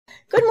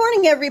Good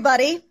morning,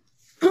 everybody.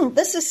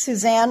 This is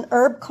Suzanne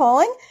Erb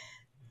calling,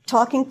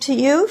 talking to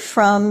you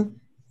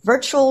from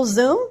virtual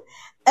Zoom,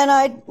 and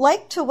I'd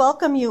like to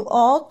welcome you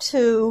all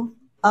to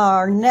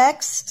our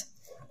next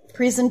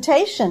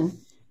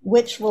presentation,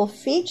 which will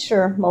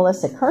feature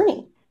Melissa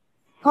Carney.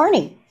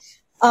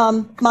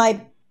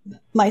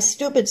 My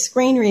stupid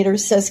screen reader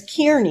says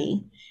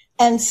Kearney,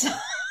 and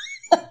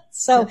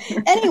so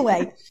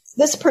anyway,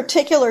 this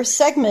particular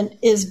segment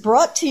is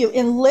brought to you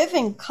in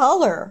living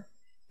color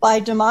by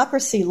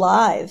Democracy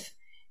Live.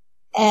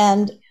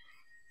 And,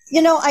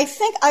 I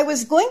think I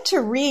was going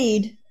to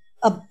read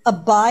a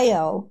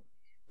bio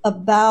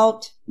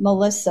about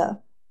Melissa,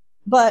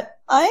 but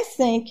I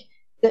think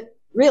that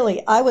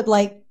really I would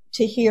like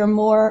to hear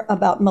more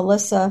about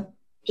Melissa,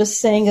 just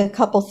saying a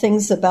couple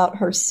things about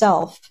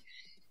herself.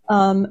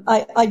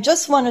 I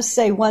just want to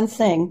say one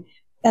thing,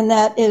 and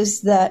that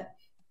is that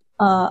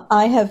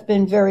I have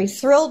been very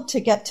thrilled to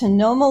get to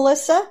know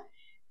Melissa,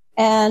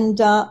 and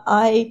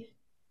I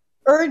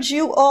urge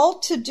you all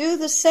to do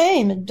the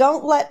same.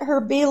 Don't let her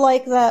be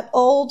like that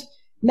old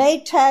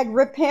Maytag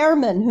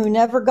repairman who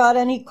never got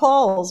any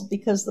calls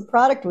because the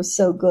product was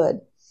so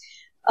good.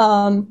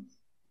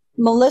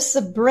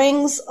 Melissa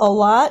brings a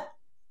lot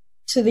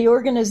to the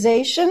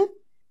organization.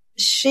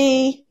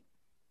 She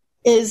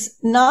is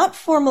not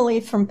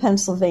formally from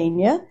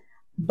Pennsylvania,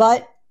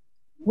 but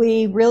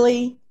we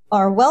really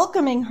are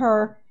welcoming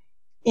her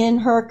in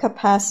her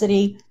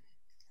capacity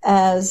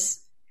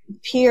as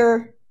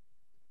peer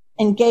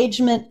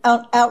engagement,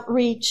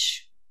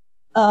 outreach,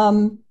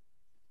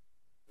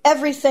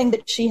 everything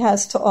that she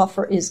has to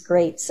offer is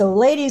great. So,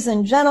 ladies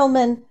and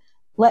gentlemen,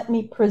 let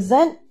me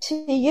present to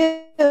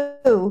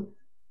you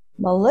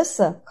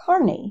Melissa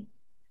Carney.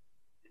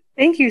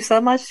 Thank you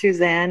so much,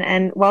 Suzanne,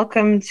 and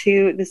welcome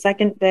to the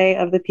second day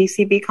of the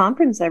PCB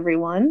conference,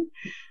 everyone.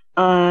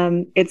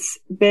 It's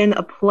been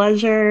a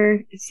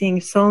pleasure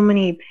seeing so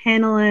many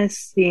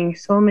panelists, seeing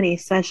so many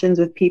sessions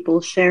with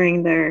people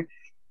sharing their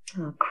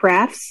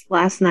crafts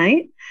last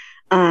night.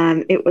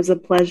 It was a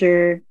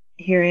pleasure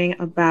hearing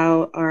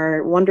about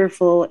our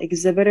wonderful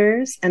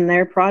exhibitors and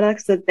their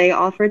products that they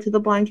offered to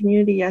the blind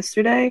community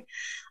yesterday.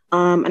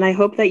 And I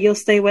hope that you'll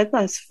stay with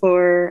us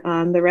for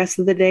the rest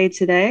of the day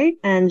today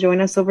and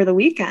join us over the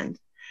weekend.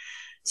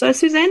 So as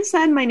Suzanne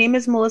said, my name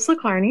is Melissa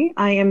Carney.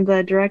 I am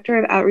the Director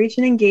of Outreach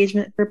and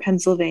Engagement for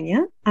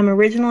Pennsylvania. I'm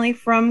originally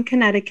from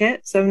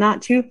Connecticut, so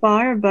not too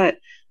far, but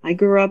I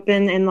grew up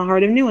in the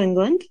heart of New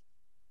England.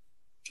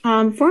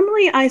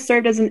 Formerly, I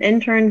served as an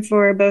intern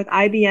for both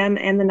IBM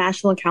and the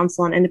National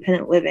Council on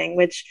Independent Living,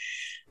 which,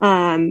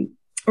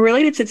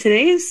 related to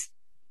today's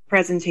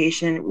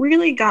presentation,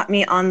 really got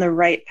me on the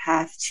right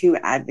path to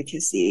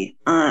advocacy.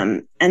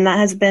 And that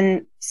has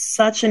been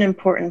such an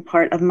important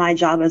part of my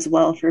job as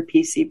well for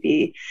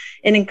PCB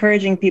in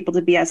encouraging people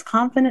to be as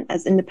confident,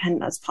 as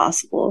independent as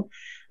possible.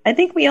 I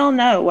think we all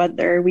know,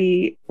 whether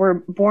we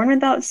were born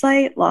without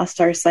sight, lost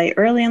our sight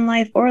early in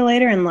life or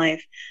later in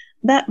life,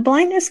 that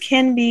blindness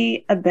can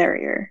be a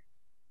barrier.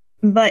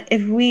 But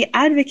if we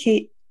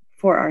advocate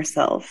for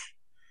ourselves,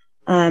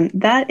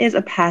 that is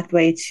a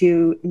pathway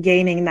to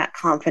gaining that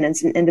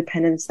confidence and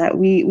independence that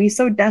we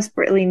so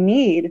desperately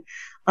need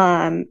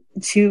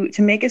to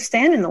make a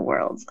stand in the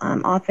world.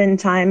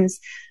 Oftentimes,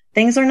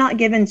 things are not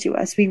given to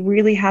us. We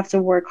really have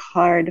to work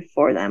hard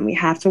for them. We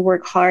have to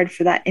work hard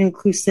for that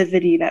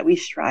inclusivity that we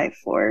strive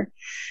for.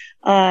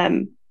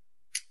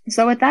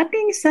 So with that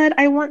being said,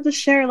 I want to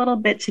share a little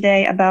bit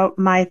today about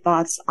my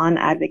thoughts on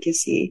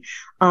advocacy.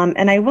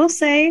 And I will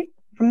say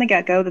from the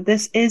get-go that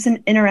this is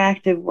an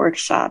interactive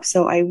workshop.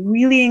 So I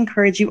really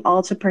encourage you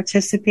all to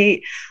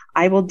participate.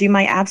 I will do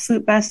my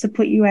absolute best to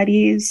put you at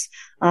ease.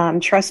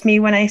 Trust me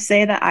when I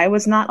say that I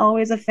was not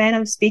always a fan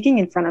of speaking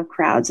in front of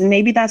crowds, and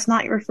maybe that's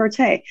not your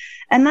forte,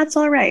 and that's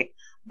all right.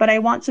 But I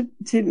want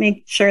to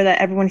make sure that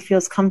everyone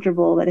feels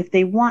comfortable that if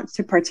they want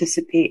to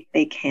participate,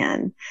 they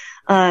can.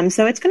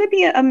 So it's going to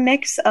be a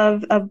mix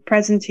of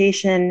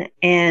presentation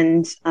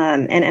and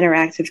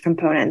interactive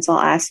components. I'll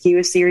ask you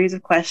a series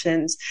of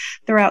questions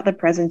throughout the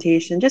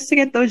presentation just to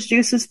get those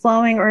juices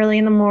flowing early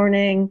in the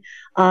morning,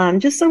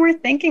 just so we're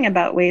thinking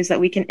about ways that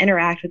we can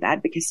interact with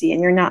advocacy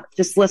and you're not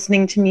just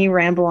listening to me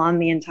ramble on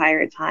the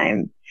entire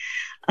time.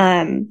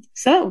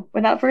 So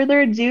without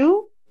further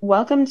ado,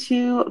 welcome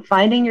to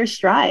Finding Your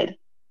Stride,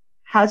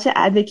 how to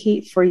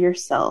advocate for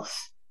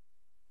yourself.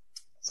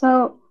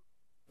 So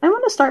I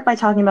want to start by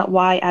talking about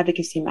why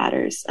advocacy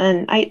matters.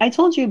 And I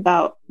told you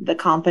about the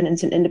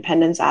confidence and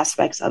independence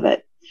aspects of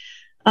it.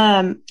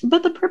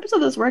 But the purpose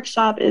of this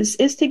workshop is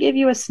to give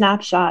you a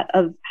snapshot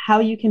of how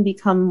you can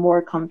become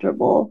more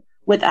comfortable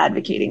with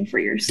advocating for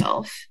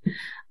yourself.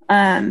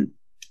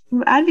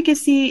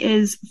 Advocacy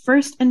is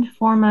first and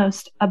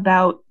foremost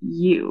about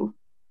you.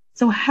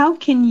 So how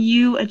can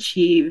you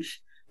achieve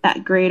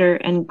that greater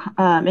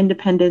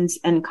independence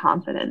and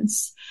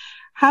confidence?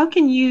 How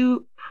can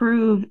you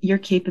prove your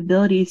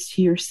capabilities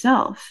to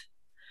yourself?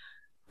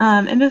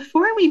 And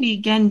before we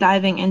begin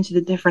diving into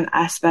the different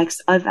aspects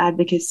of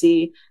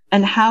advocacy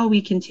and how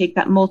we can take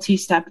that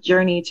multi-step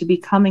journey to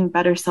becoming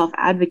better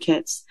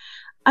self-advocates,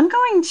 I'm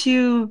going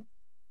to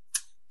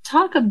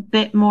talk a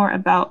bit more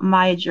about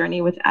my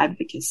journey with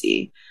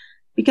advocacy,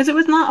 because it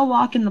was not a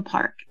walk in the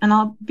park. And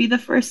I'll be the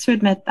first to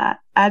admit that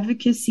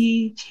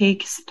advocacy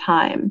takes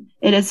time.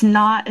 It is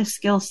not a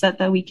skill set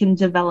that we can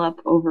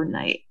develop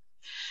overnight.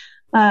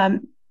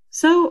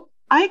 So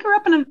I grew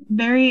up in a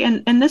very,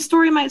 and this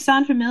story might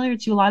sound familiar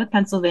to a lot of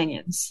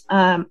Pennsylvanians.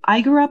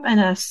 I grew up in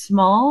a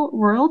small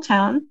rural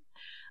town.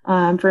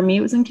 For me,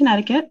 it was in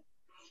Connecticut.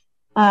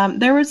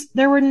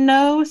 There were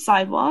no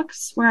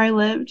sidewalks where I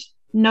lived,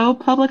 no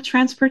public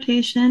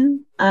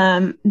transportation.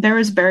 There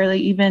was barely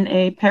even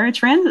a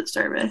paratransit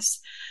service.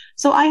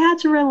 So I had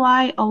to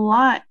rely a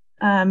lot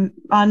on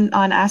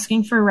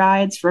asking for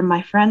rides from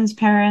my friends'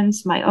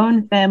 parents, my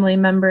own family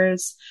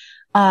members.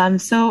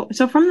 So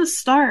from the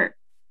start,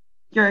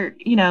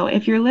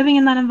 if you're living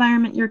in that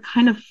environment, you're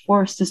kind of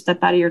forced to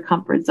step out of your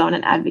comfort zone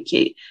and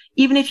advocate,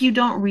 even if you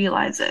don't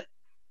realize it.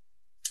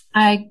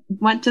 I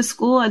went to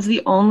school as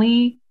the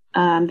only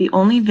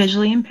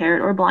visually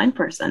impaired or blind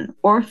person,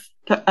 or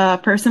a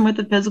person with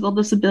a physical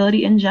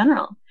disability in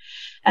general.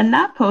 And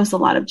that posed a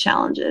lot of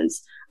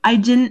challenges. I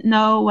didn't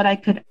know what I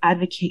could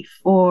advocate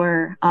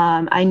for.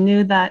 I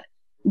knew that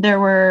there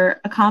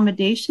were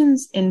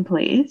accommodations in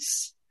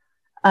place.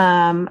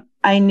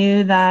 I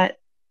knew that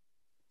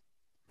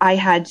I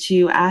had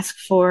to ask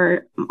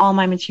for all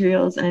my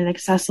materials in an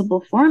accessible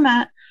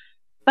format,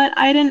 but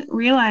I didn't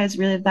realize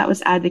really that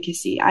was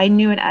advocacy. I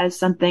knew it as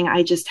something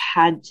I just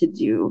had to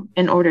do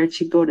in order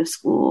to go to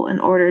school, in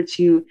order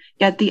to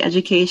get the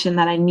education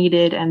that I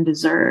needed and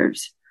deserved.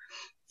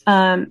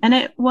 And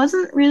it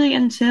wasn't really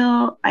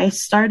until I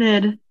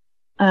started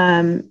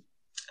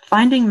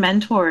finding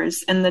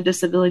mentors in the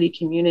disability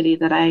community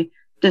that I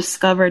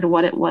discovered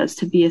what it was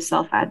to be a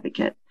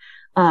self-advocate,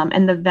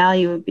 and the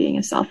value of being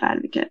a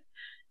self-advocate.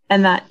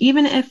 And that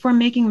even if we're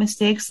making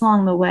mistakes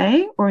along the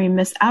way, or we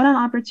miss out on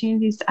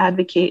opportunities to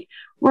advocate,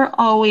 we're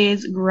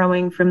always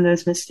growing from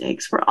those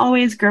mistakes. We're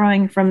always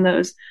growing from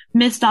those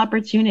missed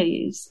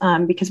opportunities,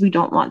 because we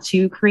don't want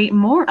to create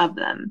more of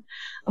them.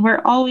 We're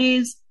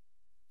always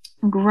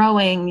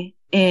growing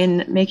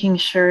in making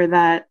sure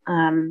that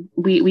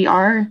we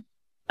are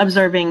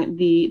observing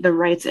the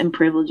rights and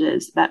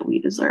privileges that we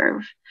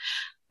deserve.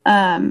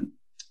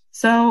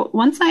 So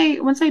once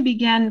I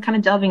began kind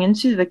of delving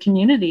into the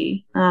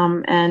community,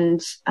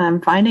 and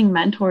finding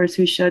mentors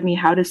who showed me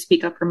how to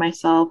speak up for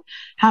myself,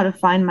 how to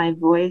find my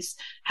voice,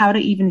 how to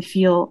even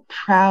feel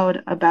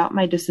proud about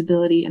my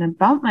disability and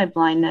about my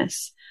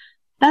blindness,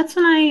 that's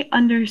when I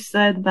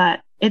understood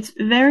that it's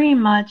very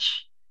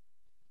much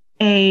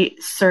a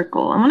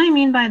circle. And what I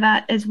mean by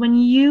that is when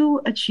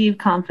you achieve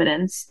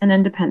confidence and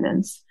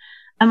independence,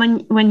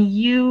 and when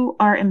you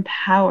are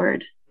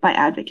empowered by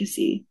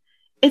advocacy,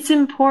 it's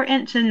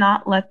important to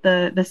not let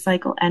the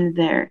cycle end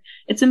there.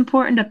 It's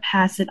important to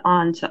pass it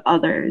on to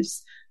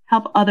others,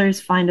 help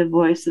others find a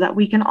voice so that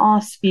we can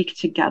all speak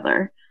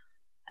together.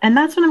 And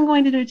that's what I'm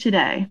going to do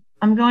today.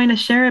 I'm going to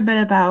share a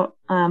bit about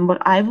what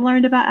I've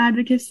learned about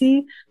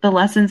advocacy, the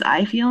lessons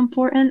I feel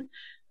important,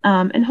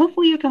 and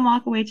hopefully you can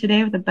walk away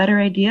today with a better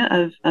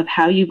idea of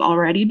how you've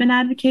already been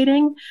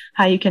advocating,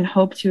 how you can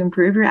hope to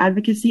improve your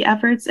advocacy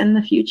efforts in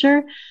the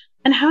future,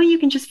 and how you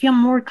can just feel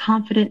more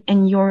confident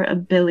in your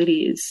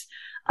abilities.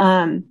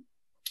 And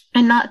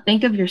not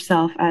think of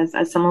yourself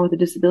as someone with a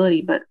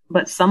disability,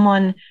 but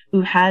someone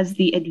who has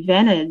the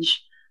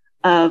advantage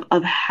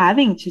of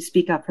having to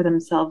speak up for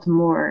themselves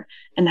more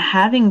and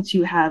having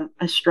to have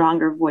a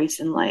stronger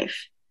voice in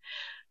life.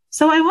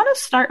 So I want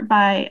to start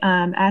by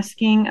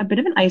asking a bit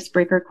of an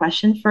icebreaker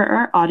question for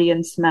our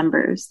audience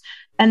members.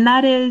 And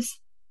that is,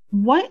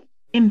 what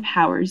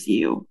empowers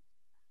you?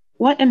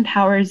 What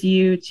empowers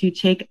you to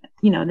take,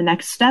 the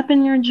next step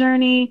in your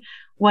journey?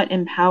 What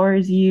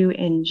empowers you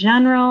in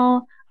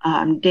general,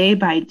 day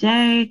by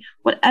day,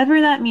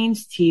 whatever that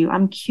means to you.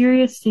 I'm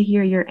curious to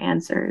hear your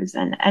answers,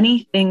 and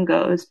anything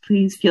goes.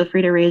 Please feel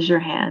free to raise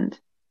your hand.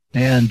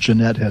 And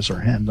Jeanette has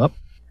her hand up.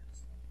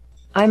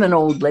 I'm an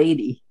old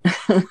lady,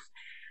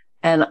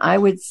 and I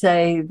would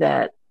say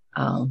that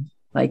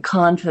my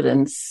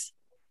confidence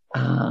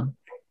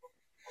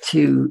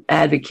to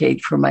advocate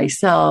for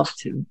myself,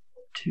 to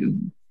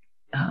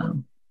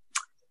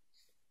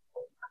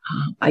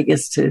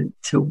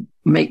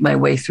make my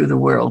way through the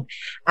world,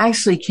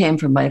 actually came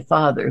from my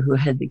father, who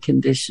had the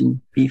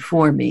condition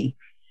before me.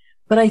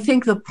 But I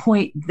think the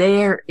point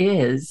there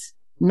is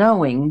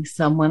knowing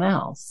someone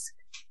else,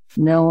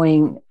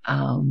 knowing,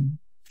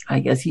 I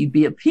guess he'd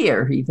be a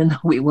peer, even though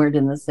we weren't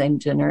in the same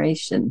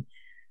generation,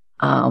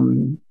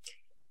 and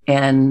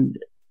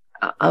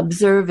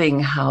observing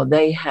how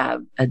they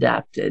have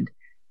adapted,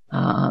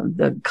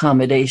 the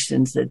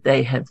accommodations that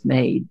they have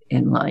made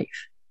in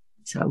life.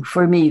 So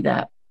for me,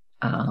 that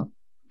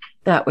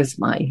was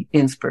my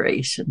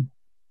inspiration.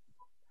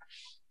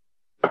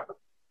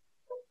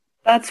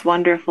 That's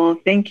wonderful.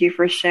 Thank you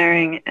for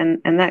sharing.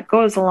 And that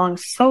goes along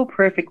so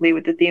perfectly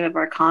with the theme of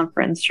our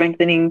conference,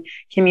 strengthening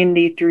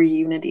community through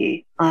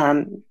unity.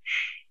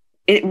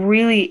 It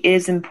really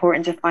is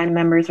important to find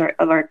members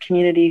of our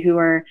community who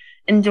are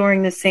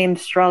enduring the same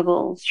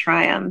struggles,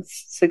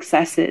 triumphs,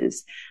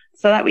 successes,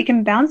 so that we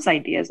can bounce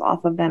ideas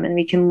off of them and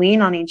we can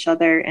lean on each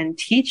other and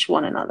teach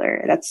one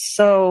another. That's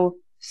so,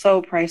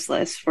 so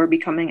priceless for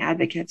becoming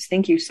advocates.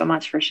 Thank you so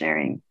much for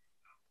sharing.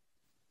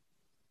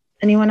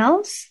 Anyone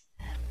else?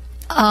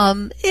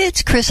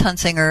 It's Chris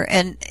Hunsinger,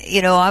 and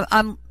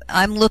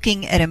I'm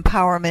looking at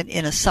empowerment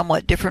in a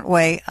somewhat different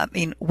way. I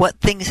mean, what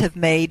things have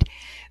made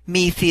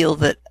me feel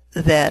that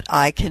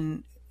I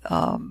can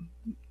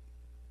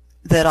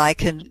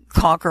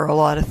conquer a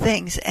lot of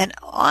things, and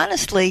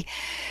honestly,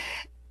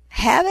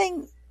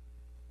 having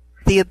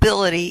the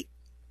ability,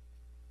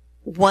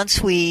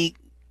 once we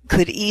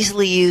could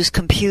easily use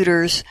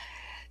computers,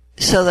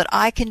 so that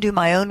I can do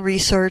my own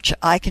research,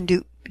 I can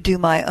do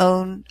my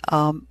own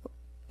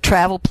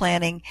travel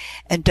planning,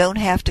 and don't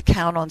have to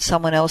count on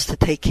someone else to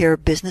take care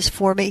of business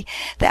for me.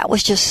 That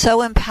was just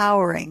so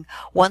empowering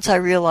once I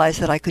realized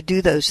that I could do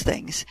those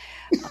things.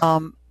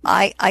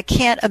 I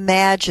can't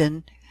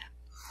imagine.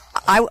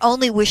 I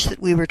only wish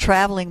that we were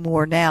traveling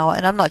more now,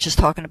 and I'm not just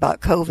talking about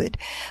COVID,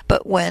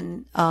 but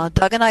when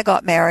Doug and I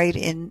got married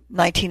in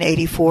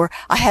 1984,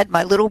 I had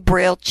my little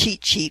Braille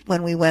cheat sheet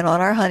when we went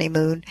on our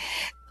honeymoon.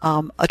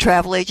 A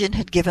travel agent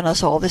had given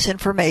us all this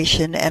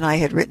information, and I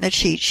had written a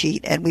cheat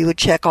sheet, and we would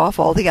check off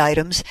all the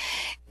items.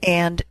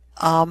 And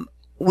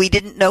we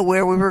didn't know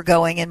where we were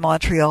going in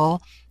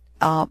Montreal,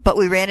 but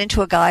we ran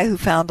into a guy who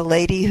found a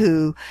lady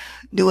who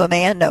knew a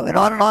man, and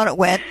on it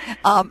went.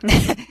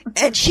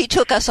 And she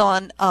took us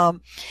on a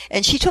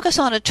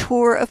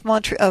tour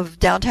of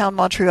downtown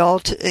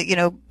Montreal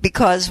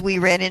because we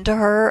ran into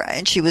her,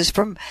 and she was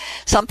from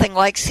something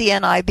like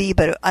CNIB,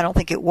 but I don't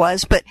think it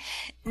was. But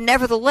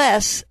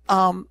nevertheless,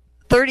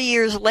 30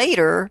 years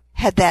later,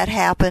 had that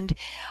happened,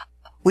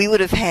 we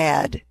would have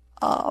had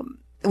our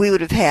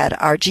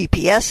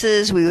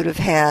GPSs, we would have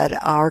had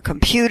our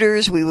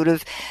computers, we would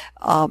have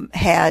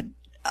had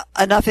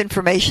enough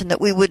information that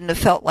we wouldn't have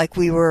felt like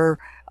we were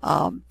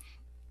on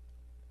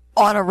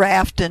a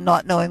raft and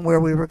not knowing where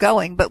we were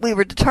going. But we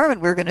were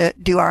determined we were going to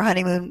do our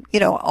honeymoon,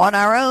 on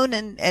our own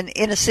and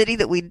in a city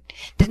that we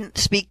didn't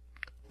speak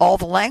all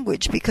the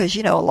language, because,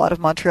 a lot of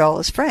Montreal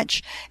is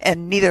French,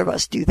 and neither of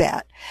us do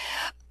that.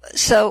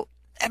 So,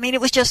 I mean,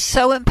 it was just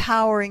so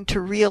empowering to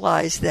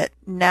realize that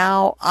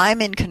now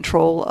I'm in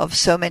control of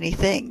so many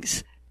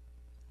things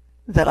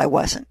that I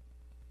wasn't.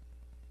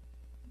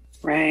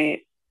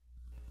 Right.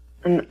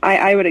 And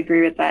I would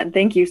agree with that. And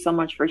thank you so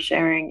much for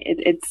sharing.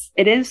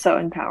 It is so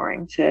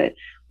empowering to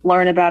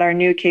learn about our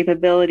new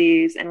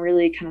capabilities and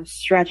really kind of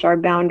stretch our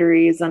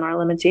boundaries and our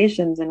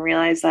limitations and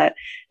realize that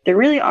there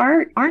really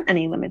aren't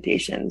any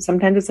limitations.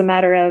 Sometimes it's a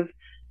matter of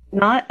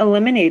not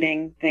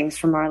eliminating things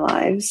from our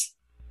lives,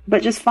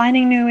 but just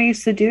finding new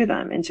ways to do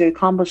them and to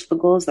accomplish the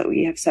goals that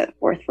we have set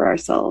forth for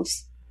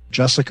ourselves.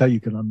 Jessica, you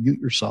can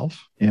unmute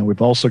yourself. And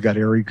we've also got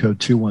area code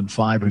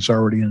 215 who's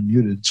already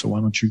unmuted. So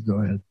why don't you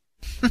go ahead?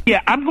 Yeah,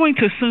 I'm going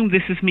to assume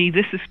this is me.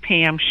 This is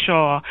Pam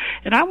Shaw.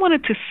 And I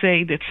wanted to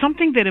say that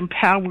something that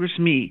empowers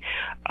me,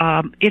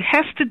 it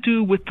has to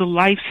do with the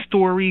life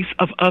stories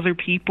of other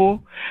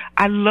people.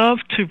 I love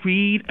to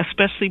read,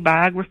 especially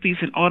biographies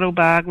and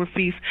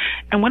autobiographies.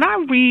 And when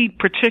I read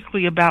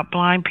particularly about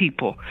blind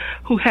people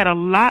who had a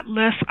lot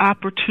less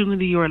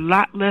opportunity or a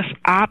lot less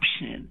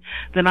option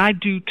than I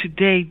do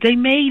today, they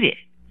made it.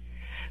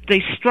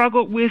 They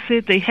struggled with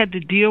it. They had to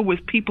deal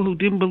with people who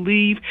didn't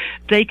believe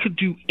they could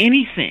do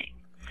anything.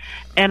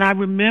 And I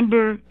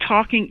remember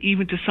talking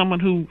even to someone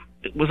who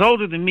was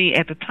older than me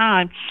at the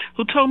time,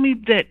 who told me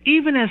that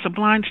even as a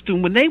blind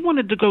student, when they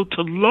wanted to go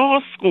to law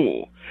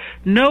school,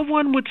 no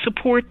one would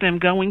support them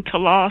going to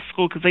law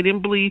school because they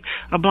didn't believe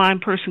a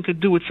blind person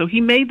could do it. So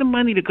he made the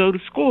money to go to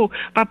school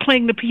by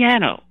playing the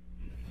piano.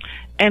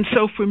 And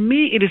so for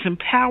me, it is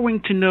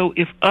empowering to know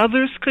if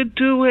others could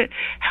do it,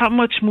 how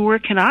much more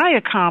can I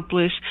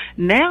accomplish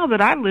now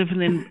that I live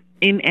in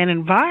an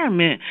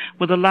environment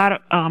with a lot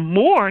of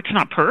more. It's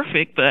not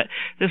perfect, but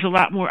there's a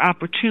lot more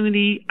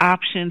opportunity,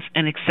 options,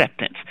 and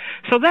acceptance.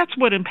 So that's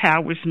what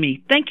empowers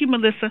me. Thank you,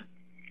 Melissa.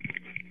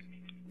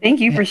 Thank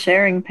you for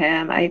sharing,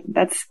 Pam.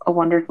 That's a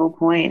wonderful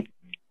point.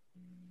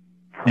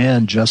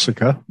 And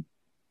Jessica.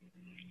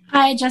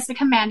 Hi,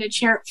 Jessica Mandich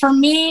here. For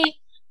me,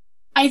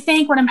 I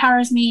think what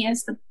empowers me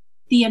is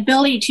the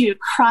ability to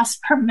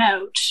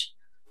cross-promote.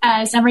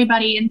 As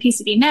everybody in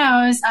PCB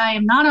knows, I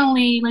am not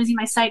only losing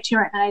my sight to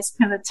retinitis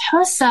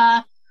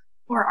pigmentosa,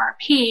 or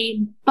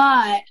RP,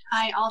 but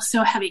I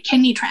also have a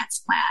kidney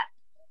transplant.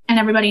 And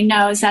everybody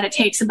knows that it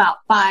takes about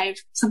 5,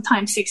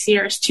 sometimes 6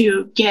 years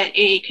to get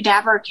a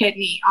cadaver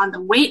kidney on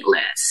the wait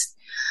list.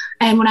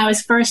 And when I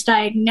was first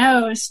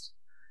diagnosed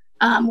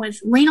with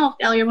renal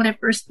failure, when I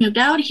first moved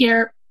out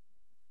here,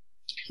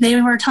 they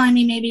were telling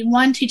me maybe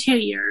 1 to 2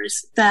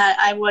 years that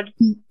I would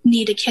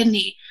need a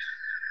kidney.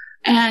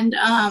 And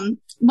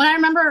what I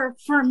remember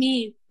for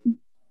me,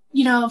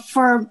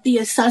 for the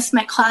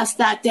assessment class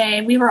that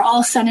day, we were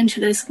all sent into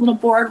this little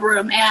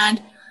boardroom.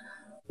 And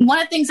one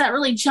of the things that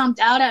really jumped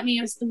out at me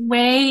was the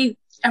way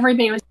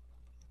everybody was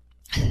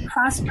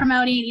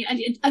cross-promoting.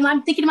 And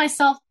I'm thinking to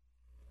myself,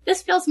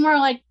 this feels more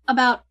like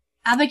about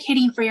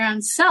advocating for your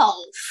own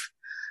self.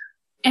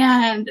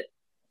 And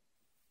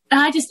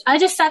I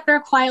just sat there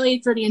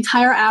quietly for the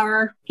entire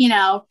hour,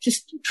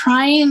 just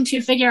trying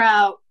to figure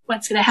out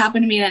what's going to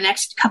happen to me in the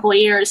next couple of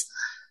years.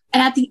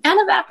 And at the end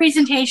of that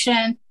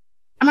presentation,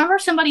 I remember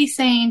somebody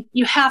saying,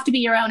 you have to be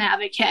your own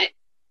advocate.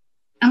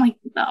 I'm like,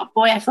 oh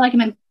boy, I feel like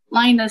I'm in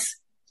blindness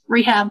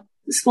rehab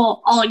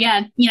school all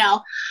again,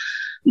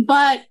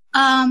 But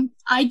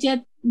I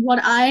did what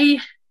I,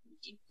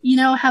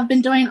 have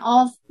been doing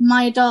all of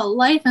my adult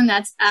life, and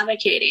that's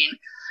advocating.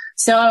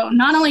 So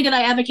not only did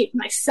I advocate for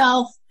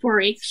myself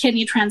for a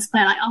kidney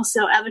transplant, I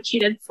also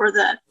advocated for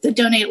the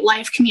Donate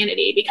Life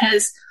community,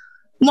 because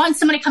once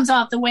somebody comes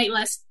off the wait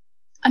list,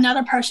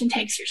 another person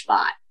takes your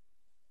spot.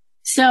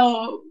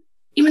 So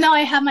even though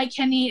I have my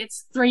kidney,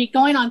 it's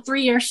going on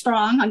 3 years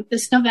strong on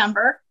this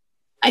November,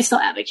 I still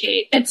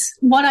advocate. It's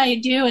what I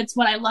do. It's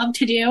what I love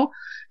to do.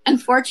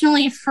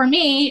 Unfortunately for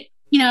me,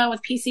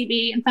 with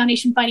PCB and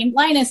Foundation Fighting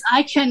Blindness,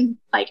 I can,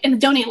 in the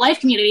Donate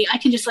Life community, I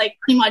can just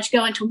pretty much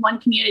go into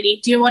one community,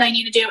 do what I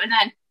need to do, and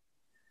then,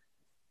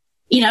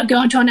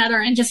 go into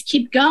another and just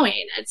keep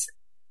going. It's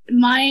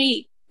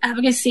my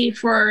advocacy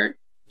for,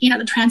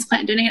 the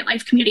transplant Donate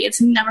Life community.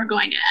 It's never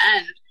going to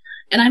end.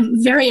 And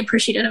I'm very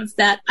appreciative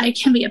that I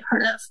can be a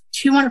part of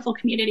two wonderful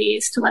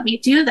communities to let me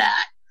do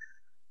that.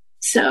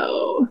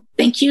 So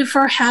thank you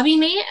for having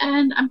me,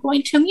 and I'm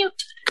going to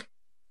mute.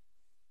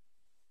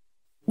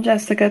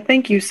 Jessica,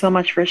 thank you so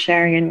much for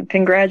sharing, and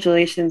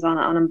congratulations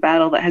on a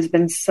battle that has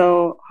been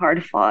so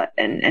hard fought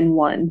and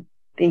won.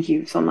 Thank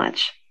you so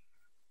much.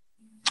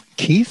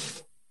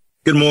 Keith?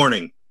 Good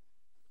morning.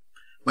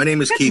 My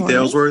name is Keith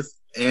Aylesworth,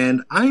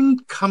 and I'm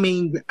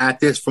coming at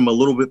this from a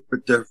little bit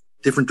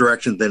different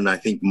direction than I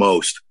think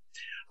most.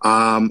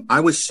 I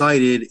was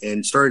sighted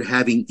and started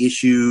having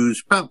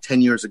issues about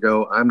 10 years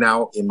ago. I'm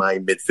now in my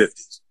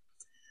mid-50s.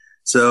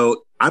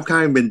 So I've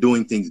kind of been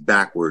doing things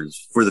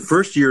backwards. For the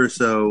first year or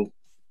so,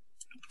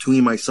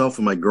 between myself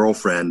and my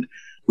girlfriend,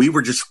 we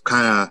were just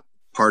kind of,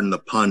 pardon the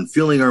pun,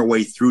 feeling our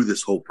way through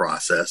this whole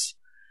process.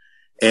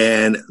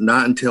 And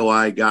not until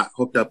I got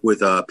hooked up with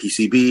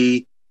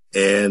PCB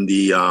and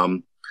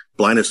the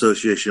Blind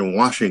Association in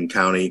Washington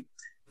County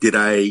did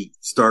I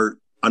start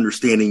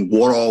understanding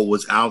what all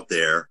was out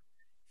there.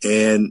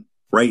 And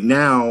right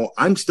now,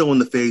 I'm still in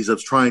the phase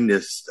of trying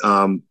to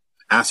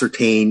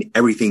ascertain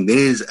everything that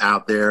is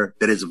out there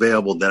that is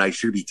available that I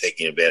should be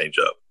taking advantage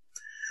of.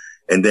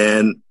 And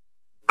then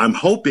I'm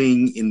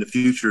hoping in the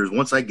future,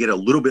 once I get a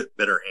little bit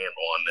better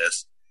handle on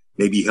this,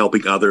 maybe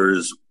helping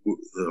others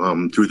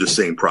through the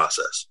same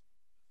process.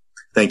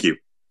 Thank you.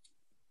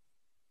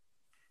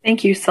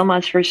 Thank you so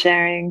much for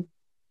sharing.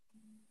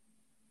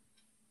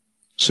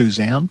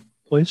 Suzanne,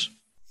 please.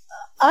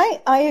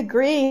 I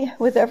agree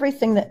with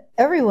everything that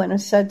everyone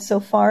has said so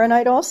far. And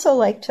I'd also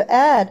like to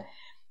add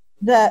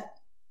that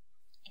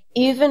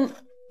even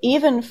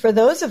for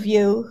those of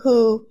you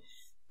who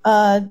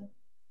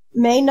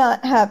may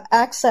not have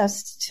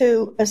access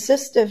to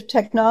assistive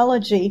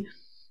technology,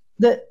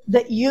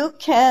 that you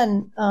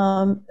can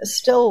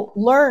still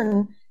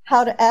learn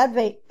how to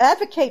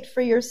advocate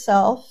for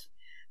yourself,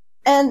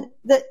 and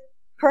that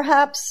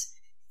perhaps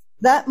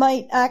that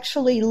might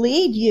actually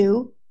lead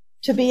you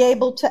to be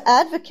able to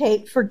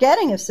advocate for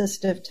getting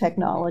assistive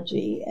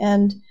technology.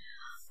 And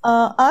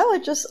I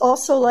would just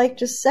also like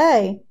to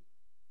say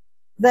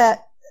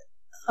that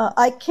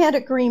I can't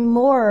agree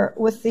more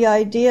with the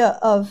idea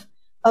of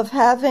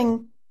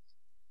having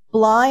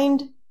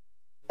blind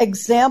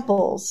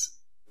examples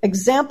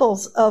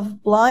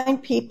of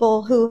blind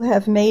people who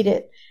have made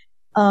it.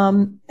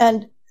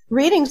 And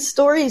reading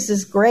stories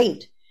is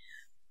great,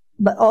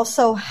 but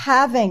also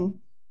having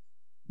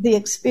the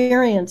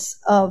experience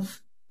of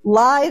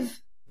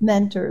live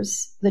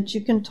mentors that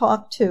you can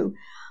talk to.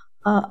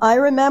 I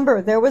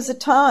remember there was a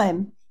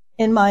time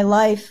in my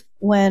life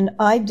when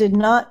I did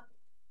not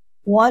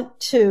want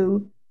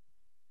to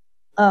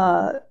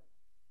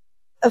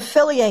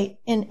affiliate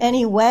in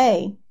any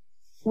way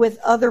with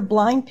other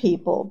blind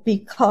people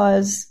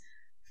because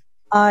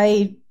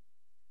I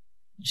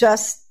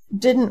just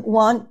didn't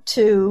want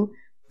to.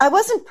 I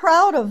wasn't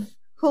proud of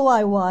who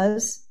I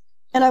was,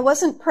 and I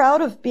wasn't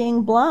proud of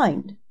being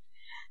blind.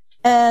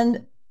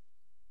 And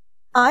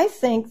I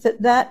think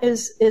that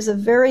is a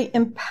very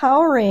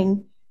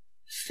empowering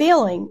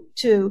feeling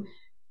to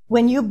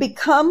when you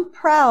become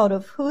proud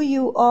of who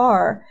you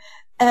are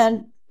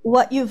and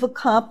what you've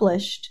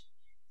accomplished,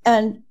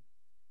 and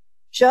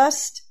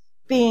just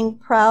being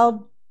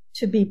proud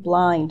to be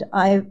blind.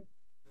 I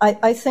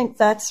think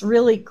that's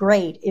really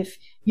great if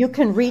you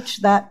can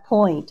reach that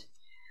point,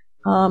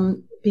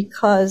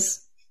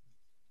 because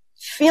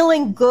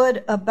feeling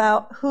good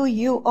about who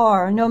you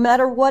are, no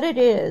matter what it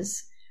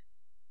is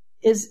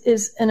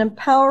an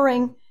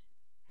empowering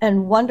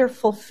and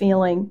wonderful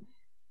feeling,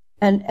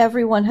 and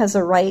everyone has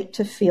a right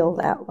to feel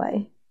that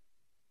way.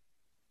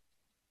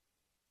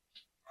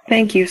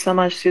 Thank you so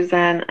much,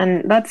 Suzanne.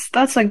 And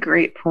that's a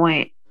great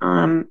point.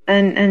 And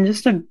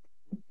just to,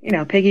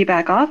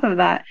 piggyback off of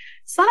that,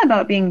 it's not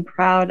about being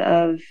proud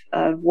of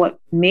what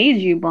made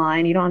you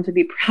blind. You don't have to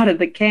be proud of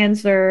the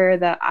cancer,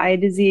 the eye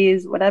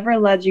disease, whatever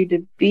led you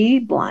to be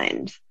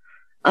blind.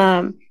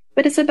 But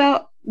it's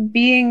about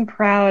being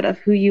proud of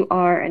who you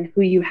are and who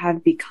you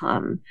have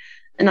become,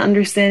 and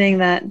understanding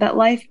that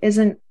life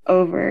isn't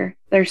over.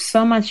 There's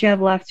so much you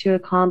have left to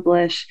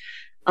accomplish.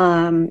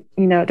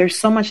 There's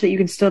so much that you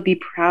can still be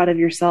proud of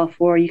yourself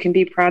for. You can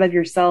be proud of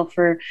yourself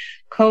for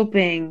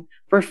coping,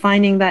 for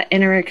finding that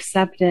inner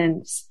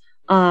acceptance,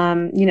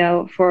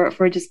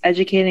 for just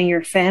educating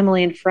your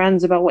family and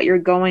friends about what you're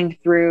going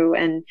through,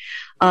 and,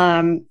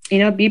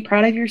 be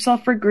proud of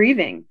yourself for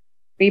grieving.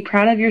 Be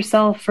proud of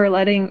yourself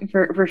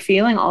for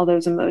feeling all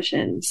those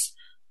emotions.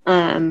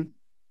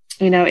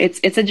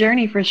 It's a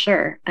journey for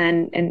sure.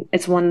 And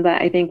it's one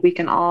that I think we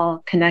can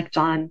all connect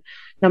on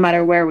no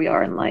matter where we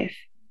are in life.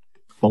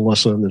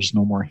 Melissa, there's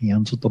no more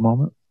hands at the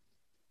moment.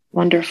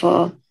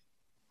 Wonderful.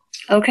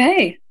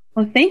 Okay.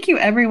 Well, thank you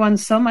everyone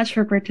so much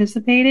for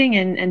participating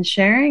and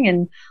sharing,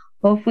 and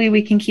hopefully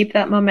we can keep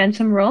that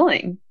momentum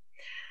rolling.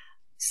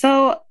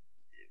 So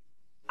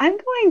I'm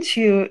going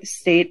to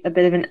state a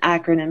bit of an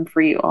acronym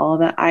for you all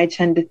that I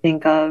tend to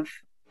think of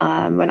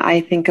when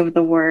I think of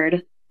the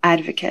word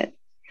advocate.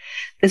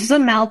 This is a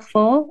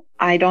mouthful.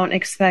 I don't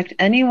expect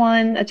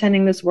anyone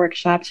attending this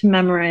workshop to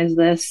memorize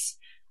this,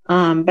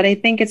 but I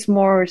think it's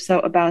more so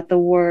about the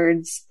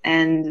words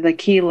and the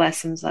key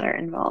lessons that are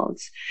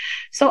involved.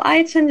 So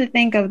I tend to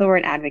think of the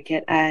word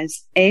advocate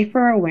as A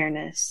for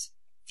awareness,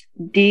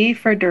 D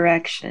for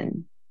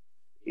direction,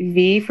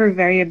 V for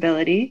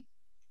variability,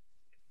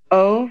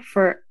 O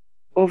for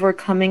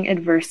overcoming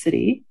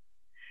adversity,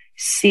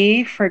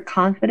 C for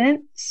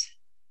confidence,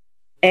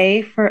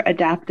 A for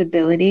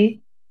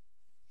adaptability,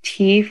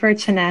 T for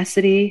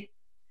tenacity,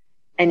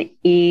 and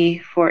E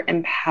for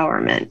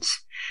empowerment.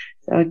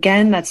 So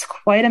again, that's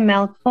quite a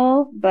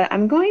mouthful, but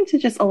I'm going to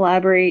just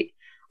elaborate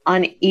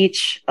on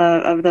each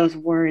of those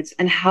words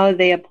and how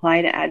they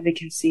apply to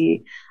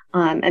advocacy,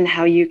 and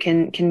how you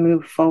can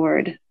move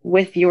forward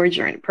with your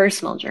journey,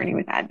 personal journey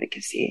with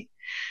advocacy.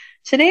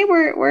 Today,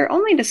 we're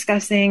only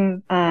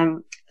discussing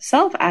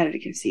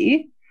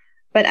self-advocacy,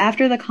 but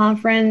after the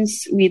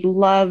conference, we'd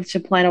love to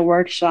plan a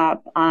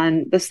workshop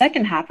on the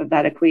second half of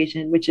that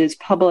equation, which is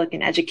public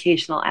and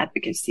educational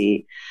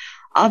advocacy.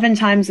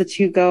 Oftentimes, the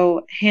two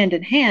go hand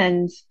in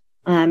hand,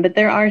 but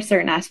there are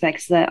certain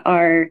aspects that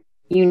are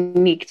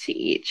unique to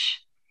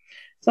each.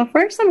 So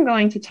first, I'm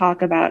going to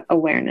talk about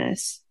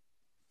awareness,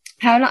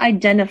 how to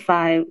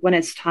identify when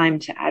it's time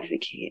to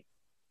advocate.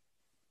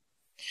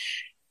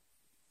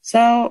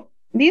 So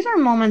these are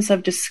moments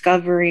of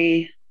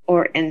discovery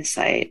or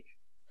insight.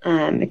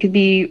 It could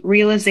be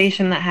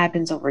realization that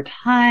happens over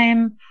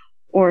time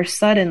or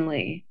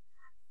suddenly,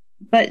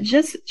 but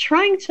just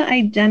trying to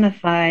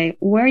identify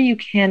where you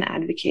can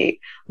advocate.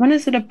 When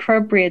is it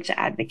appropriate to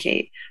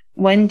advocate?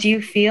 When do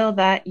you feel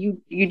that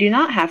you do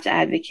not have to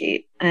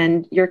advocate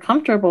and you're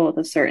comfortable with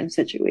a certain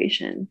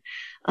situation?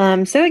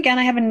 So again,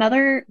 I have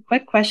another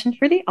quick question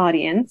for the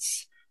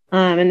audience.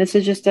 And this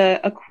is just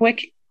a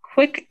quick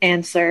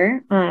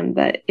answer,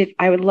 that if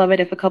I would love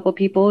it if a couple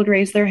people would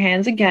raise their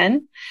hands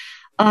again.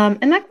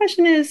 And that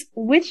question is,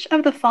 in which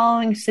of the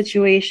following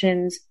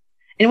situations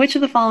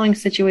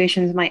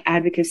might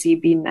advocacy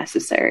be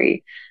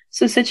necessary?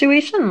 So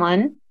situation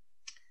 1,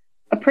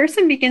 a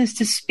person begins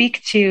to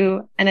speak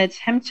to and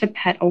attempt to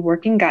pet a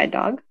working guide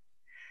dog.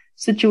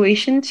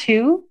 Situation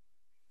 2,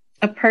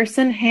 a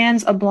person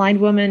hands a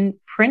blind woman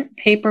print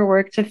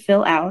paperwork to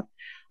fill out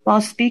while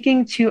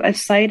speaking to a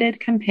sighted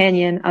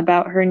companion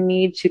about her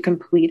need to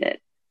complete it.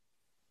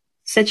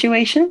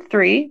 Situation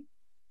 3,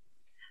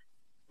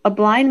 a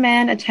blind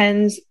man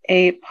attends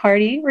a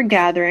party or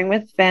gathering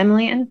with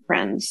family and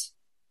friends.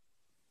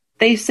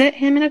 They sit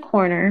him in a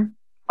corner,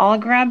 all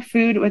grab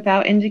food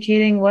without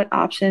indicating what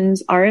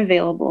options are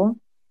available,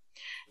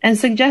 and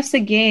suggest a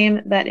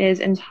game that is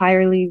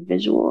entirely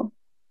visual.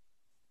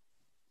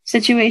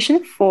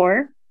 Situation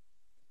 4,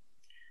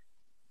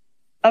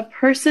 a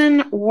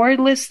person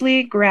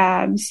wordlessly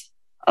grabs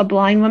a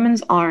blind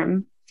woman's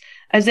arm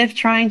as if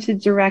trying to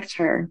direct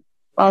her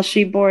while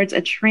she boards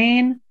a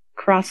train,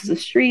 crosses a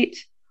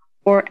street,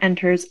 or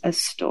enters a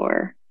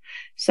store.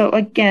 So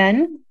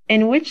again,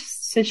 in which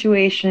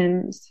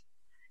situations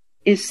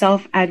is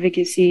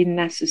self-advocacy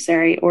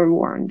necessary or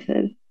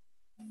warranted?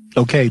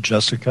 Okay,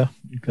 Jessica,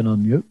 you can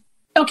unmute.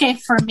 Okay,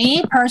 for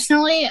me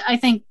personally, I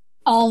think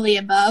all the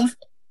above.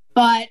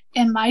 But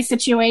in my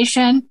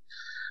situation,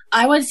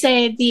 I would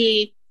say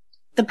the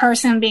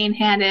person being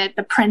handed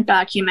the print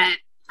document.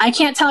 I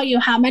can't tell you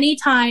how many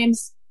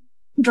times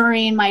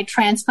during my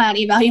transplant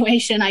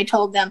evaluation I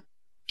told them,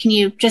 can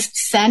you just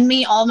send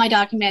me all my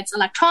documents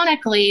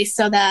electronically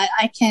so that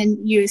I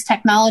can use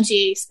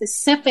technology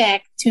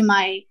specific to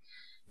my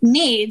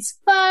needs?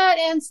 But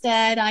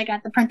instead, I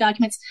got the print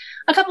documents.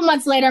 A couple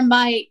months later,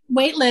 my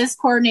waitlist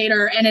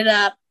coordinator ended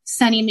up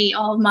sending me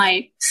all of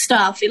my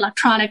stuff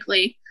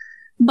electronically.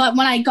 But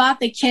when I got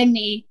the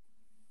kidney,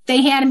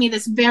 they handed me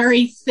this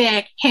very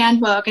thick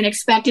handbook and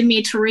expected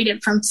me to read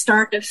it from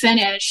start to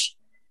finish.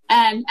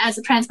 And as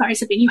a transplant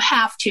recipient, you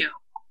have to.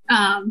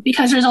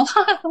 because there's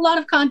a lot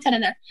of content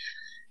in there.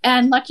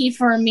 And lucky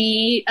for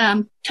me,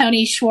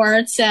 Tony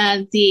Schwartz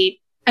and the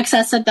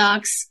Accessa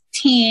Docs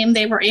team,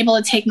 they were able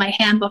to take my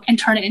handbook and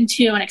turn it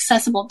into an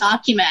accessible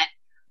document.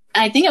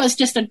 I think it was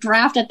just a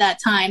draft at that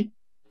time,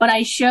 but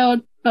I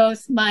showed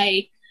both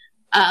my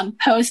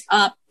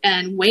post-op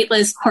and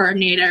waitlist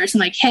coordinators. I'm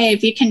like, hey,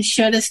 if you can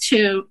show this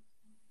to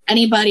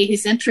anybody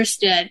who's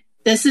interested,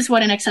 this is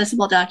what an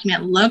accessible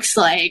document looks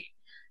like.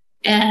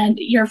 And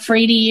you're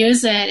free to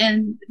use it,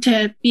 and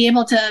to be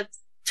able to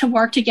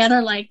work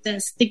together like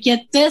this, to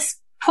get this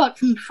put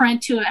from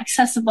print to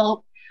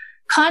accessible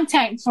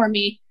content for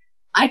me,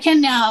 I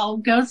can now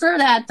go through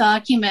that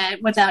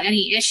document without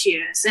any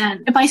issues.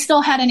 And if I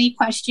still had any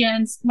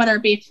questions, whether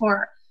it be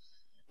for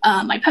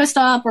my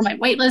post-op or my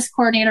waitlist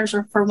coordinators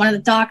or for one of the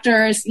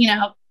doctors,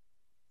 I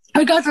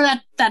would go through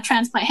that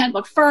transplant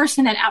handbook first.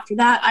 And then after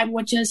that, I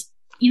would just,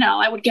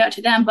 I would go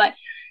to them. But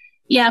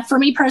yeah, for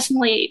me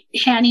personally,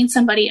 handing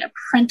somebody a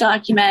print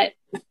document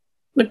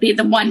would be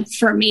the one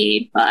for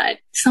me. But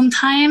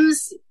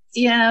sometimes,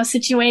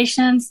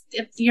 situations,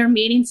 if you're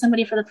meeting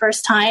somebody for the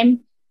first time,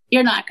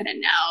 you're not going to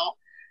know.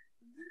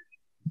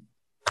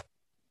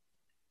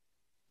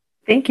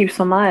 Thank you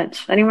so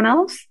much. Anyone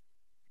else?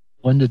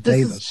 Linda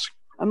Davis.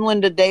 I'm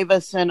Linda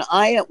Davis, and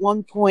I at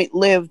one point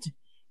lived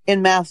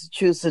in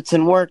Massachusetts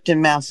and worked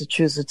in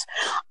Massachusetts.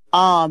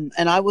 And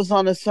I was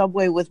on a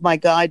subway with my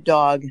guide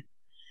dog,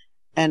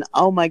 and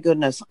oh my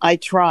goodness, I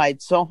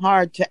tried so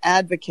hard to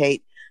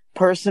advocate.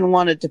 Person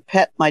wanted to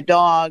pet my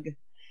dog,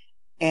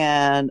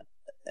 and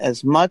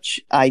as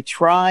much I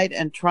tried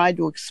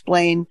to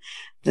explain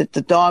that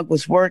the dog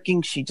was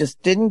working, she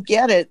just didn't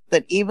get it,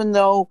 that even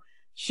though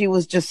she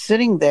was just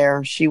sitting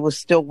there, she was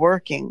still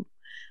working.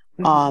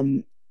 Mm-hmm.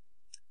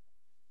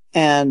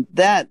 And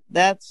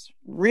that's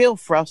real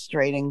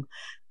frustrating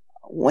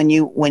when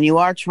you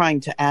are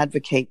trying to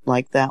advocate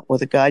like that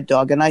with a guide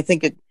dog. And I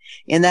think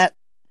and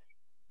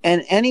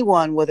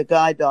anyone with a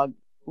guide dog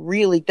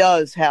really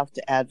does have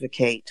to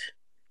advocate.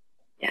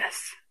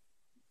 Yes.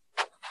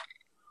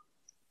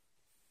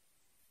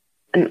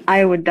 And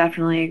I would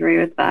definitely agree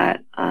with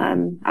that.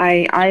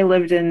 I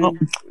lived in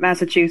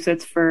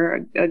Massachusetts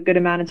for a good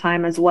amount of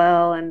time as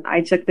well, and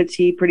I took the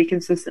T pretty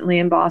consistently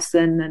in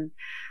Boston, and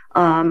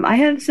I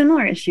had a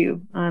similar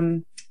issue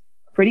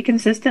pretty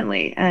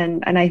consistently.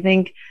 And I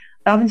think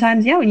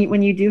oftentimes,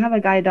 when you do have a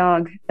guide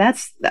dog,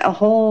 that's a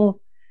whole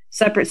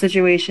separate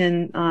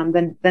situation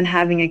than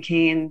having a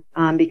cane,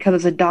 because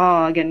it's a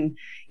dog, and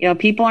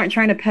people aren't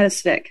trying to pet a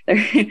stick.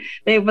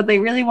 But they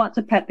really want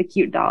to pet the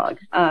cute dog.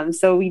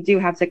 So we do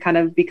have to kind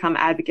of become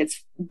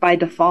advocates by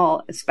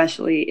default,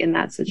 especially in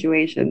that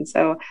situation.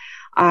 So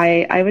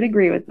I would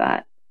agree with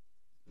that.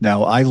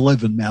 Now, I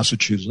live in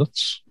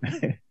Massachusetts,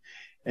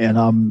 and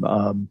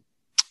I'm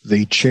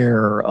the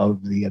chair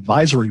of the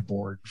advisory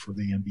board for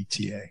the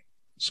MBTA.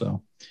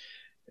 So,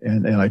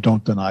 and I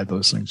don't deny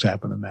those things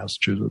happen in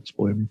Massachusetts.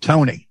 Believe me.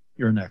 Tony,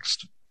 you're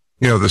next.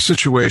 The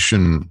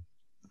situation,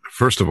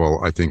 first of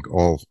all, I think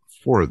all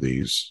four of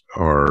these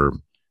are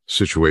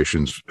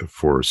situations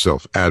for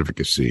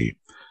self-advocacy.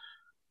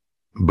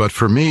 But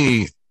for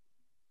me,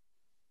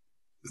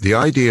 the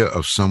idea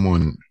of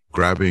someone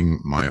grabbing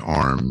my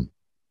arm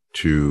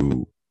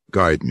to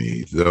guide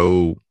me,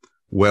 though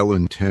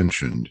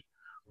well-intentioned,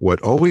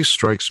 what always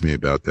strikes me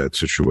about that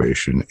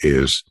situation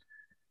is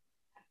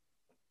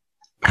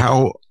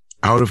how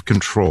out of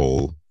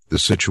control the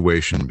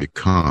situation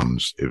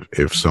becomes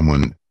if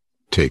someone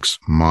takes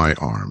my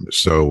arm.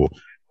 So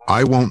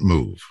I won't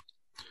move.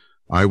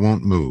 I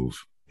won't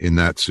move in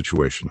that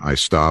situation. I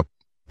stop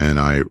and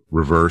I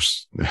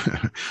reverse.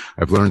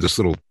 I've learned this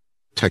little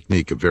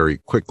technique of very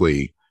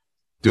quickly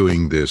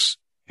doing this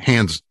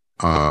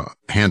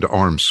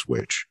hand-arm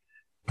switch,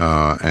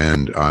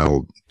 and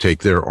I'll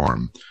take their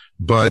arm.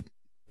 But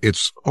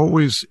it's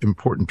always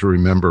important to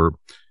remember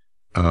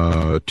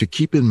to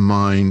keep in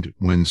mind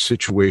when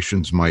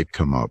situations might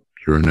come up.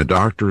 You're in a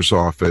doctor's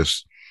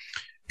office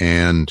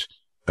and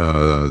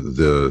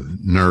the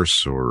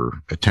nurse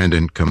or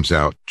attendant comes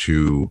out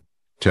to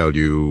tell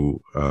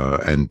you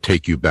and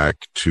take you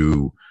back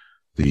to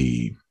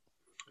the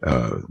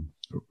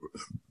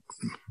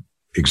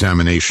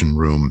examination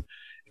room.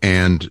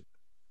 And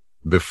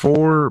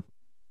before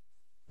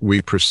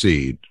we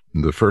proceed,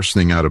 the first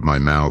thing out of my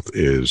mouth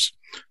is,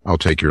 I'll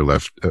take your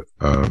left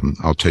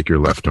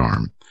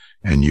arm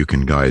and you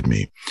can guide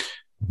me.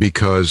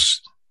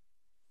 Because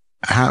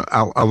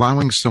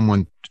allowing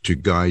someone to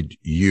guide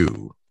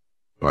you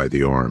by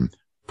the arm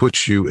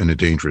puts you in a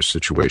dangerous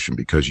situation,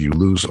 because you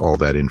lose all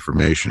that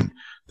information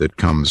that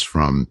comes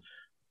from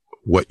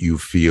what you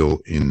feel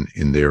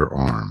in their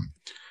arm.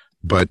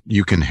 But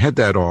you can head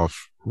that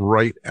off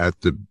right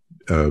at the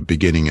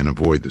beginning and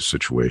avoid the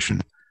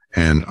situation.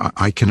 And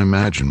I can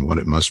imagine what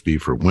it must be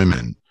for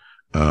women,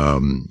 a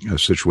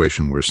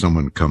situation where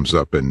someone comes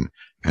up and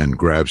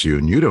grabs you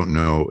and you don't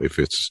know if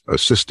it's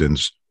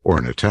assistance or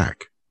an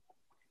attack.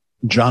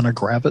 Jonna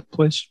Gravitt,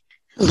 please.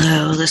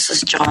 Hello, this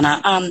is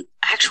Jonna.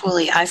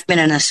 Actually, I've been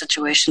in a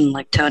situation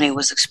like Tony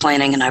was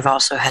explaining, and I've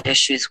also had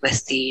issues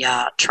with the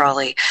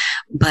trolley.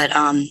 But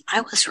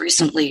I was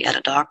recently at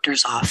a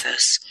doctor's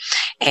office,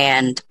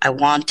 and I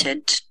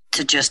wanted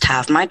to just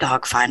have my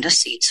dog find a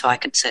seat so I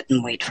could sit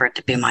and wait for it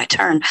to be my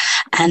turn.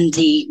 And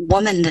the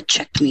woman that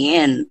checked me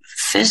in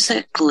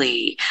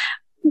physically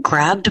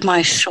grabbed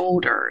my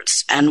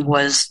shoulders and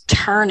was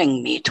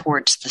turning me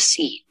towards the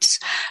seats.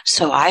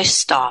 So I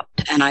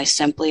stopped and I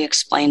simply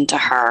explained to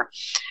her,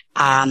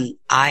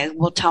 I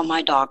will tell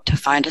my dog to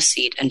find a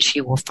seat and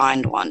she will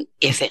find one.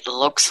 If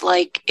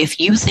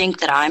you think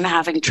that I'm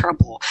having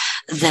trouble,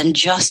 then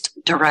just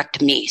direct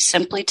me.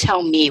 Simply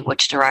tell me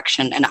which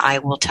direction and I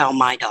will tell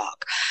my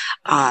dog.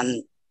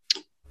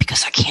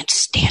 Because I can't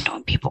stand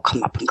when people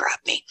come up and grab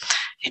me.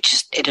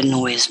 It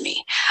annoys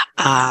me.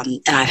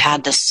 And I've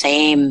had the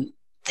same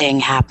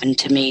thing happened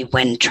to me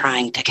when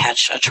trying to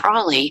catch a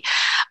trolley.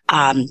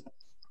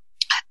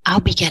 I'll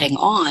be getting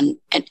on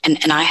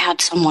and I had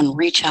someone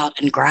reach out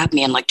and grab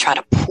me and like try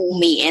to pull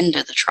me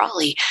into the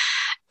trolley.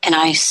 And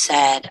I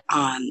said,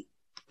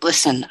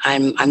 listen,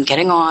 I'm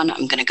getting on.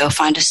 I'm going to go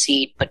find a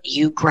seat, but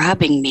you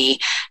grabbing me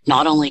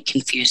not only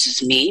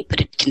confuses me,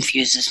 but it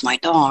confuses my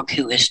dog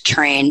who is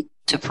trained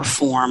to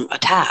perform a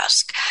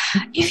task.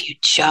 If you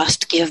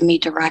just give me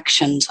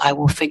directions, I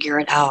will figure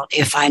it out.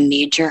 If I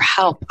need your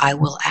help, I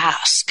will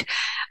ask.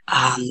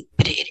 But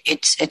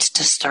it's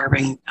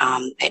disturbing.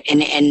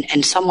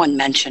 And someone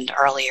mentioned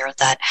earlier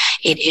that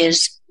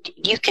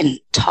you can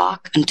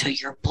talk until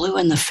you're blue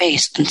in the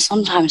face, and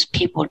sometimes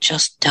people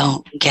just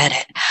don't get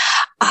it.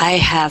 I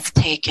have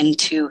taken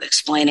to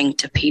explaining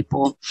to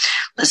people,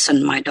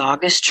 listen, my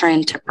dog is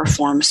trained to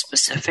perform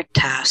specific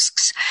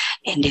tasks,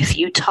 and if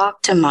you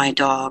talk to my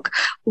dog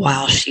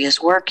while she is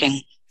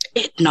working,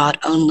 it not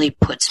only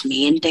puts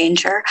me in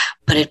danger,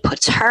 but it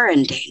puts her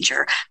in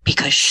danger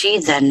because she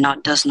then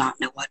does not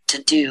know what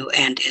to do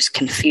and is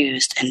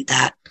confused, and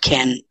that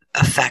can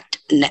affect,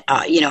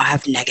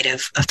 have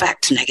negative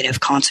effects,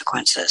 negative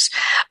consequences.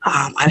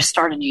 I've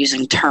started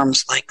using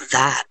terms like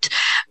that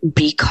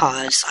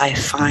because I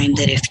find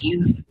that if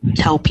you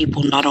tell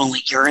people not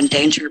only you're in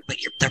danger, but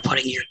they're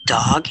putting your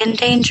dog in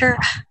danger,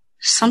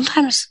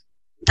 sometimes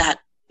that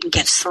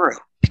gets through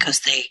because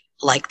they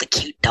like the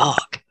cute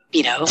dog.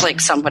 Like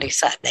somebody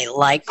said, they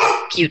like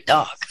cute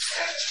dog.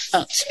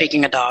 Oh,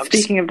 speaking of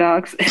dogs.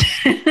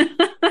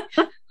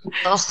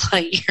 Oh,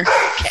 you're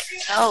okay.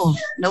 Oh,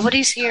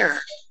 nobody's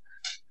here.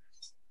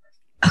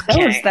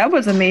 Okay. That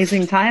was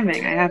amazing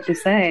timing, I have to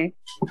say.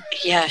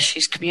 Yeah,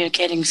 she's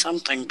communicating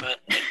something, but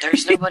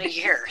there's nobody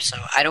here, so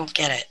I don't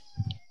get it.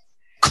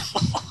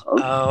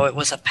 Oh, it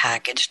was a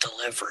package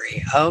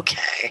delivery.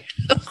 Okay.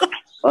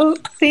 Oh,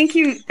 thank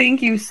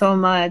you so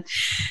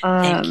much.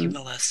 Thank you,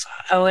 Melissa.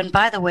 Oh, and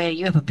by the way,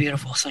 you have a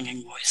beautiful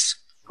singing voice.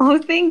 Oh,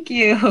 thank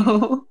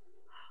you.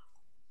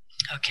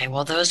 Okay,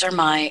 well, those are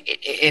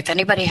if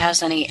anybody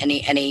has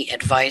any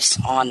advice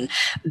on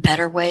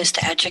better ways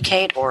to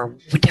educate or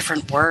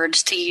different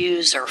words to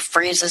use or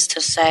phrases to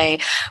say,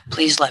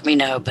 please let me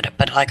know.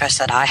 But like I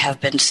said, I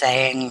have been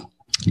saying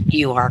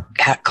you are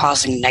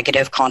causing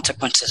negative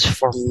consequences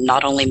for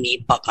not only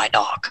me, but my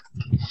dog.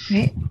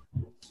 Right.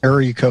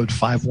 Area code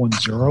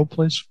 510,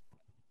 please.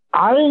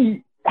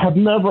 I'm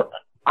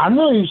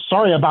really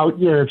sorry about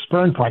your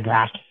experience like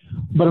that,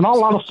 but in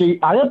all honesty,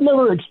 I have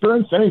never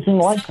experienced anything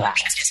like that.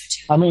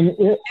 I mean,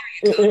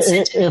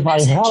 if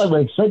I had, I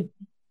would have said,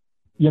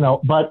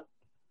 but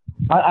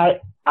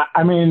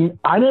I mean,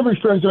 I never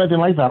experienced anything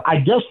like that. I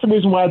guess the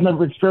reason why I've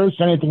never experienced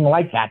anything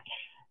like that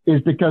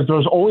is because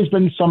there's always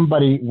been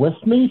somebody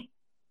with me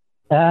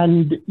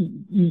and,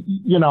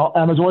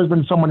 and there's always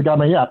been someone who got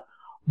me up.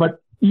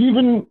 But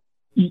even,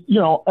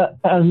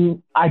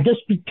 and I guess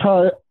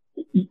because,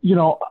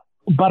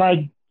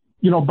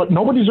 but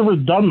nobody's ever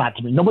done that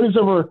to me. Nobody's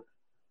ever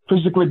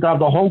physically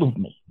grabbed a hold of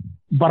me.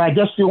 But I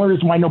guess the only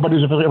reason why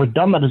nobody's ever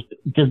done that is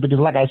because,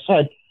 like I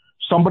said,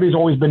 somebody's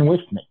always been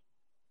with me.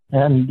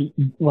 And,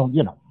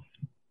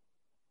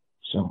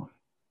 so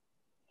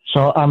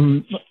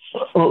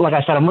like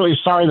I said, I'm really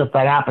sorry that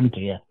happened to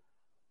you.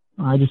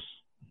 I just,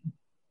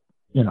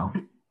 Well,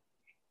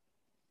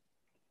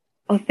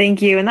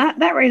 thank you. And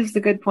that raises a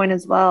good point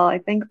as well. I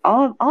think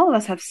all of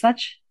us have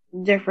such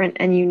different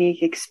and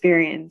unique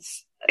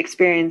experiences.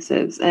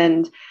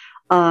 And,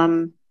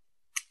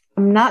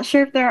 I'm not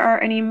sure if there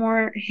are any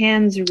more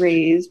hands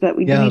raised, but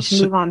we do need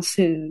to move on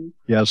soon.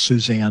 Yeah,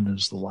 Suzanne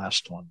is the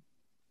last one.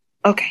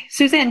 Okay.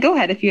 Suzanne, go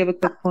ahead if you have a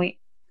quick point.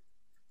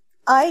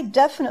 I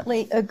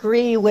definitely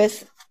agree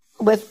with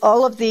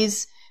all of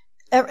these,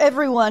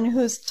 everyone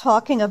who's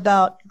talking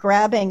about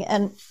grabbing.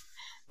 And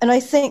I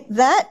think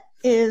that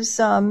is,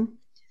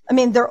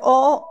 they're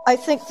all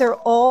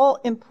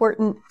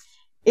important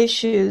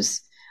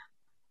issues.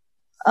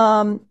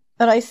 But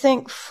I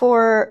think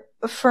for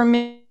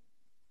me,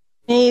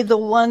 the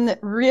one that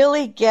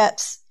really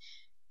gets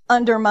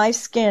under my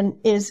skin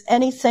is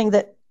anything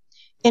that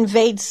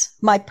invades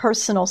my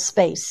personal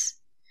space.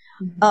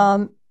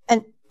 Mm-hmm.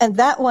 And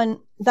that one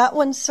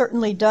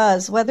certainly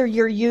does, whether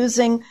you're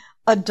using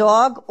a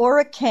dog or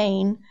a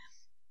cane,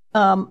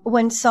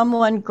 when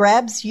someone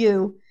grabs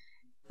you,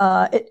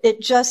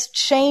 it just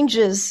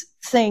changes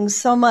things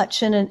so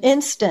much in an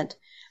instant.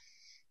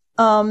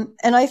 And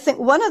I think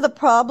one of the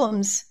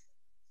problems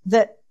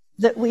that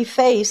we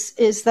face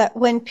is that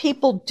when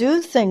people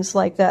do things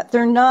like that,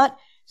 they're not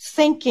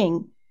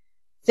thinking,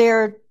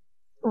 they're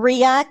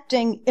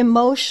reacting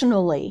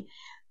emotionally.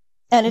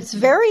 And it's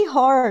very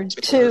hard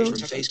to,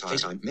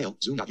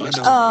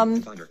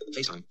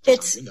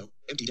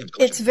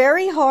 it's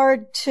very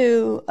hard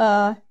to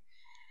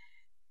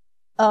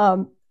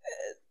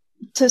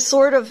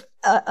sort of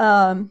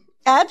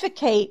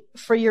advocate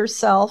for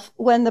yourself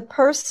when the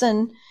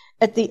person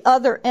at the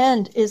other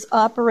end is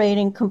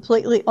operating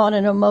completely on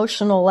an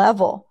emotional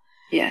level.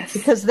 Yes.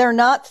 Because they're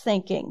not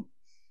thinking.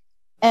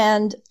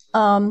 And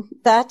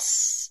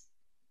that's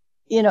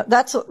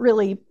what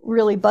really,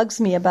 really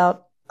bugs me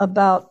about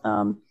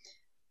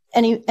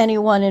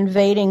anyone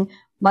invading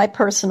my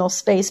personal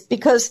space,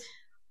 because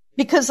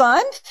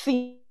I'm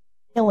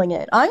feeling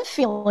it. I'm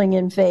feeling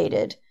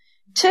invaded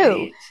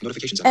too.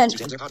 Notifications and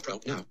Suzanne's AirPods Pro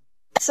now.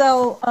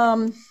 So,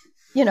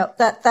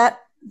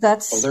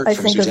 that's Alert I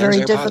from think a Suzanne's very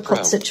AirPods difficult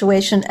Pro.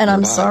 situation, and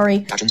I'm Nearby.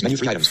 sorry Actions menu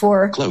 3 items.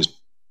 for Close.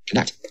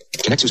 Connect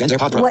Suzanne's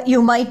AirPods Pro. what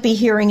you might be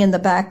hearing in the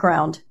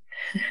background.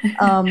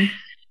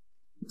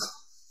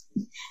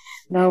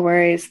 No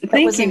worries.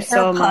 Thank you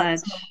so AirPods.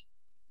 much.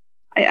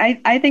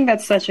 I think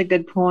that's such a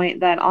good point,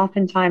 that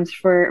oftentimes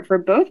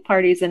for both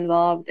parties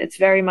involved, it's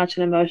very much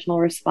an emotional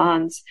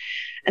response.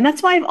 And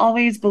that's why I've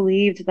always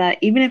believed that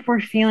even if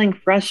we're feeling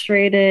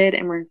frustrated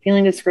and we're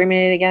feeling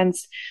discriminated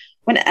against,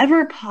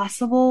 whenever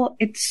possible,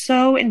 it's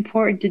so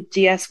important to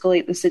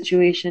de-escalate the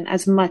situation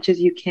as much as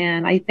you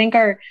can. I think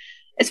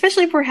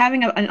especially if we're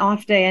having an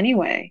off day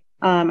anyway,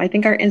 I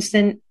think our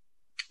instinct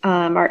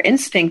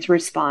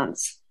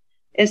response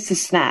is to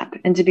snap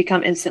and to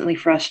become instantly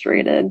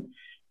frustrated.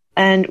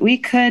 And we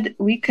could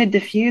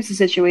diffuse the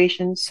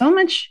situation so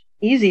much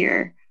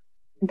easier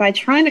by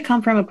trying to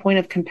come from a point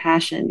of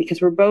compassion,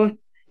 because we're both,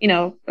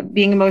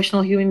 being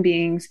emotional human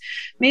beings.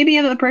 Maybe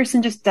the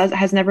person just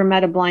has never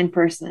met a blind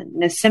person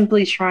and is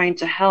simply trying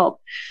to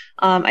help.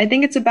 I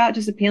think it's about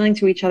just appealing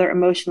to each other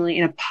emotionally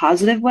in a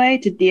positive way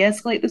to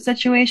de-escalate the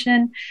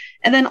situation.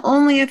 And then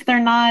only if they're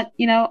not,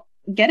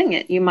 getting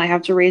it, you might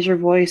have to raise your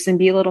voice and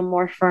be a little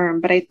more firm.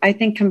 But I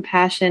think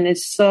compassion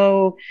is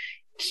so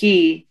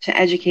key to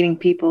educating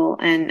people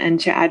and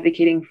to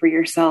advocating for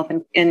yourself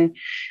and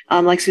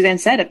like Suzanne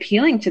said,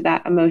 appealing to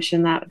that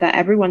emotion that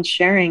everyone's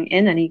sharing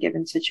in any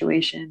given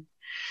situation.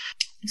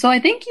 So I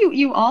think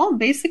you all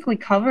basically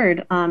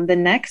covered the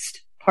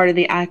next part of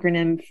the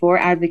acronym for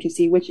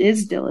advocacy, which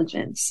is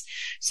diligence.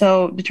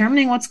 So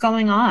determining what's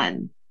going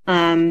on,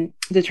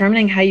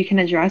 determining how you can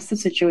address the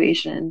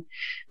situation.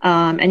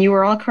 And you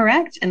were all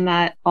correct in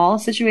that all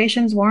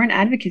situations warrant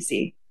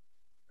advocacy.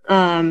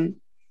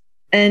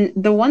 And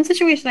the one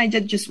situation I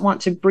did just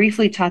want to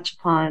briefly touch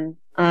upon,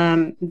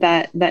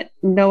 that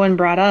no one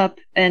brought up,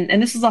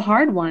 and this is a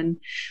hard one.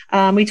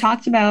 We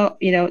talked about,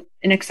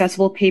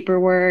 inaccessible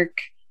paperwork,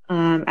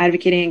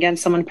 advocating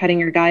against someone petting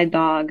your guide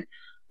dog,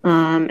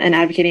 and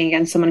advocating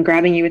against someone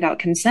grabbing you without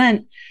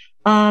consent.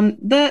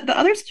 The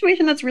other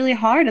situation that's really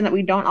hard and that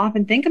we don't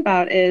often think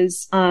about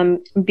is,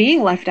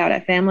 being left out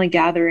at family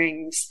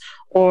gatherings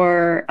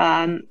or,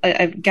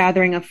 a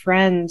gathering of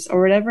friends or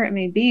whatever it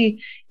may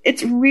be.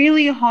 It's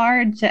really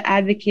hard to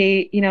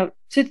advocate,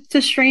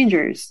 to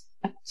strangers.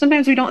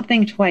 Sometimes we don't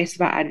think twice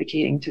about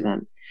advocating to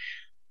them,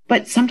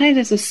 but sometimes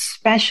it's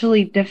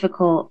especially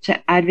difficult to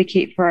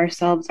advocate for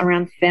ourselves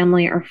around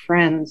family or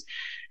friends,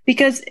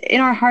 because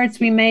in our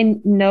hearts, we may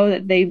know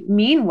that they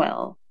mean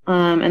well.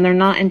 And they're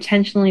not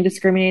intentionally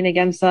discriminating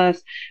against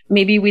us.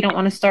 Maybe we don't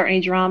want to start any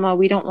drama.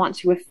 We don't want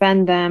to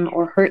offend them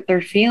or hurt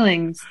their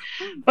feelings.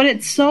 But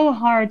it's so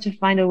hard to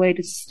find a way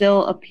to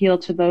still appeal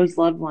to those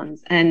loved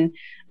ones and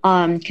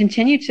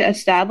continue to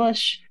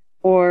establish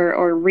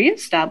or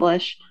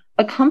reestablish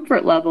a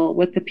comfort level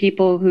with the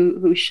people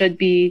who should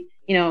be,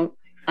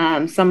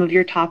 some of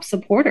your top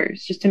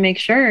supporters, just to make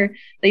sure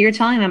that you're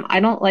telling them, I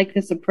don't like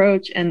this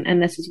approach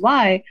and this is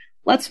why.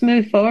 Let's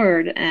move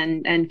forward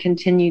and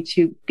continue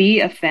to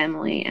be a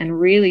family and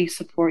really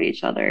support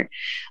each other.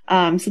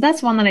 So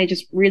that's one that I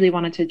just really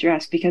wanted to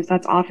address, because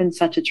that's often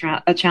such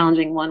a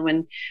challenging one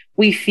when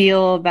we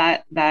feel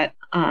that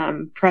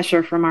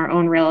pressure from our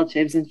own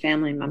relatives and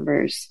family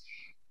members.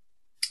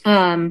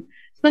 So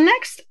the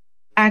next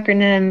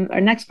acronym,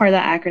 or next part of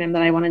that acronym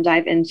that I want to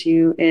dive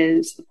into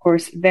is, of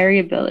course,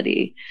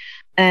 variability.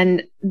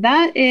 And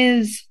that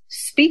is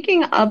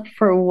speaking up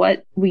for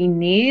what we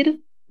need,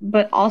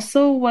 but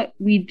also what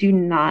we do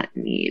not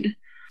need.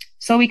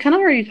 So we kind of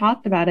already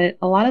talked about it.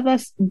 A lot of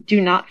us do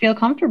not feel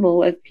comfortable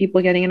with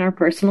people getting in our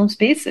personal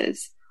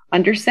spaces,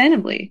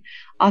 understandably.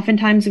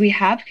 Oftentimes we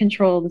have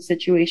control of the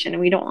situation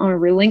and we don't want to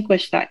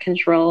relinquish that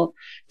control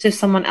to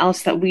someone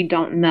else that we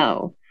don't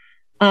know.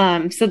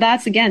 So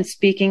that's, again,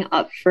 speaking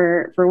up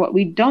for what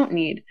we don't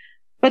need.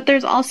 But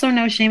there's also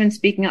no shame in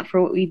speaking up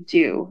for what we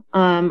do.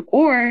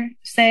 Or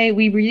say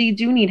we really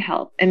do need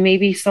help and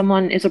maybe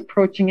someone is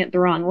approaching it the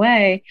wrong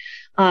way.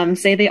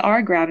 Say they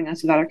are grabbing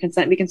us without our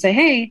consent. We can say,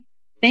 hey,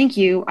 thank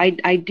you.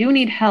 I do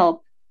need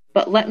help,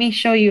 but let me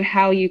show you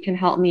how you can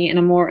help me in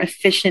a more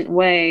efficient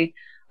way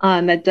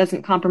that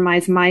doesn't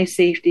compromise my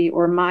safety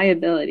or my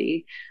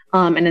ability.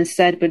 And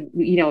instead,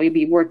 we'd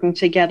be working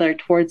together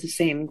towards the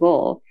same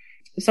goal.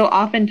 So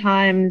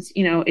oftentimes,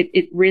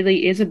 it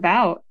really is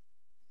about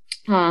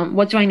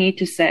what do I need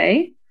to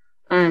say?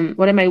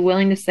 What am I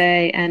willing to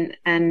say?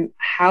 And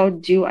how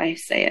do I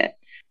say it?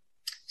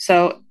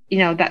 So,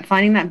 that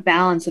finding that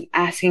balance of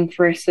asking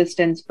for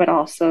assistance, but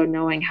also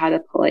knowing how to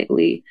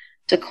politely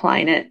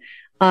decline it.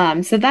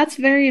 So that's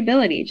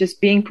variability,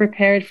 just being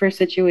prepared for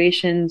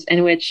situations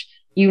in which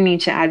you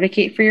need to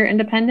advocate for your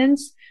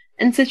independence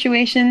and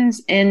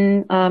situations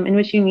in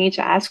which you need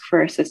to ask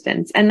for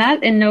assistance. And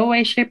that in no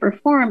way, shape, or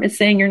form is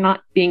saying you're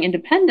not being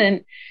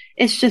independent.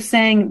 It's just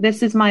saying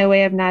this is my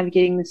way of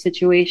navigating the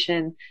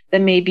situation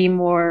that may be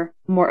more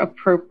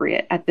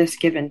appropriate at this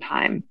given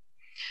time.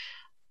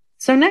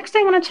 So next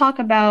I want to talk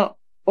about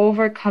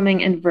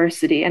overcoming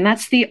adversity, and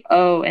that's the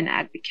O in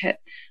advocate.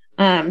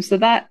 So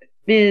that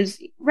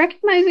is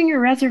recognizing your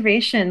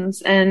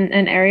reservations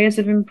and areas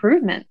of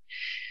improvement.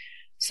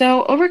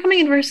 So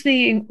overcoming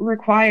adversity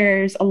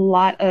requires a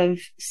lot of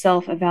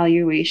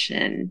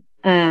self-evaluation,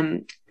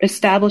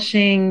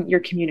 establishing your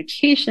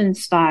communication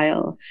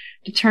style,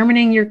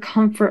 determining your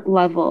comfort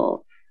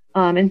level,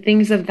 and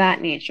things of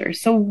that nature.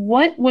 So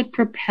what would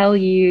propel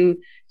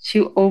you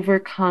to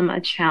overcome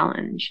a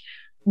challenge?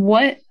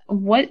 What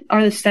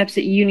are the steps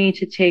that you need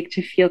to take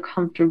to feel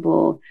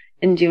comfortable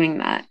in doing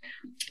that?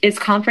 Is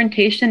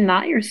confrontation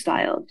not your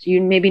style? Do you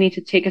maybe need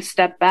to take a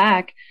step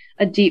back,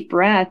 a deep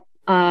breath,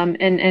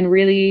 and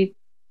really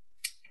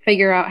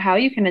figure out how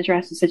you can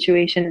address the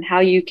situation and how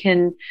you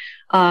can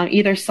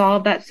either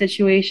solve that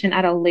situation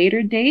at a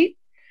later date,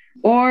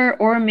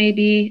 or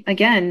maybe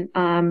again,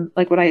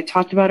 like what I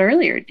talked about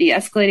earlier,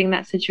 de-escalating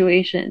that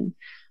situation.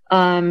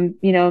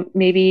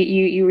 Maybe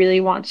you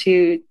really want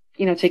to,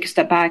 take a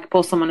step back,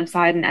 pull someone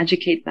aside and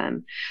educate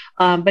them.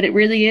 But it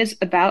really is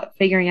about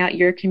figuring out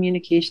your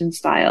communication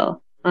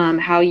style,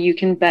 how you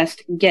can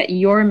best get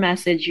your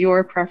message,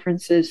 your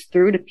preferences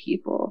through to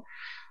people,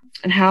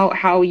 and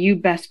how you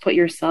best put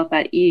yourself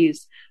at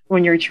ease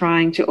when you're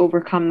trying to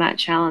overcome that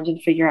challenge and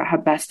figure out how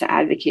best to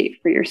advocate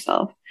for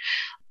yourself.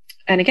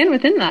 And again,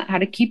 within that, how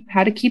to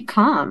keep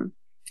calm,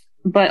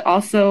 but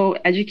also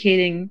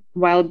educating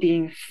while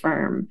being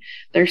firm.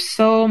 There's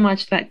so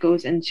much that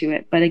goes into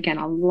it. But again,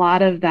 a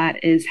lot of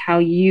that is how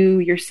you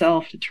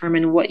yourself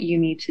determine what you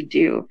need to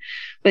do,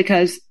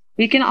 because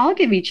we can all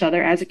give each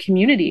other as a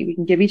community. We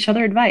can give each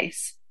other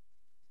advice,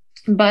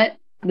 but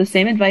the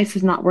same advice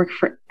does not work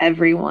for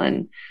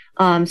everyone.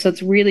 So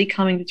it's really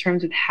coming to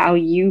terms with how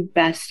you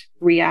best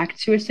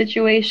react to a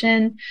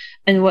situation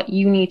and what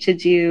you need to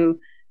do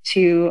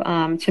to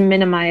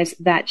minimize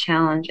that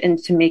challenge and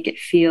to make it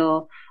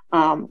feel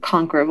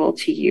conquerable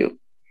to you.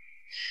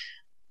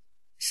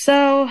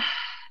 So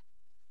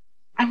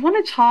I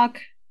want to talk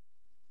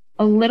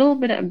a little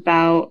bit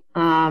about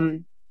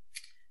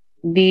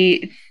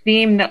the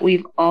theme that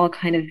we've all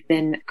kind of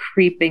been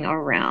creeping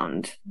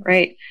around,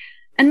 right?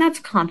 And that's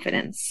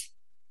confidence.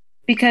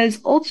 Because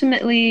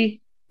ultimately,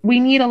 we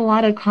need a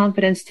lot of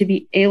confidence to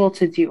be able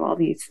to do all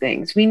these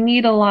things. We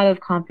need a lot of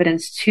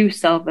confidence to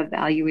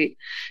self-evaluate,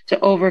 to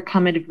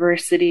overcome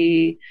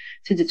adversity,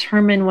 to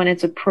determine when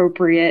it's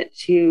appropriate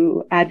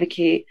to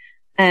advocate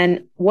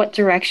and what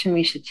direction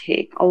we should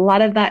take. A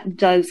lot of that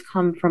does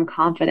come from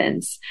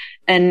confidence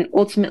and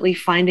ultimately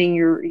finding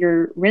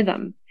your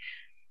rhythm.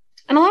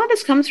 And a lot of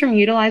this comes from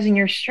utilizing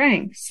your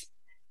strengths.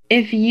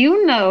 If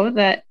you know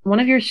that one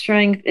of your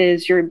strengths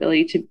is your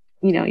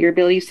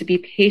abilities to be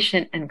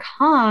patient and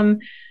calm,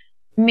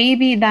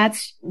 maybe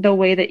that's the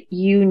way that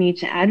you need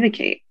to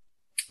advocate.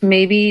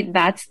 Maybe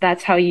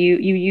that's how you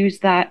use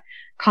that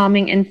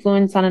calming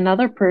influence on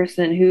another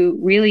person who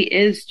really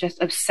is just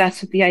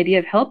obsessed with the idea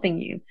of helping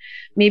you.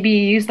 Maybe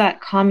you use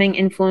that calming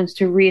influence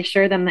to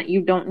reassure them that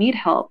you don't need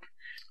help.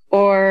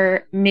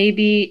 Or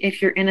maybe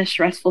if you're in a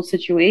stressful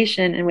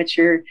situation in which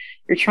you're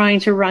trying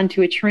to run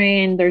to a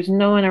train, there's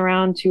no one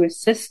around to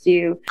assist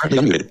you.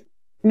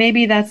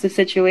 Maybe that's the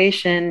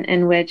situation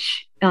in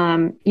which,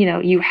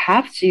 you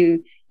have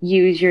to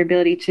use your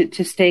ability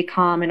to stay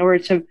calm in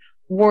order to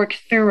work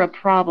through a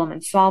problem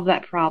and solve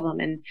that problem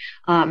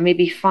and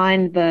maybe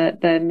find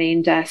the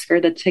main desk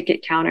or the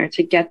ticket counter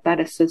to get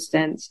that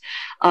assistance.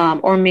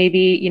 Or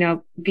maybe,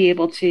 be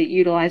able to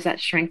utilize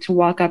that strength to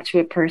walk up to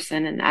a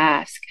person and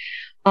ask.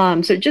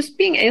 So just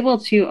being able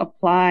to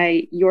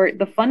apply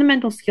the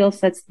fundamental skill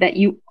sets that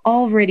you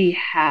already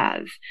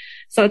have.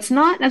 So it's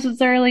not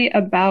necessarily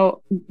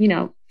about,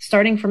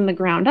 starting from the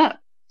ground up.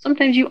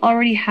 Sometimes you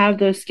already have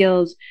those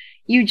skills.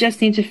 You just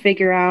need to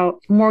figure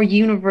out more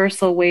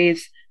universal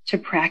ways to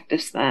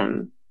practice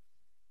them.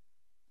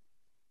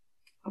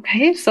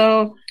 Okay.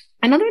 So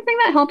another thing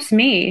that helps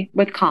me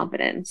with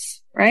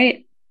confidence,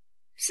 right?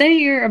 say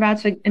you're about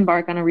to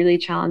embark on a really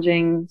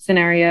challenging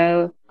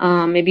scenario.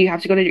 Maybe you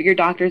have to go to your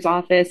doctor's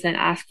office and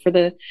ask for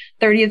the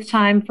 30th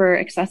time for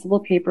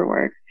accessible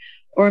paperwork.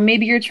 Or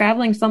maybe you're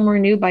traveling somewhere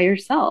new by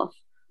yourself,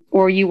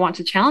 or you want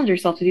to challenge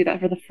yourself to do that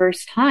for the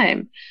first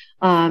time.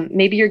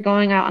 Maybe you're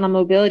going out on a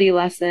mobility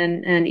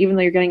lesson, and even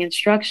though you're getting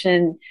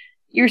instruction,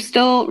 you're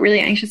still really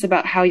anxious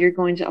about how you're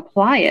going to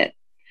apply it.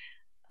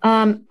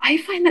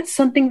 I find that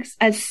something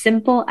as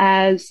simple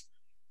as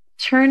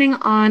turning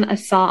on a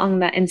song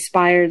that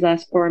inspires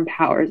us or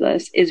empowers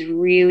us is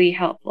really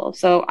helpful.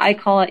 So I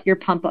call it your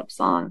pump up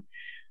song.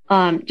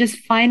 Just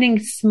finding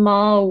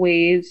small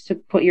ways to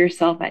put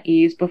yourself at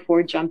ease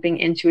before jumping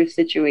into a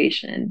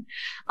situation.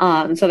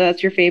 So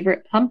that's your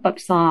favorite pump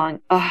up song,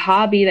 a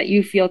hobby that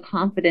you feel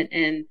confident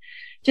in.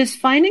 Just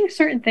finding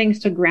certain things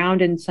to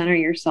ground and center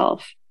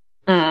yourself,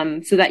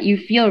 so that you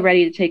feel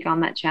ready to take on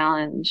that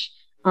challenge.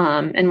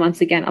 And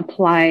once again,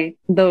 apply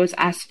those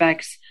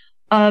aspects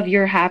of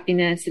your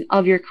happiness and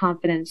of your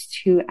confidence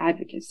to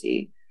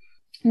advocacy.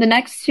 The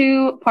next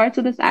two parts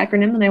of this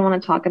acronym that I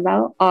want to talk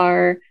about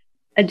are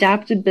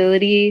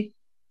adaptability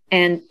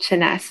and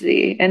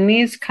tenacity. And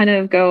these kind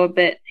of go a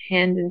bit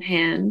hand in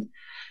hand.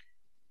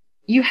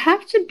 You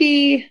have to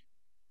be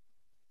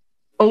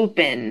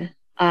open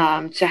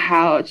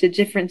to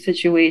different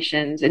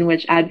situations in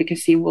which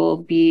advocacy will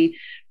be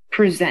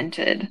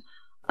presented.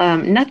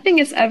 Nothing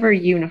is ever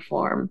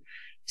uniform.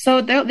 So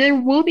there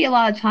will be a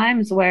lot of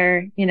times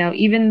where,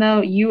 even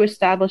though you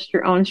established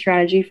your own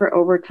strategy for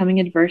overcoming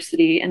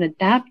adversity and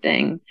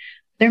adapting,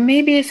 there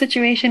may be a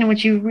situation in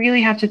which you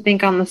really have to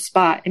think on the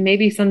spot. It may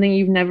be something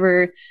you've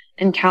never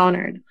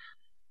encountered.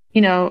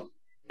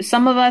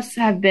 Some of us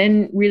have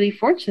been really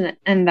fortunate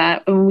in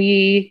that when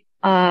we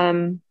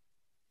go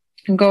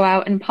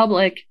out in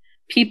public,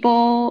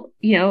 people,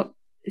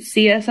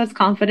 see us as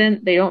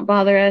confident. They don't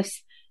bother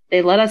us.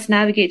 They let us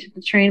navigate to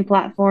the train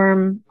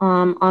platform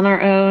on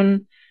our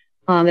own.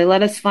 They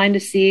let us find a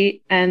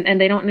seat,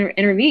 and they don't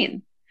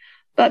intervene.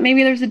 But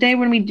maybe there's a day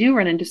when we do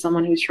run into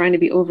someone who's trying to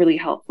be overly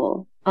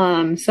helpful.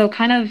 So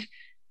kind of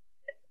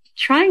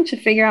trying to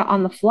figure out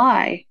on the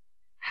fly,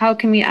 how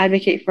can we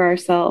advocate for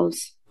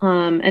ourselves,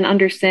 and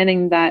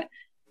understanding that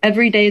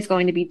every day is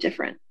going to be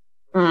different.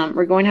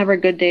 We're going to have our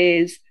good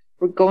days.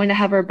 We're going to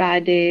have our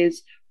bad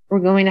days.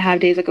 We're going to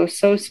have days that go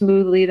so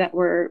smoothly that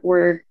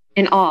we're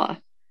in awe,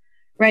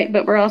 right?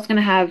 But we're also going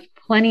to have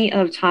plenty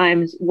of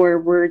times where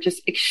we're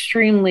just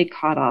extremely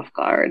caught off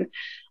guard.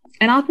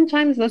 And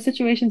oftentimes those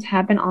situations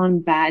happen on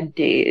bad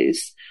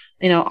days.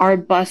 Our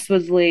bus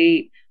was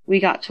late.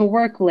 We got to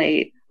work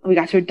late. We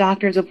got to a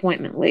doctor's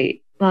appointment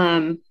late.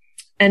 And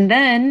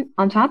then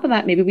on top of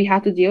that, maybe we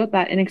have to deal with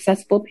that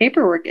inaccessible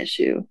paperwork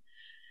issue.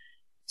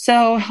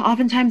 So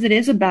oftentimes it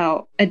is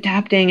about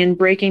adapting and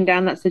breaking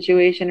down that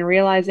situation and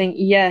realizing,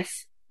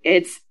 yes,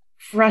 it's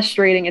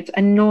frustrating. It's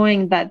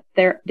annoying that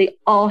they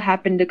all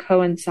happen to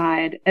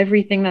coincide.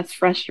 Everything that's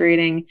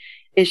frustrating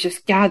is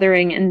just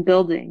gathering and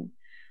building.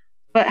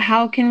 But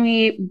how can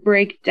we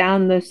break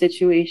down those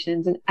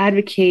situations and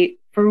advocate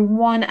for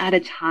one at a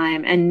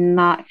time and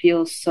not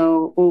feel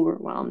so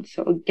overwhelmed?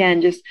 So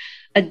again, just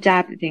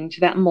adapting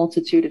to that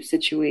multitude of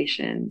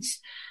situations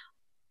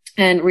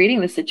and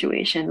reading the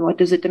situation. What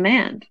does it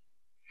demand?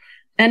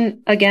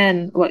 And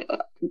again, what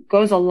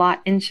goes a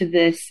lot into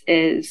this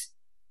is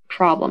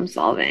problem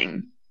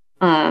solving.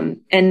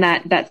 And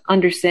that's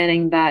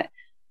understanding that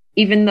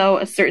even though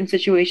a certain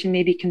situation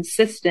may be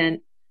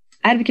consistent,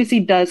 advocacy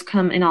does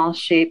come in all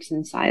shapes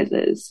and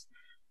sizes.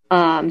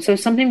 So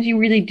sometimes you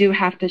really do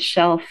have to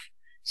shelf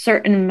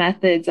certain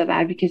methods of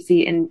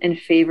advocacy in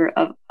favor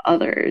of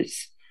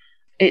others.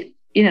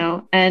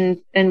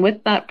 And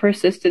with that,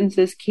 persistence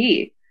is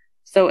key.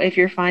 So if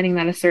you're finding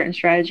that a certain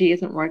strategy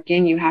isn't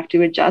working, you have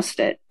to adjust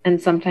it.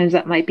 And sometimes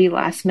that might be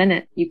last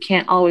minute. You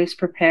can't always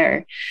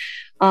prepare.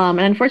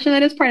 And unfortunately,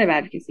 that is part of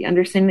advocacy,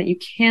 understanding that you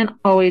can't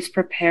always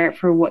prepare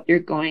for what you're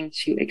going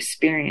to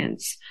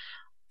experience.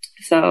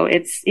 So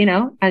it's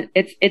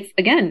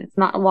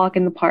not a walk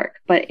in the park,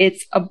 but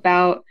it's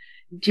about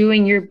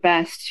doing your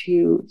best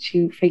to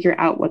figure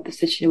out what the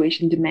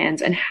situation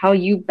demands and how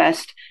you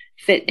best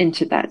fit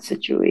into that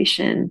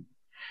situation.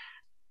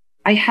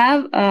 I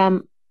have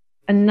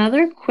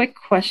another quick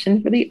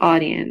question for the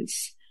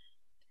audience,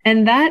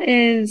 and that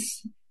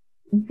is,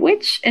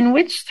 in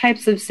which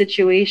types of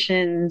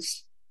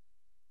situations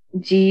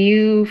do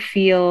you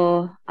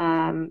feel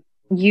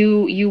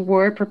you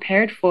were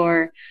prepared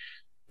for?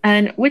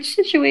 And which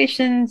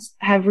situations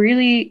have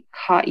really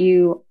caught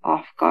you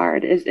off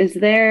guard? Is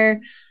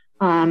there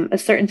a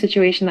certain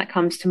situation that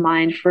comes to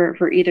mind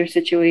for either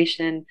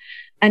situation?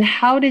 And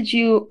how did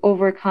you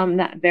overcome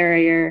that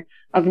barrier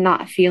of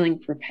not feeling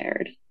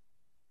prepared?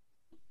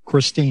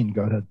 Christine,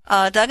 go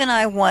ahead. Doug and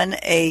I won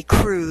a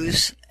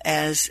cruise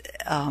as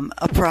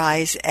a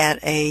prize at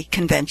a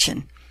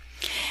convention.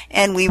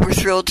 And we were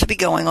thrilled to be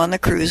going on the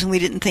cruise, and we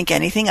didn't think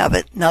anything of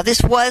it. Now,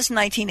 this was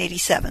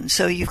 1987,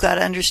 so you've got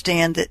to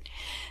understand that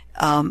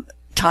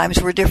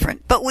times were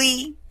different. But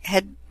we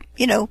had,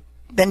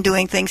 been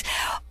doing things.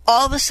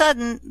 All of a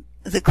sudden,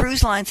 the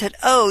cruise line said,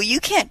 "Oh, you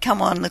can't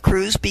come on the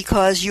cruise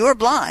because you're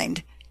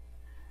blind."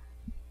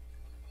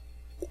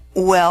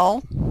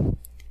 Well,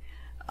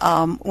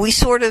 we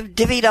sort of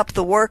divvied up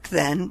the work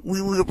then.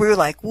 We were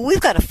like, well,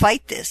 we've got to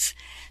fight this.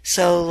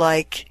 So,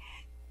 like,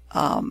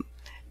 Doug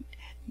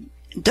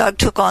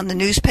took on the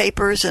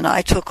newspapers and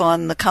I took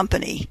on the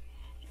company.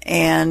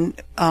 And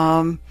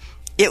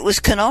it was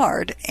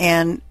Cunard.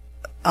 And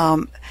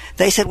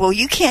they said, well,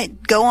 you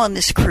can't go on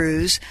this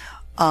cruise,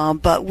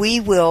 but we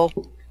will,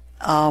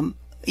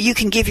 you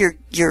can give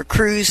your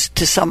cruise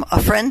to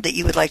a friend that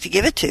you would like to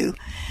give it to.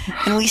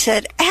 And we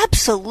said,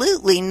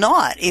 absolutely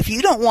not. If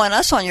you don't want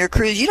us on your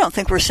cruise, you don't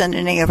think we're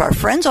sending any of our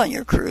friends on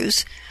your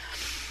cruise.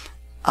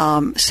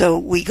 So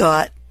we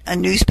got a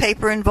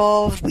newspaper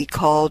involved. We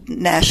called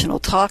national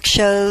talk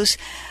shows.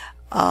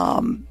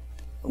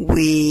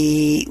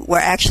 We were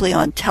actually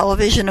on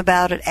television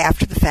about it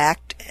after the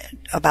fact,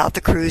 about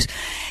the cruise.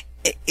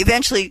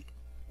 Eventually,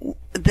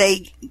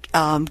 they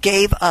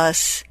gave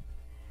us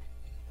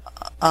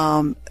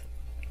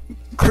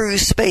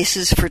cruise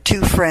spaces for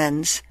 2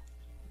 friends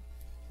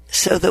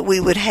so that we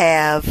would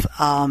have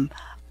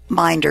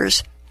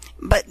minders.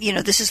 But,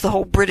 this is the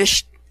whole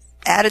British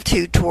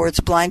attitude towards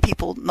blind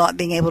people not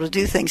being able to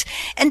do things.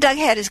 And Doug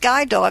had his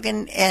guide dog,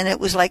 and it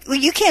was like, well,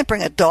 you can't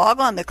bring a dog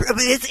on the cruise.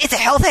 It's a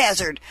health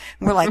hazard.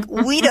 And we're like,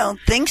 we don't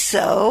think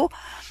so.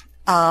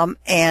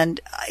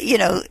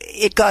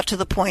 It got to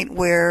the point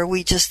where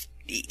we just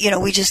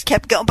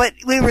kept going. But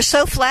we were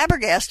so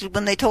flabbergasted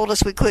when they told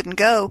us we couldn't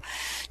go,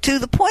 to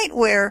the point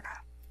where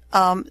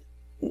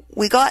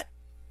we got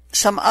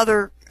some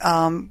other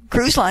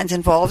cruise lines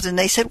involved, and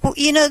they said, well,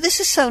 this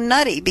is so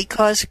nutty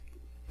because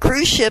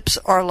cruise ships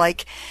are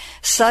like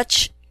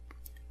such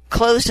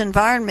closed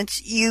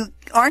environments. You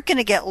aren't going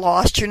to get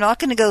lost. You're not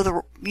going to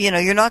go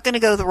you're not going to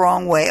go the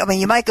wrong way. I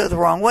mean, you might go the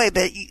wrong way,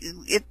 but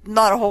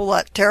not a whole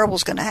lot terrible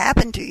is going to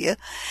happen to you.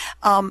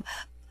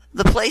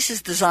 The place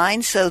is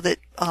designed so that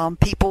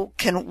people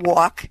can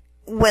walk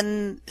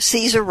when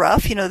seas are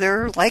rough.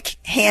 There are like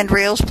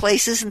handrails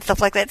places and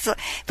stuff like that. So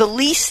the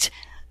least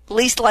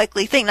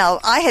likely thing. Now,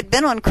 I had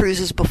been on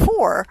cruises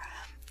before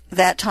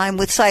that time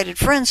with sighted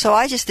friends, so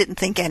I just didn't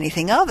think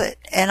anything of it.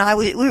 And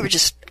we were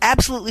just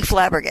absolutely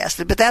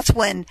flabbergasted. But that's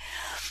when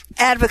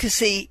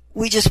advocacy,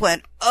 we just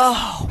went,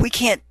 oh,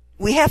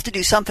 we have to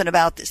do something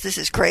about this. This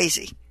is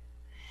crazy.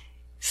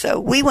 So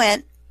we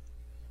went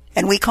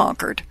and we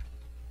conquered.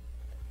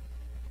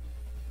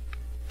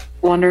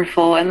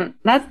 Wonderful. And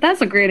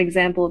that's a great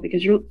example,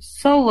 because you're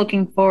so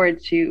looking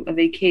forward to a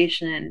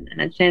vacation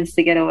and a chance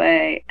to get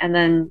away, and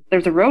then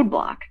there's a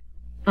roadblock,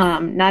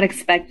 not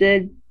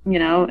expected.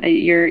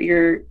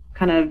 Your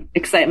kind of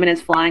excitement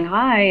is flying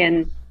high,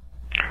 and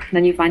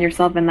then you find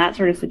yourself in that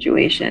sort of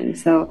situation.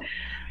 So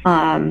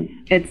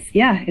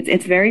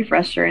it's very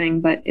frustrating,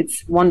 but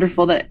it's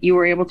wonderful that you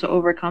were able to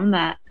overcome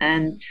that.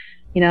 And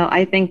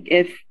I think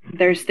if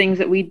there's things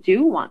that we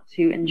do want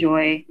to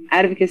enjoy,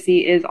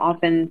 advocacy is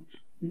often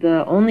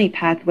the only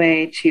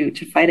pathway to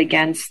fight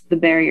against the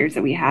barriers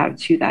that we have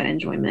to that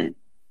enjoyment.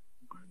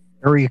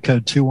 Area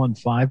code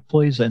 215,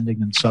 please,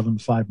 ending in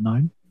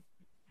 759.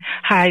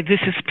 Hi,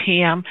 this is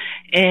Pam,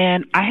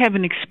 and I have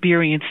an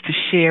experience to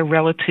share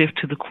relative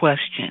to the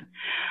question.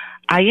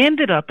 I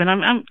ended up, and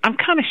I'm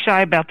kind of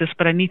shy about this,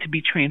 but I need to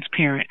be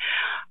transparent.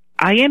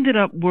 I ended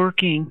up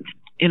working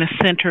in a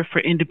center for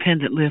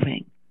independent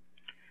living,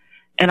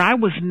 and I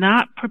was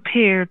not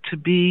prepared to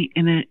be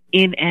in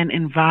an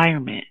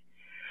environment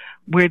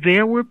where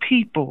there were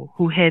people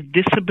who had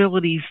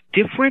disabilities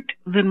different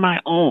than my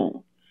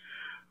own,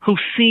 who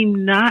seemed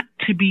not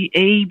to be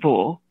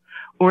able,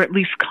 or at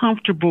least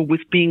comfortable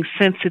with, being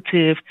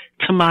sensitive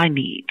to my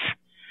needs,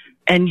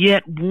 and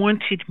yet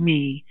wanted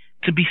me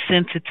to be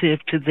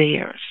sensitive to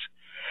theirs.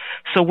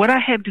 So what I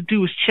had to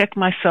do was check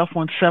myself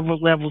on several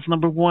levels.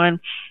 Number one,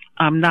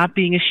 not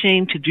being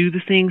ashamed to do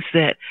the things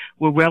that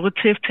were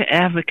relative to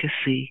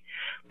advocacy,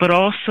 but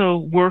also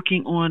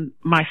working on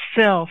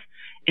myself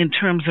in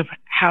terms of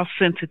how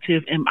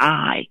sensitive am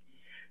I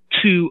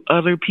to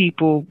other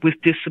people with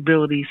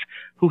disabilities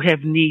who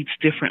have needs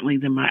differently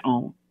than my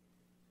own.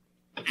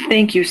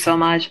 Thank you so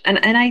much. And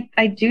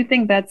I do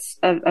think that's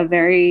a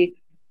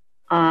very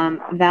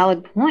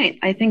valid point.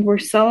 I think we're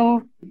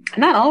so,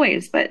 not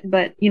always, but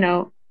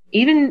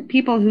even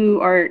people who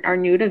are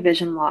new to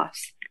vision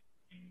loss,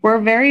 we're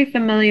very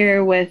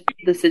familiar with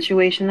the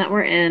situation that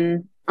we're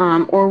in,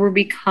 or we're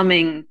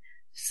becoming,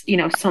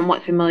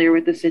 somewhat familiar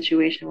with the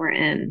situation we're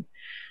in.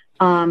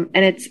 And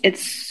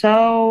it's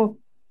so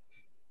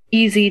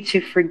easy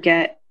to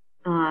forget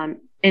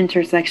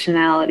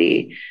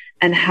intersectionality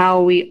and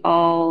how we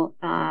all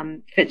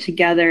fit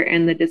together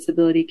in the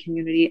disability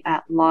community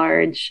at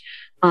large,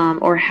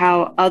 or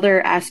how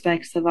other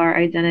aspects of our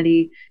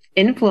identity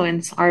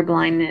influence our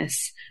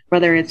blindness,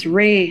 whether it's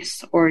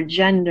race or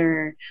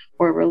gender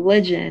or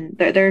religion.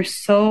 There's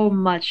so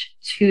much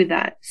to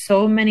that,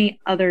 so many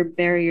other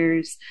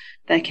barriers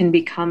that can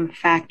become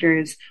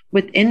factors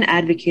within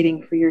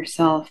advocating for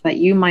yourself that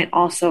you might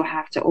also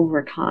have to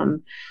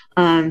overcome.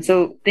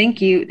 So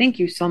thank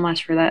you so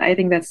much for that. I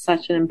think that's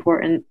such an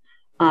important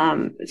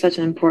such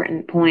an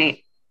important point.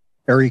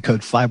 Area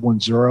code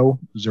 510,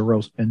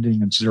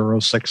 ending in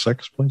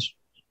 066, please.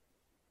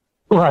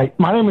 Right.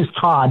 My name is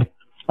Todd.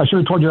 I should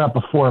have told you that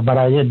before, but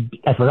I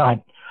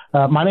forgot.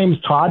 My name is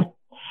Todd.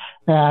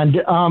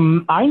 And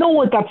I know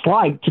what that's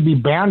like to be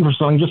banned for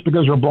something just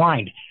because you're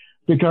blind.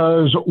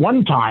 Because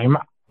one time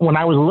when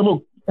I was a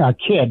little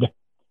kid,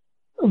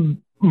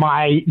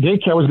 my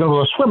daycare was going to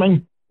go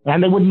swimming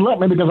and they wouldn't let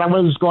me because I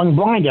was going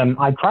blind, and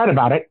I tried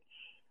about it.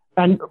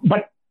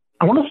 But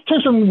I want to tell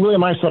you something really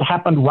nice that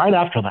happened right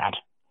after that.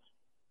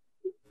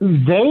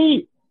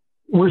 They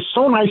were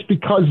so nice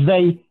because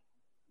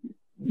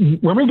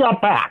when we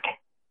got back,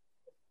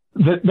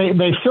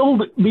 they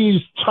filled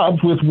these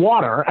tubs with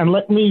water and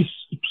let me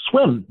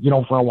swim,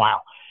 for a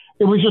while.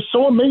 It was just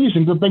so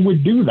amazing that they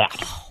would do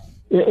that.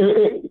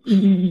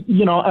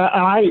 And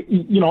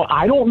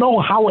I don't know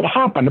how it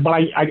happened, but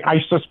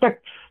I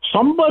suspect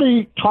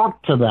somebody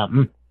talked to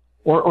them,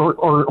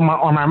 or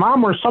my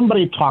mom or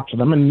somebody talked to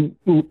them, and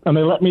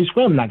they let me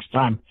swim next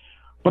time.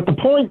 But the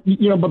point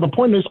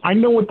is, I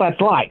know what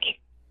that's like.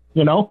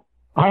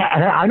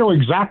 I know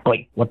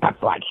exactly what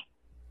that's like.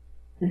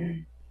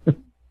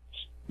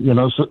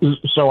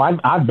 So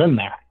I've been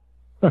there.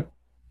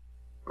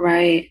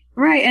 Right.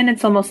 And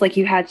it's almost like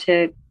you had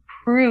to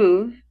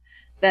prove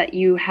that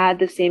you had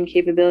the same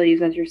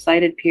capabilities as your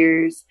sighted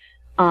peers,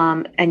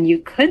 and you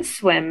could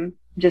swim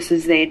just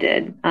as they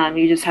did.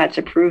 You just had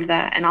to prove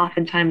that. And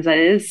oftentimes that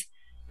is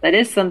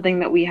something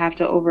that we have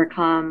to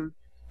overcome.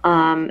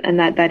 And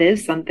that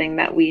is something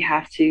that we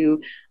have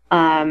to,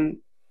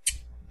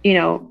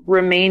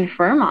 remain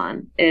firm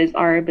on, is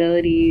our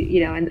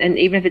ability, and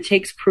even if it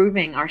takes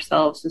proving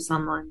ourselves to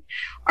someone,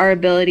 our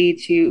ability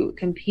to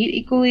compete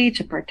equally,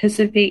 to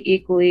participate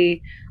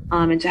equally,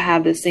 and to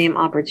have the same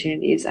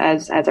opportunities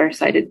as our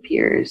sighted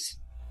peers.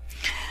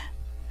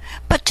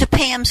 But to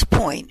Pam's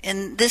point,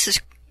 and this is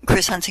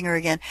Chris Hunsinger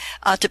again,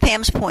 to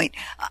Pam's point,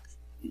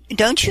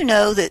 don't you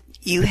know that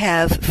you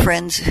have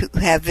friends who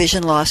have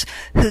vision loss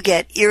who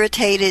get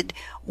irritated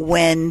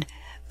when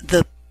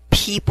the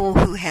people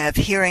who have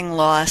hearing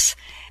loss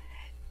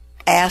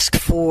ask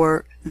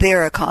for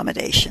their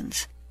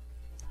accommodations?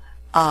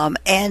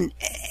 And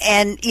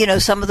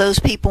some of those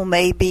people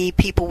may be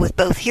people with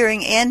both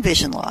hearing and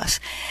vision loss.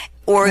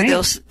 Or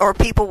right. Or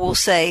people will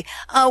say,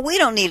 we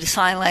don't need a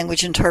sign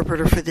language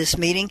interpreter for this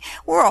meeting.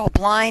 We're all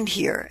blind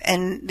here.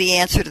 And the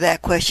answer to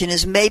that question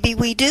is maybe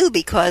we do,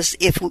 because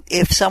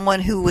if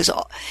someone who was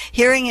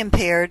hearing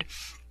impaired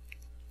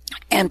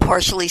and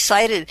partially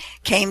sighted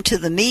came to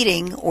the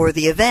meeting or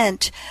the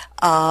event,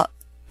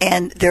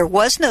 and there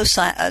was no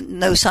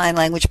sign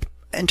language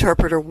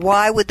interpreter,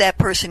 why would that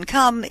person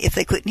come if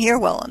they couldn't hear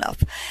well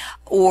enough?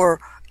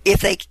 Or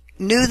if they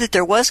knew that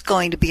there was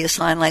going to be a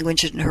sign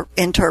language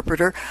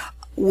interpreter,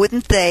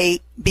 wouldn't they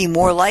be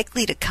more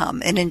likely to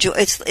come and enjoy?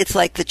 It's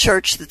like the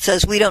church that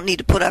says we don't need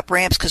to put up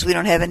ramps because we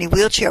don't have any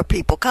wheelchair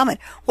people coming.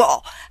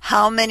 Well,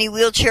 how many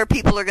wheelchair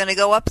people are going to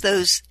go up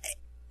those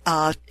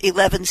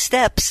 11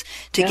 steps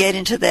to get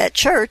into that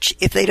church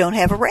if they don't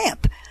have a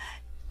ramp?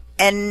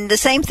 And the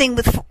same thing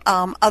with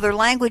other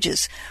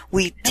languages.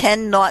 We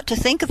tend not to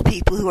think of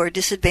people who are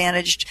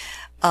disadvantaged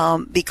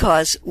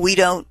because we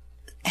don't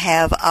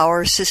have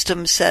our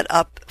system set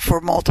up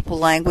for multiple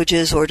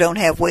languages or don't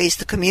have ways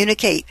to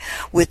communicate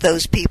with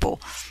those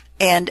people.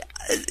 And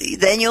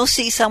then you'll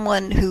see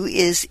someone who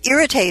is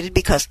irritated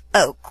because,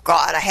 oh,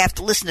 God, I have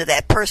to listen to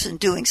that person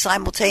doing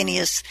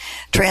simultaneous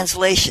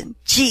translation.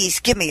 Geez,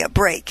 give me a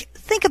break.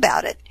 Think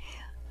about it.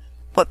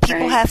 What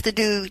people have to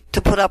do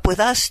to put up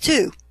with us,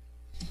 too.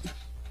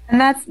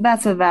 And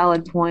that's a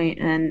valid point.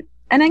 And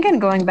again,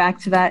 going back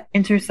to that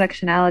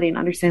intersectionality and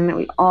understanding that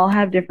we all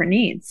have different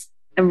needs.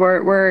 And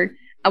we're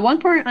at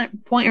one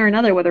point or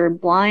another, whether we're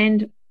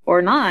blind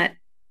or not,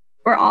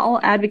 we're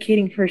all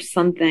advocating for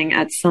something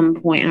at some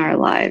point in our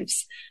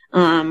lives.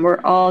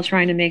 We're all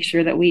trying to make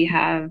sure that we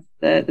have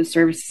the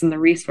services and the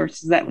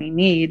resources that we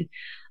need.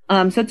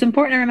 So it's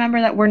important to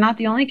remember that we're not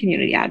the only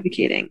community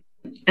advocating.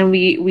 And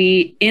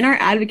we in our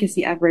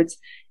advocacy efforts,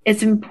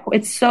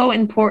 it's so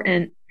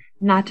important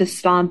not to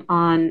stomp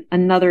on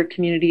another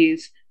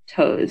community's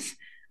toes.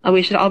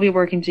 We should all be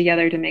working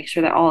together to make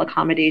sure that all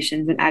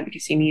accommodations and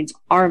advocacy needs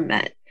are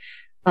met.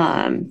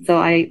 So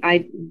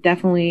I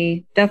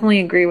definitely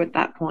agree with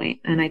that point.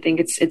 And I think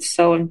it's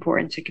so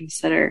important to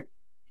consider.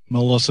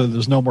 Melissa,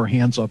 there's no more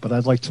hands up, but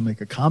I'd like to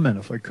make a comment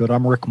if I could.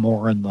 I'm Rick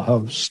Morin, the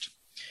host.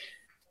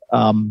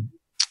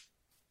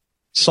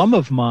 Some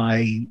of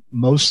my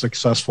most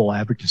successful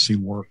advocacy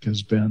work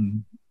has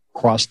been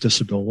cross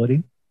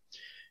disability.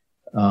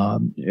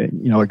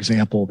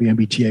 Example, the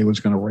MBTA was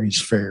going to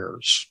raise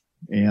fares,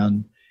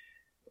 and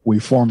we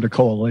formed a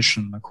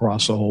coalition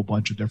across a whole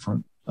bunch of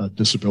different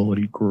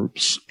disability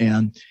groups.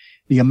 And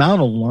the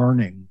amount of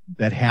learning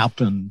that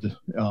happened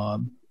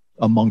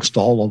amongst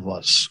all of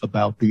us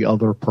about the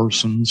other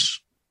person's,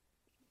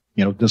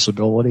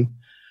 disability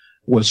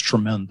was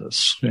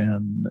tremendous.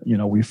 And,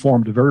 we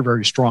formed a very,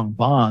 very strong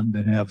bond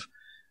and have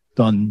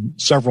done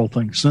several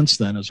things since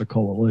then as a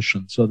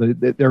coalition. So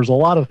there's a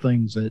lot of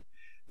things that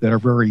that are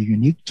very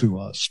unique to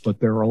us, but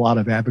there are a lot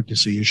of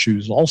advocacy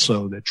issues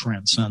also that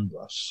transcend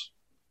us.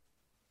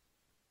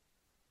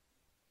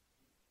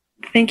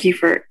 Thank you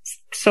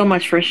so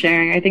much for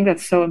sharing. I think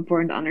that's so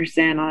important to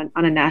understand on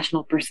a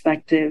national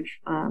perspective,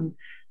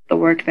 the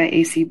work that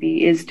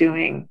ACB is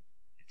doing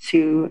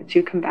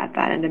to combat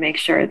that and to make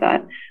sure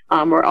that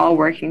we're all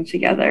working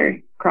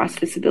together across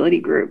disability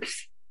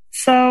groups.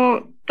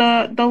 So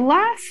the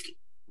last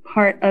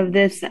part of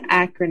this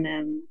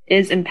acronym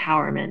is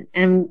empowerment.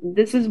 And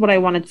this is what I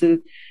wanted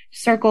to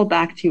circle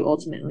back to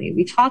ultimately.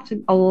 We talked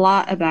a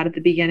lot about at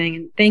the beginning,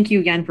 and thank you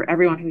again for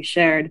everyone who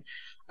shared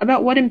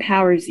about what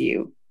empowers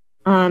you.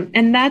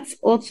 And that's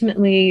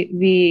ultimately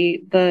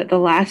the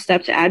last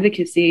step to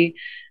advocacy,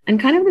 and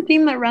kind of the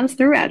theme that runs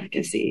through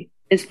advocacy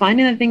is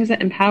finding the things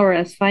that empower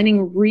us,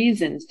 finding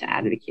reasons to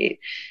advocate.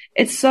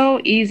 It's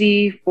so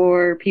easy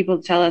for people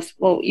to tell us,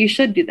 well, you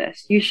should do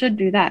this, you should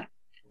do that,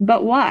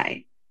 but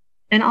why?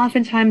 And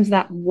oftentimes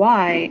that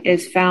why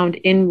is found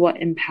in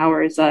what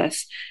empowers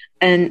us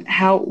and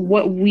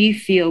what we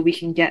feel we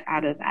can get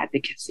out of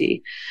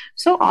advocacy.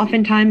 So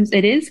oftentimes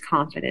it is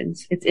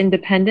confidence, it's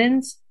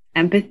independence,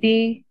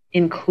 empathy,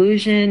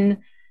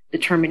 inclusion,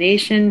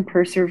 determination,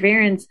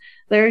 perseverance.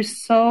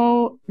 There's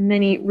so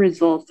many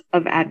results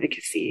of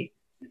advocacy,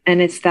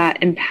 and it's that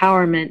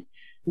empowerment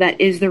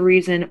that is the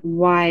reason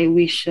why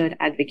we should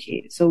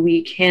advocate. So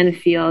we can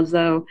feel as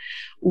though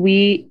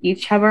we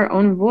each have our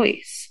own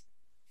voice,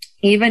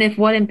 even if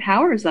what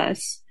empowers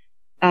us,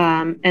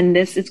 and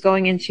this is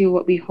going into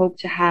what we hope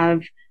to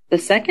have the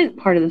second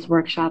part of this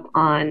workshop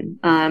on,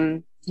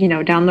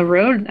 down the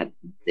road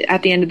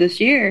at the end of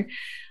this year.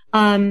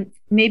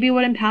 Maybe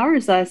what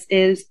empowers us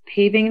is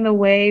paving the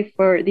way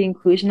for the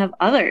inclusion of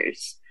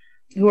others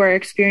who are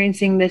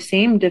experiencing the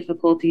same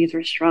difficulties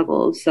or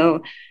struggles.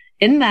 So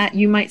in that,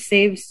 you might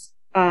save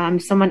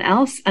someone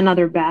else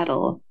another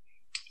battle.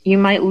 You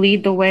might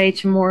lead the way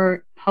to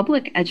more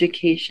public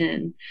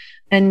education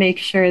and make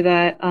sure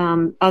that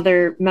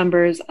other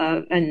members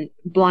of and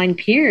blind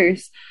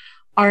peers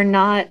are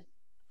not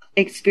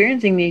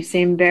experiencing these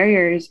same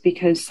barriers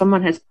because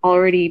someone has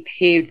already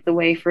paved the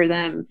way for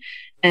them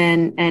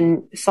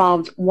and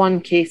solved one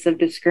case of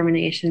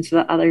discrimination so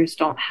that others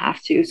don't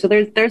have to. So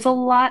there's a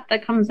lot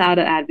that comes out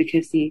of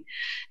advocacy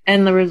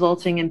and the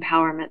resulting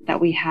empowerment that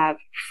we have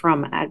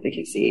from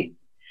advocacy.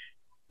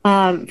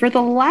 For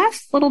the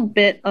last little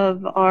bit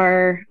of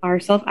our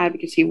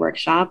self-advocacy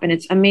workshop, and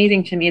it's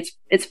amazing to me,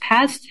 it's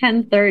past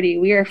 10:30.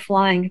 We are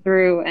flying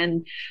through,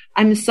 and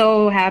I'm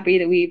so happy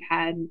that we've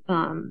had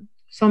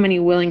so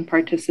many willing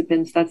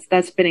participants.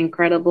 That's been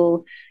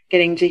incredible,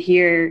 getting to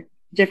hear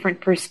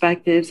different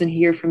perspectives and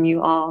hear from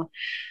you all.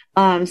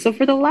 So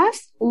for the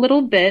last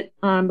little bit,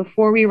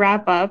 before we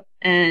wrap up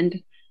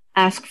and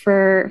ask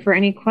for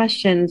any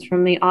questions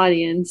from the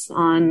audience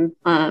on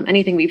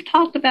anything we've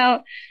talked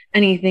about,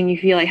 anything you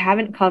feel I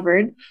haven't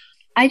covered,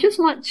 I just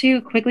want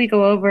to quickly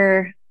go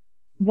over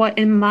what,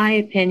 in my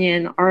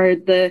opinion, are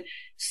the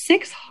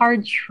 6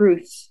 hard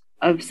truths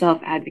of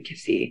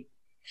self-advocacy.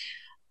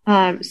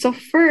 So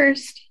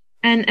first,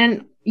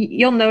 and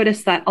you'll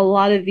notice that a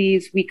lot of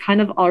these we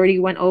kind of already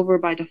went over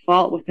by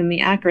default within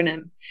the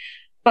acronym.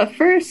 But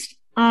first,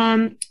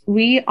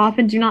 we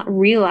often do not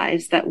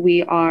realize that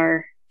we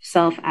are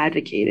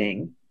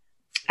self-advocating.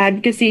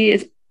 Advocacy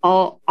is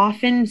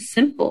often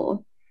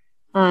simple.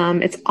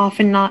 It's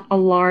often not a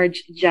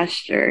large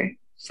gesture.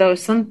 So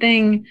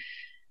something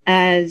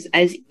as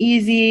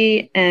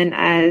easy and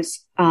as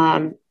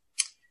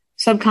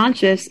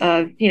subconscious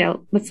of,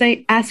 let's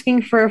say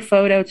asking for a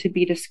photo to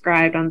be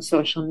described on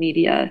social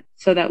media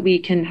so that we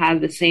can have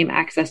the same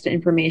access to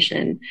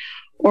information.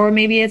 Or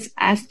maybe it's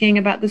asking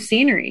about the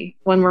scenery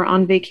when we're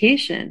on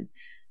vacation.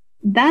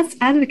 That's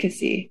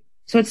advocacy.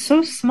 So it's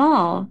so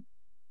small,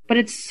 but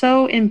it's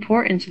so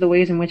important to the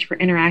ways in which we're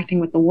interacting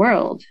with the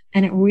world.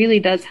 And it really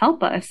does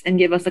help us and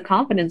give us a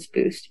confidence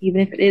boost,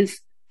 even if it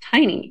is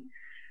tiny,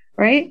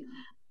 right?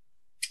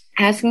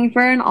 Asking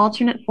for an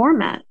alternate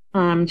format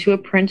to a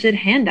printed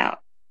handout.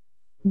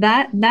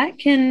 That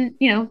can,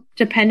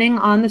 depending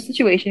on the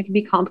situation, it can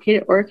be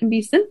complicated or it can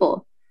be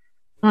simple.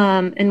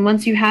 And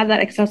once you have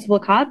that accessible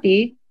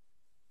copy,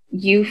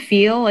 you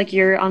feel like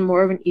you're on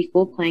more of an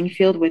equal playing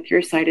field with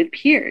your sighted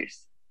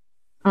peers.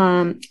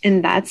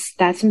 And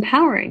that's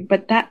empowering.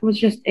 But that was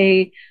just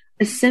a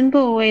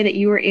simple way that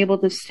you were able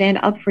to stand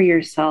up for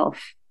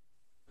yourself,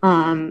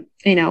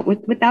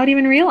 without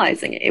even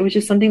realizing it. It was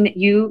just something that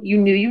you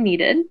knew you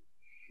needed,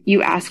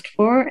 you asked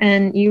for,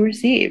 and you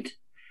received.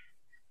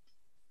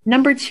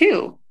 Number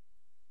 2,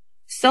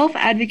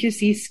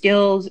 self-advocacy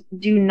skills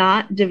do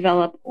not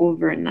develop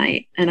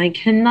overnight. And I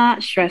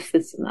cannot stress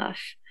this enough.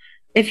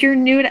 If you're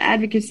new to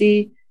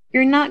advocacy,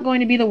 you're not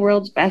going to be the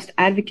world's best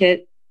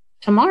advocate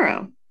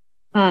tomorrow.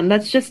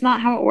 That's just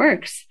not how it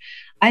works.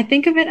 I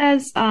think of it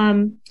as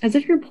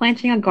if you're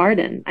planting a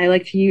garden. I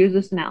like to use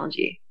this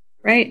analogy,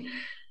 right?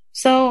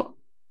 So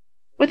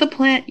with a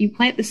plant, you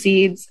plant the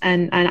seeds,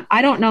 and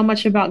I don't know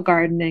much about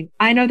gardening.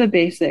 I know the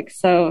basics.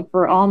 So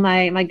for all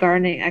my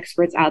gardening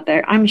experts out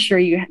there, I'm sure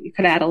you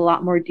could add a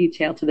lot more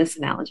detail to this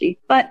analogy.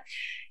 But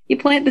You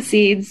plant the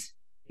seeds,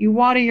 you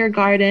water your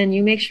garden,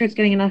 you make sure it's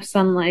getting enough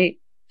sunlight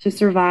to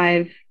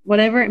survive,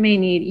 whatever it may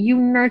need. You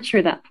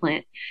nurture that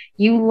plant.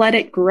 You let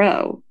it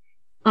grow.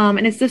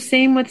 And it's the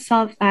same with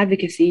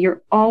self-advocacy.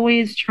 You're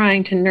always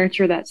trying to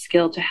nurture that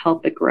skill to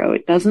help it grow.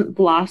 It doesn't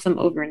blossom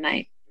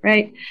overnight,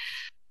 right?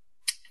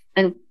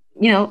 And,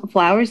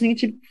 flowers,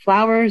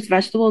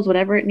 vegetables,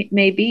 whatever it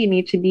may be,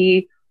 need to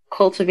be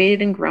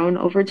cultivated and grown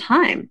over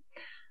time.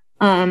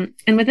 And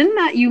within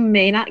that, you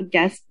may not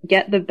get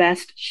the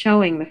best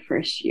showing the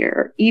first year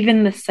or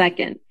even the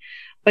second,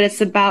 but it's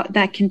about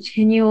that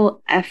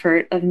continual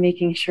effort of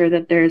making sure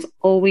that there's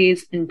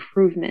always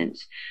improvement.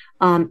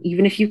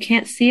 Even if you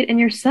can't see it in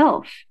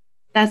yourself,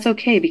 that's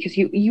okay, because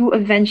you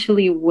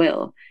eventually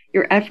will.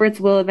 Your efforts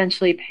will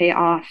eventually pay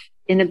off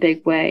in a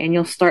big way, and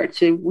you'll start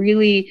to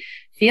really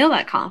feel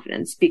that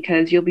confidence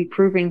because you'll be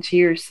proving to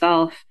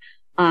yourself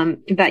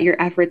that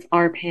your efforts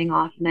are paying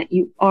off and that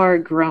you are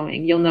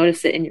growing. You'll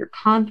notice it in your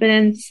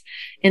confidence,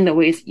 in the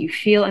ways that you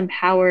feel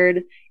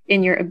empowered,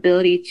 in your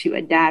ability to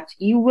adapt.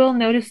 You will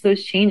notice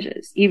those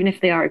changes, even if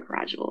they are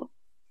gradual.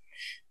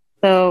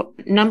 So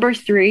number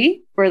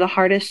 3 were the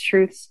hardest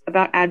truths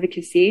about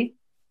advocacy.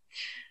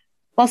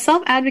 While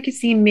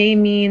self-advocacy may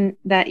mean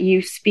that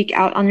you speak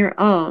out on your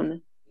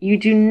own, you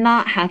do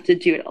not have to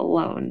do it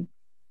alone.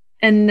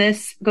 And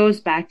this goes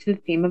back to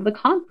the theme of the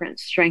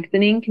conference,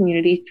 strengthening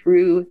community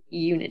through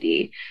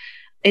unity.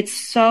 It's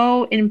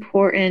so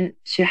important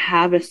to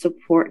have a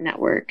support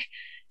network,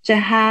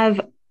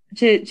 to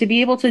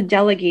be able to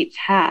delegate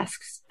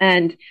tasks.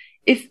 And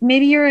if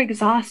maybe you're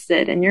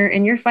exhausted and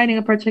you're fighting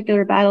a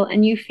particular battle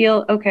and you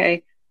feel,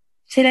 okay,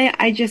 today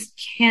I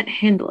just can't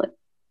handle it.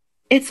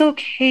 It's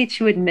okay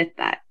to admit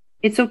that.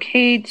 It's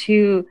okay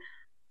to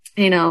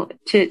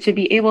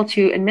be able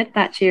to admit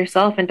that to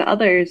yourself and to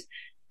others,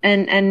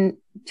 and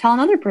tell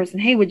another person,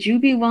 hey, would you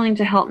be willing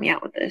to help me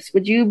out with this?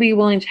 Would you be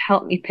willing to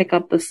help me pick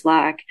up the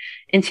slack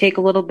and take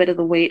a little bit of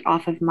the weight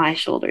off of my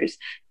shoulders?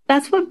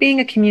 That's what being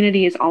a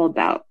community is all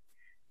about.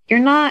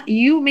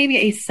 You may be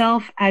a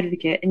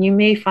self-advocate, and you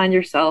may find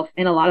yourself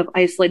in a lot of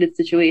isolated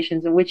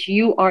situations in which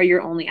you are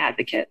your only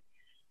advocate.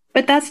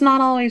 But that's not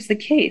always the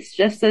case.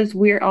 Just as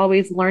we're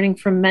always learning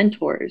from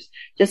mentors,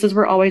 just as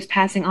we're always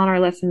passing on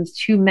our lessons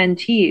to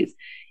mentees,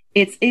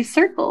 it's a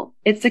circle.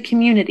 It's a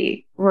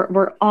community.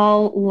 We're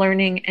all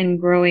learning and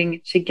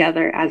growing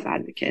together as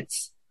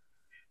advocates.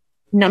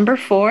 Number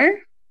 4,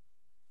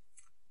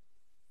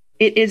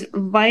 it is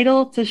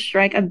vital to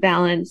strike a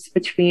balance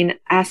between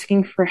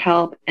asking for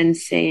help and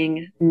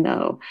saying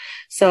no.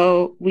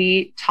 So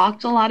we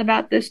talked a lot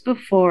about this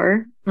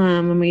before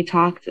when we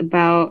talked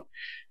about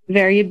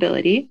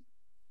variability,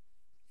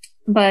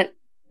 but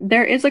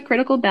there is a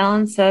critical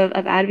balance of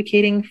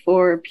advocating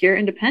for pure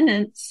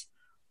independence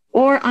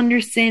or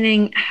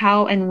understanding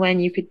how and when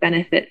you could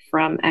benefit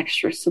from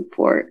extra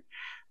support.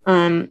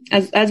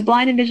 As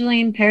blind and visually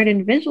impaired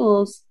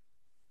individuals,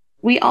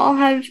 we all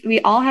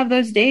have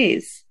those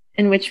days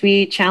in which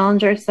we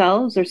challenge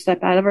ourselves or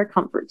step out of our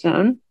comfort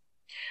zone.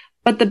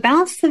 But the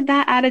balance of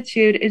that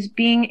attitude is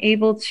being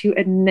able to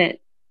admit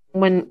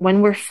when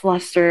we're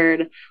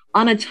flustered,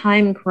 on a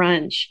time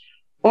crunch,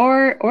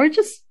 or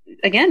just,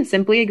 again,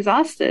 simply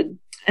exhausted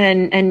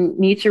and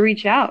need to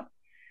reach out.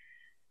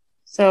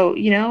 So,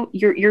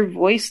 your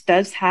voice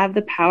does have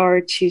the power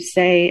to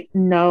say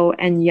no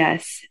and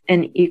yes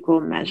in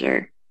equal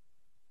measure.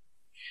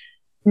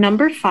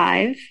 Number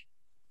 5,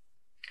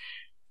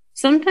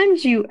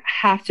 sometimes you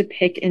have to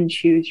pick and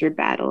choose your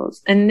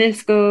battles. And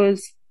this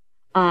goes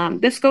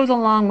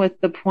along with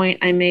the point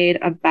I made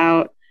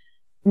about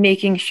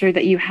making sure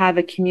that you have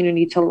a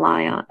community to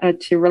rely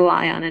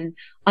on and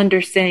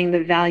understanding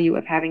the value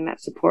of having that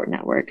support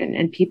network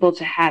and people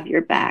to have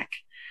your back.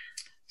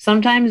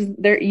 Sometimes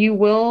you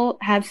will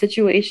have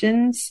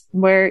situations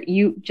where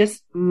you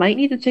just might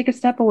need to take a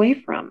step away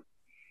from,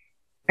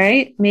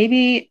 right?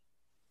 Maybe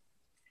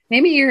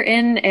you're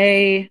in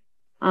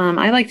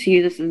I like to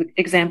use this as an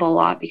example a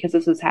lot because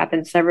this has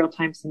happened several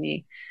times to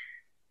me.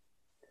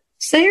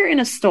 Say you're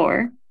in a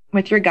store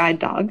with your guide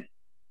dog,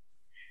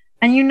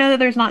 and you know that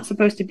there's not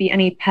supposed to be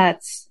any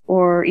pets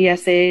or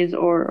ESAs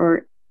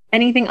or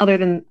anything other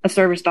than a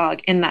service dog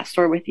in that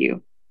store with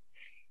you.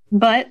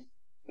 But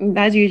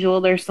as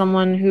usual, there's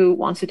someone who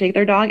wants to take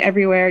their dog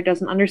everywhere,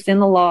 doesn't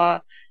understand the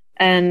law,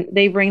 and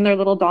they bring their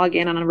little dog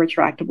in on a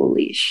retractable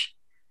leash.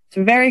 It's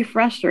very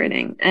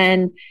frustrating.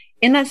 And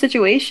in that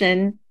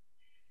situation,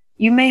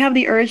 you may have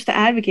the urge to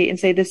advocate and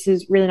say, this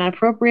is really not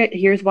appropriate.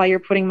 Here's why you're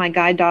putting my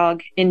guide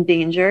dog in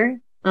danger.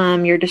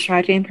 You're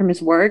distracting him from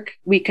his work.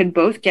 We could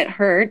both get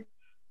hurt.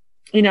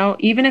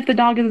 Even if the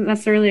dog isn't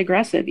necessarily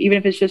aggressive, even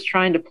if it's just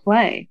trying to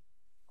play,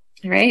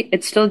 right?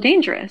 It's still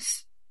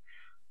dangerous.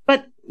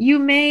 But you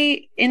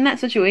may, in that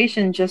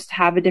situation, just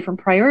have a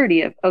different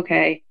priority of,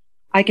 okay,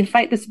 I can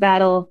fight this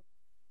battle,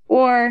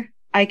 or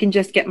I can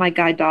just get my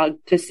guide dog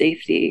to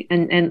safety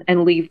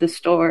and leave the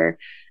store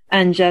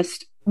and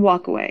just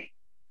walk away.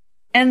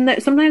 And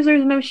sometimes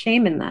there's no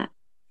shame in that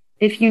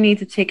if you need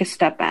to take a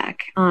step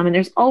back. And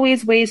there's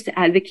always ways to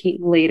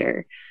advocate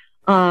later.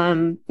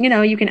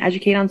 You can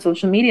educate on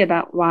social media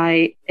about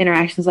why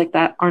interactions like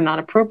that are not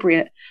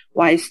appropriate,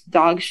 why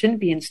dogs shouldn't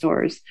be in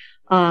stores.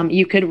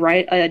 You could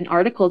write an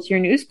article to your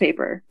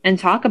newspaper and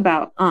talk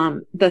about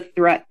the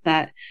threat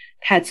that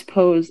pets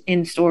pose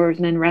in stores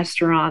and in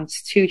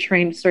restaurants to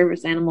trained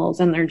service animals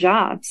and their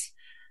jobs.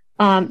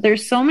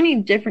 There's so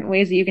many different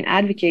ways that you can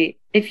advocate.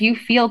 If you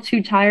feel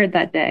too tired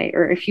that day,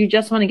 or if you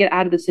just want to get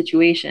out of the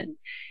situation,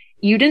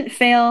 you didn't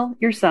fail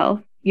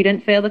yourself. You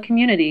didn't fail the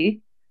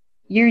community.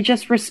 You're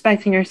just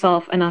respecting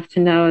yourself enough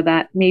to know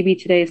that maybe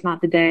today is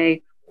not the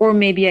day, or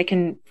maybe I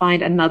can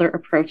find another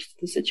approach to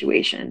the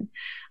situation.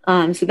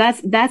 So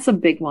that's a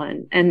big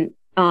one. And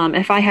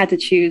if I had to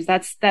choose,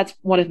 that's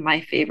one of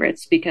my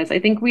favorites, because I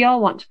think we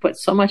all want to put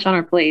so much on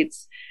our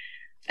plates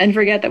and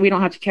forget that we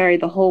don't have to carry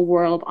the whole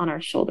world on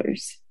our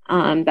shoulders.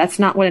 That's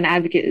not what an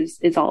advocate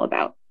is all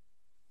about.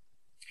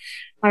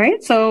 All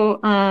right. So,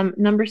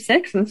 number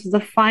 6, and this is the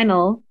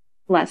final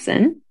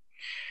lesson.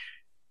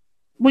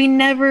 We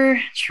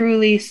never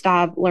truly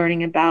stop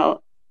learning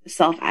about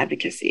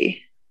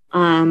self-advocacy.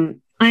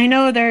 I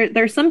know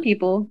there's some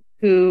people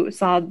who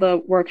saw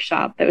the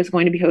workshop that was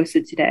going to be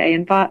hosted today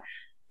and thought,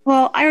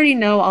 well, I already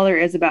know all there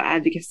is about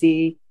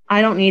advocacy.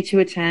 I don't need to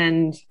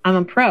attend. I'm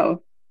a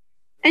pro.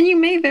 And you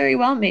may very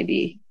well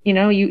maybe,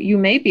 you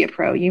may be a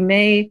pro. You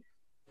may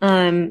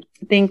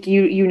think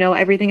you know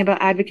everything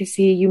about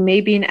advocacy. You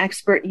may be an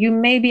expert. You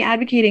may be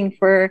advocating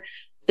for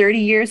 30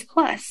 years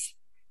plus.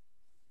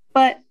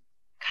 But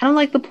kind of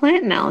like the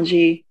plant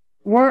analogy,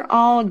 we're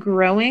all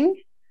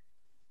growing,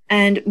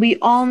 and we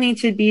all need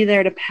to be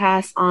there to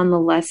pass on the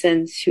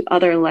lessons to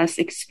other less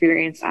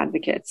experienced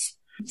advocates.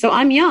 So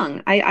I'm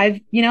young.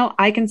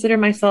 I consider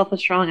myself a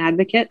strong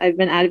advocate. I've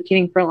been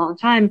advocating for a long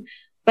time,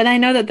 but I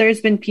know that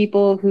there's been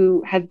people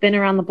who have been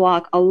around the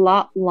block a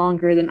lot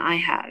longer than I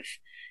have.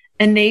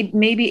 And they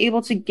may be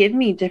able to give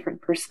me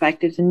different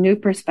perspectives and new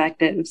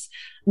perspectives.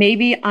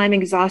 Maybe I'm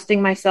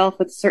exhausting myself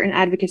with certain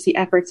advocacy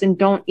efforts and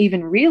don't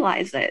even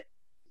realize it.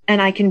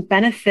 And I can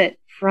benefit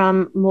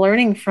from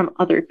learning from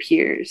other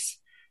peers.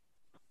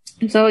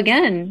 So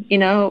again,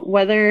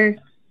 whether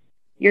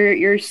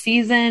you're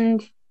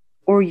seasoned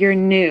or you're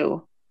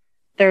new,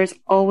 there's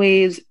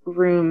always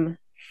room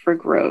for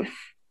growth.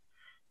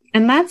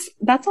 And that's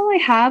all I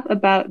have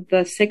about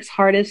the 6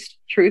 hardest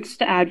truths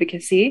to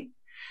advocacy.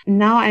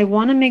 Now I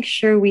want to make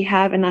sure we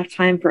have enough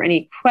time for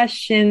any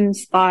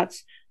questions,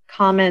 thoughts,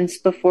 comments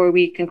before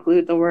we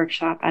conclude the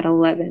workshop at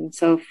 11.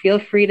 So feel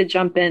free to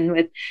jump in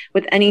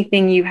with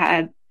anything you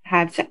have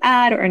to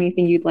add or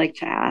anything you'd like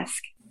to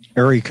ask.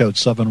 Area code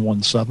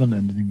 717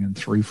 ending in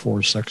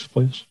 346,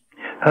 please.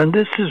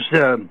 This is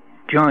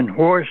John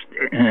Horst,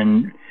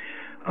 and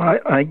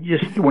I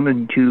just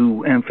wanted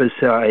to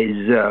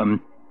emphasize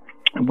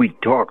we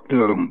talked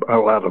a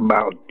lot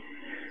about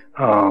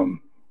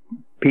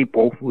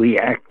people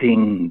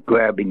reacting,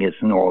 grabbing us,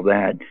 and all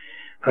that.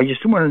 I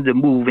just wanted to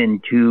move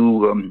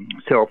into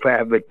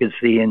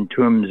self-advocacy in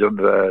terms of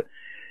a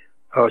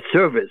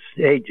service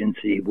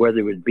agency,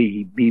 whether it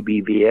be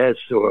BBVS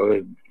or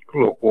a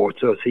local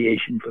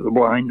association for the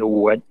blind or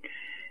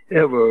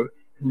whatever,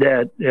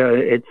 that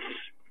it's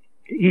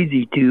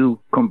easy to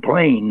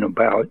complain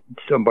about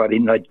somebody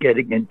not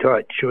getting in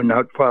touch or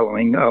not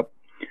following up.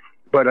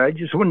 But I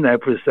just want to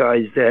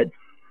emphasize that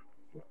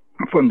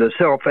from the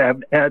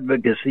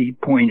self-advocacy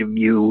point of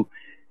view,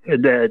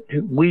 that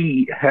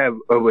we have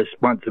a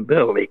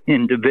responsibility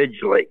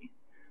individually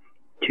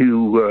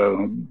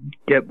to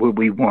get what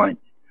we want.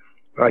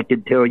 I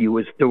could tell you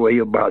a story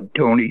about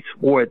Tony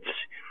Swartz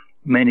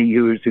many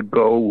years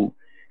ago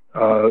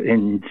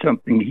in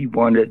something he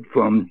wanted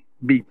from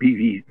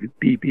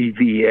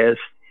BBVS.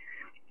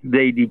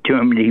 They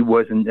determined he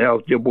wasn't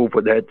eligible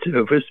for that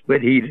service,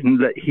 but he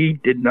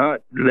did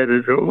not let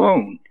it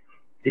alone.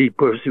 He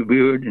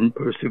persevered and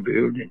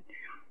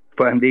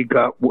finally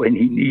got what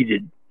he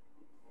needed.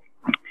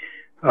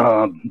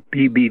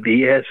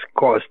 BBVS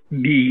cost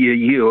me a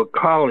year of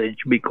college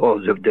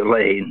because of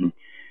delay, and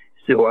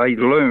so I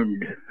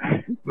learned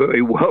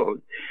very well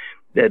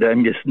that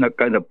I'm just not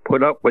going to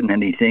put up with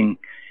anything,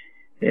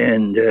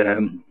 and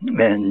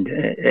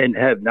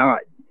have not.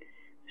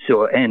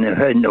 So, and I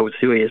had no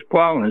serious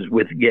problems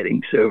with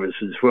getting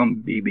services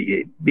from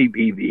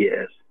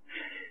BBVS.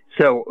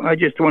 So I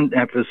just want to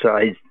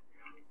emphasize,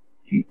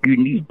 you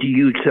need to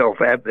use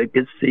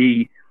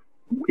self-advocacy.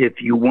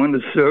 If you want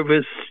a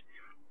service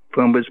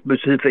from a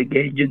specific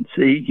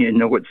agency,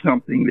 it's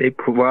something they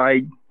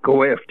provide,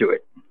 go after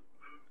it.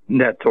 And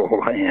that's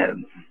all I have.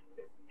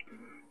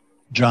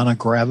 Jonna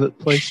Gravitt,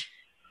 please.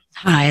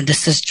 Hi,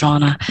 this is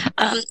Jonna.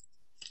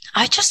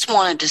 I just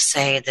wanted to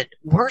say that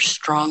we're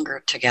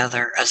stronger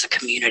together as a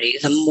community.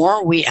 The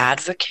more we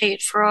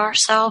advocate for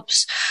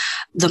ourselves,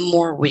 the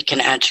more we can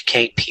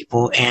educate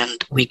people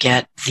and we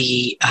get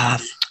the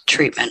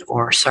treatment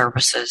or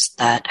services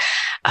that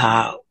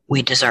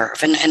we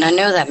deserve. And I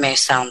know that may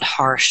sound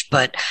harsh,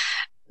 but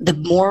the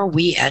more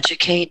we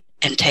educate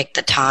and take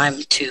the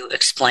time to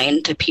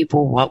explain to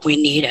people what we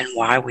need and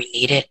why we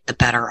need it, the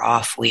better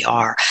off we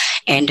are.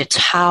 And it's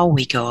how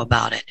we go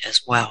about it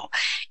as well.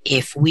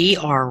 If we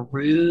are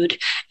rude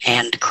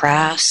and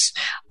crass,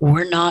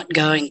 we're not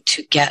going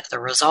to get the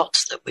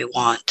results that we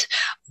want.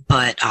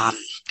 But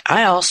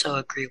I also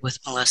agree with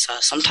Melissa.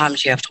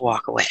 Sometimes you have to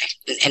walk away.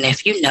 And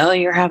if you know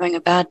you're having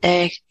a bad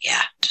day,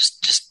 yeah,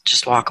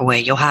 just walk away.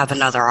 You'll have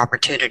another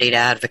opportunity to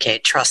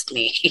advocate. Trust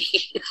me.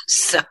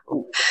 So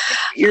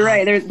you're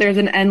right. There's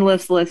an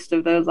endless list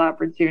of those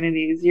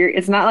opportunities.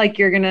 It's not like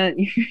you're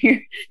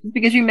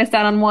because you missed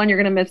out on one, you're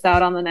gonna miss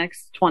out on the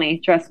next 20.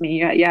 Trust me.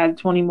 You have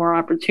 20 more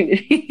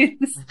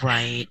opportunities.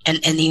 Right.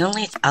 And the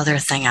only other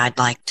thing I'd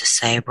like to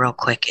say real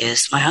quick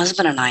is my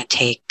husband and I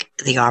take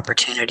the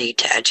opportunity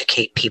to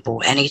educate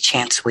people any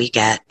chance we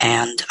get.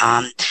 And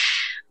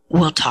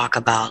we'll talk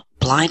about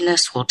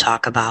blindness. We'll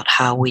talk about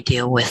how we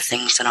deal with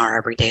things in our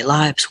everyday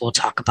lives. We'll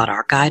talk about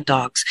our guide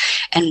dogs.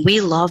 And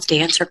we love to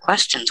answer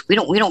questions. We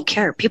don't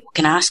care. People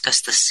can ask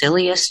us the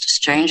silliest,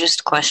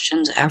 strangest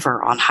questions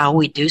ever on how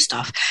we do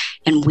stuff.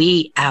 And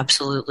we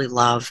absolutely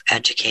love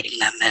educating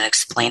them and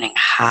explaining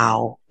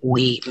how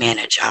we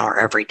manage our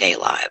everyday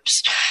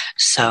lives.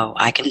 So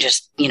I can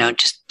just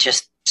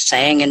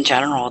saying in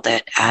general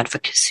that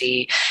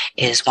advocacy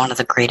is one of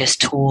the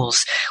greatest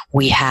tools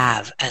we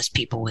have as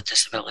people with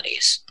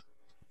disabilities.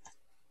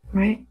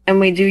 Right. And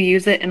we do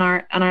use it in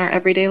our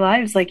everyday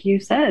lives, like you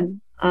said,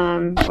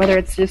 whether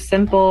it's just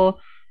simple,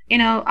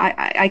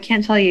 I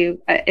can't tell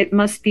you, it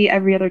must be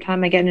every other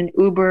time I get in an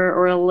Uber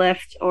or a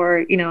Lyft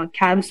or, a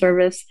cab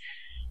service.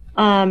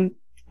 I'm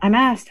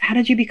asked, how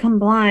did you become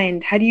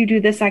blind? How do you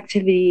do this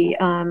activity?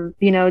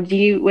 Do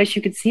you wish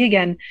you could see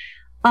again?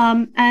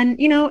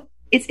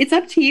 It's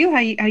up to you how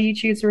you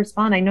choose to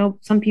respond. I know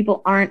some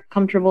people aren't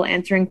comfortable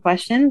answering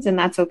questions, and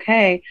that's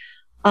okay.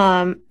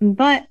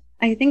 But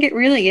I think it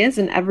really is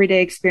an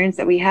everyday experience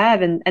that we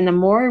have. And the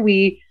more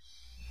we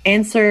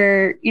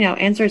answer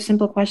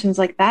simple questions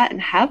like that and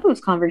have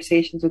those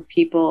conversations with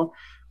people,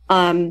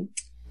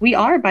 we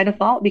are by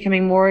default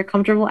becoming more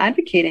comfortable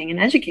advocating and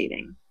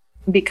educating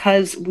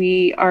because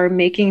we are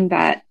making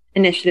that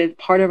initiative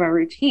part of our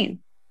routine.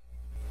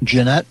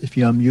 Jeanette, if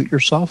you unmute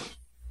yourself.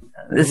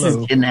 This is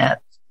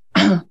Jeanette.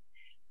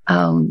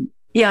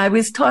 I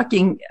was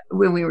talking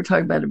when we were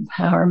talking about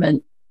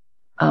empowerment,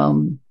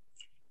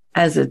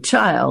 as a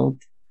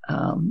child,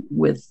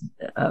 with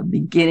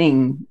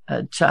beginning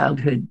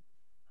childhood,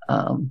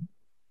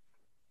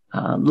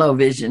 low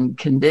vision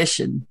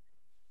condition,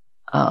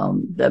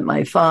 that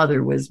my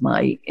father was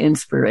my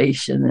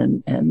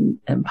inspiration and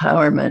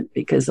empowerment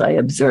because I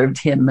observed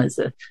him as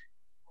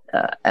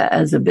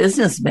a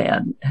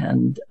businessman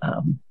and,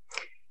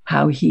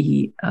 how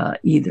he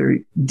either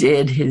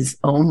did his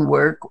own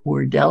work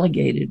or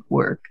delegated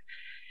work.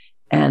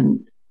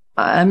 And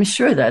I'm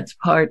sure that's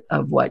part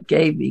of what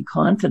gave me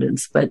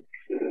confidence. But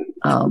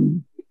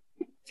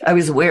I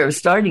was aware of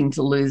starting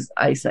to lose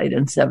eyesight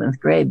in 7th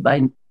grade.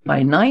 By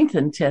 9th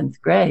and 10th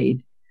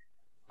grade,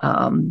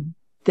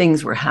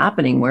 things were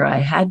happening where I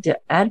had to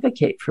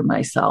advocate for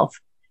myself.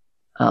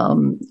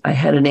 I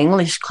had an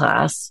English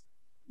class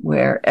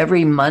where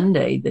every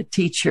Monday the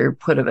teacher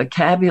put a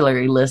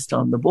vocabulary list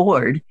on the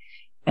board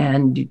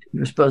and you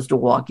were supposed to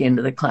walk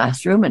into the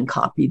classroom and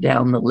copy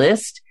down the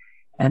list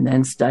and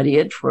then study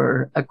it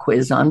for a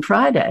quiz on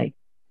Friday.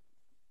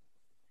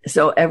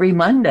 So every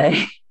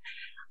Monday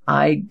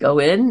I go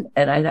in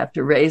and I'd have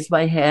to raise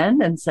my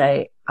hand and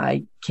say,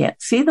 I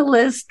can't see the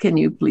list. Can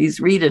you please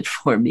read it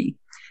for me?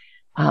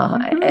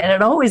 And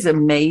it always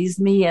amazed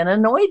me and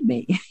annoyed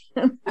me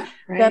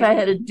that I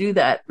had to do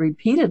that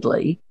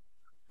repeatedly.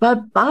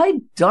 But by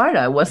darn,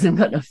 I wasn't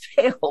going to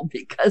fail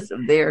because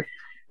of their,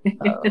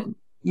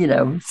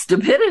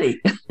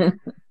 stupidity.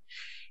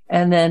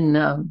 And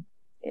then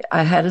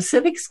I had a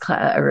civics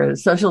class or a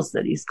social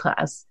studies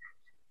class.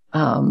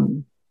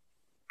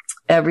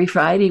 Every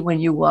Friday when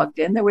you walked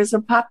in, there was a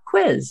pop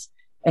quiz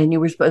and you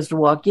were supposed to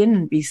walk in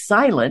and be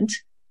silent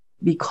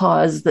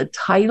because the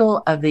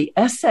title of the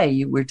essay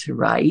you were to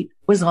write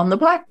was on the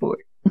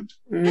blackboard.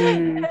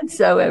 And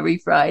so every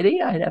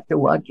Friday I'd have to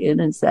walk in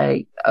and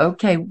say,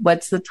 okay,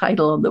 what's the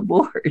title on the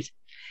board?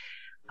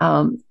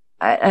 And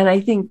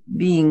I think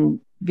being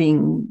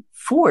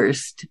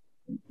forced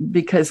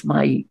because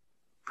my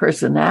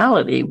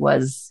personality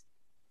was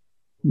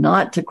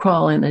not to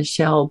crawl in a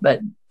shell,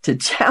 but to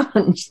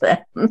challenge them.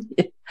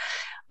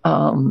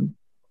 I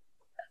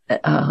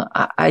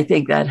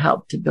think that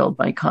helped to build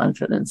my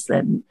confidence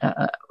then,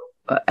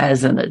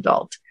 as an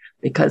adult,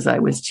 because I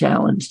was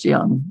challenged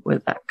young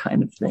with that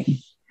kind of thing.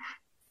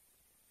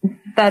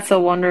 That's a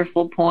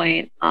wonderful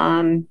point.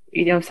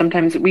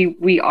 Sometimes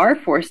we are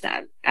forced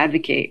to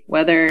advocate,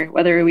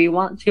 whether we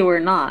want to or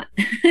not.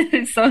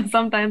 So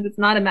sometimes it's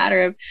not a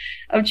matter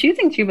of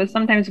choosing to, but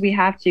sometimes we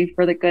have to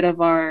for the good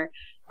of our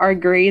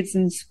grades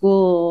in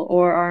school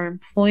or our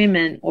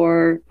employment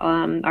or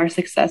our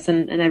success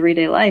in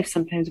everyday life.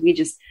 Sometimes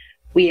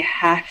we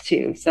have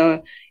to.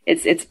 So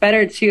it's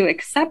better to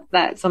accept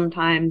that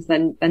sometimes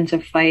than to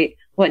fight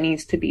what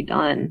needs to be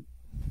done.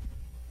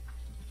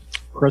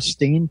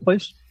 Christine,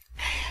 please.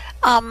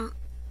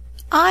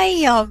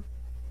 I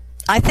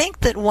I think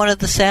that one of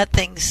the sad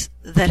things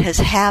that has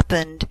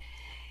happened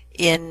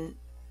in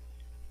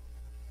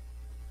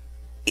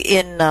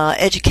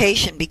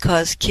education,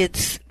 because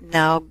kids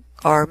now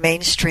are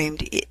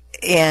mainstreamed,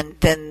 and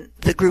then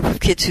the group of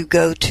kids who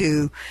go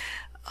to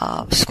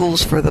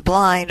schools for the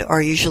blind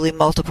are usually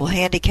multiple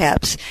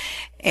handicaps,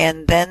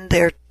 and then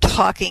they're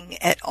talking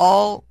at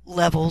all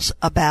levels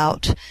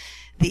about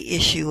the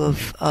issue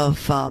of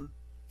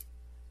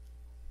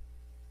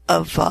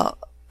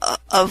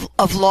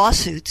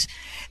lawsuits,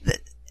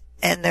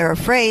 and they're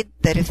afraid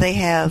that if they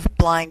have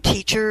blind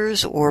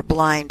teachers or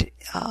blind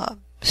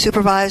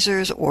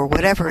supervisors or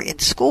whatever in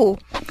school,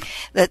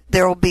 that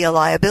there will be a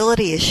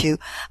liability issue.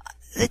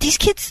 That these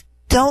kids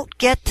don't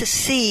get to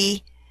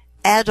see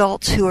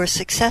adults who are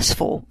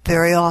successful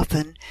very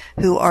often,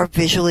 who are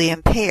visually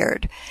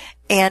impaired.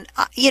 And,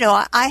 I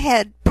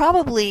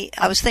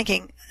was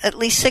thinking at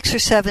least 6 or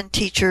 7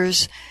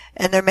 teachers,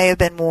 and there may have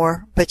been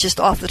more, but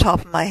just off the top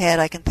of my head,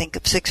 I can think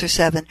of 6 or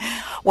 7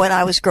 when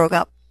I was growing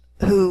up,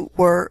 who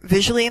were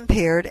visually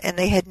impaired, and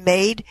they had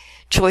made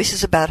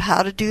choices about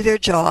how to do their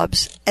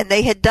jobs, and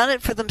they had done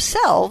it for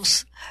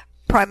themselves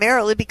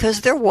primarily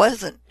because there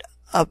wasn't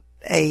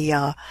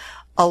a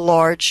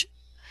large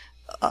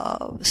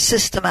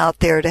system out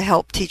there to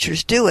help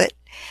teachers do it.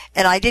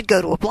 And I did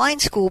go to a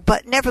blind school,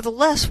 but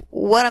nevertheless,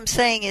 what I'm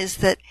saying is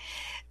that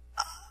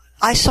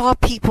I saw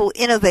people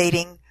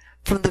innovating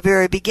from the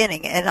very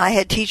beginning, and I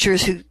had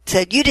teachers who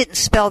said, "You didn't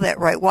spell that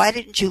right. Why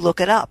didn't you look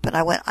it up?" And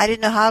I went, "I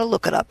didn't know how to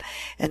look it up."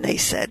 And they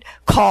said,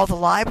 "Call the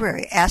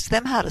library, ask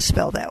them how to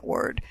spell that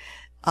word."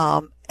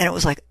 And it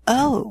was like,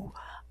 oh,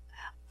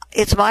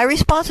 it's my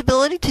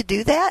responsibility to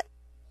do that?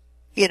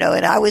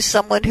 And I was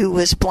someone who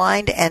was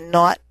blind and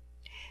not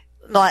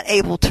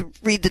able to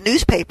read the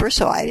newspaper,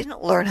 so I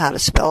didn't learn how to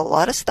spell a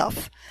lot of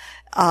stuff.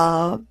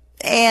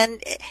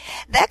 And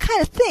that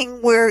kind of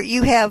thing where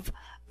you have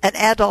an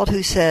adult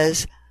who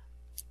says,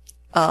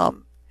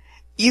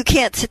 you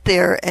can't sit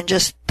there and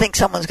just think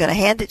someone's going to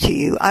hand it to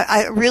you.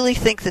 I really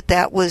think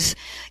that was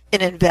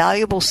an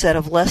invaluable set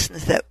of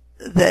lessons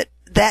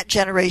that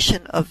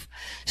generation of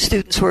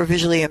students who are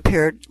visually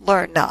impaired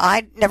learned. Now,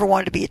 I never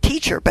wanted to be a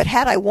teacher, but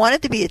had I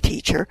wanted to be a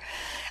teacher,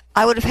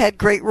 I would have had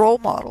great role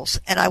models,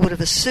 and I would have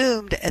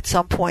assumed at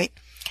some point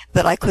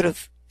that I could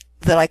have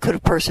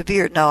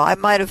persevered. Now, I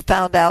might have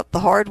found out the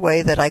hard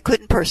way that I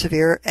couldn't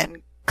persevere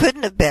and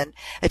couldn't have been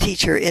a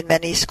teacher in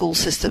many school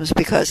systems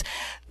because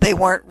they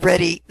weren't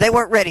ready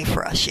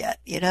for us yet,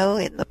 in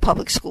the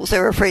public schools. They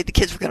were afraid the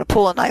kids were going to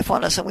pull a knife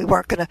on us and we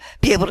weren't going to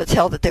be able to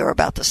tell that they were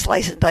about to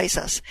slice and dice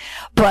us.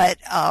 But,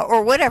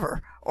 or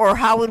whatever. Or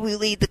how would we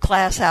lead the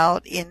class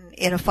out in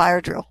a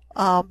fire drill?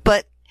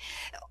 But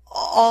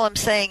all I'm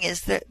saying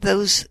is that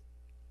those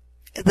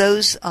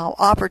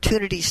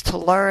opportunities to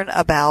learn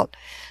about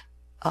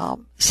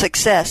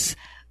success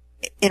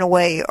in a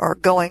way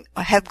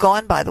have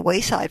gone by the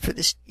wayside for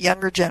this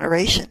younger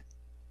generation.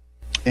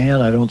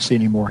 And I don't see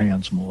any more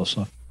hands,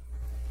 Melissa.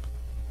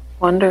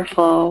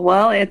 Wonderful.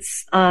 Well,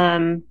 it's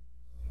and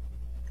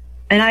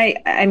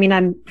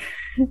I'm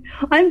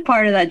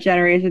part of that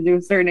generation to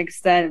a certain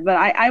extent, but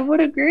I would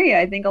agree.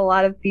 I think a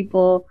lot of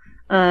people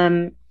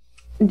do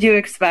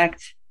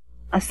expect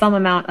some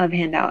amount of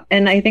handout,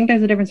 and I think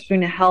there's a difference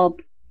between a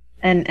help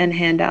and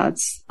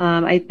handouts.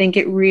 I think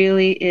it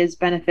really is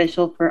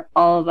beneficial for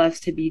all of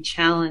us to be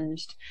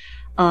challenged,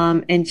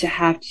 and to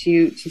have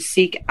to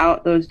seek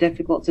out those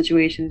difficult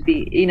situations,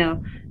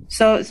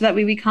 so that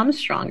we become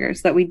stronger,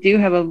 so that we do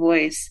have a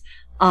voice.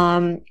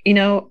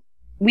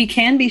 We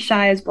can be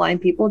shy as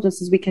blind people,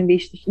 just as we can be,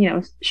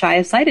 shy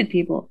as sighted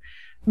people.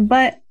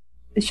 But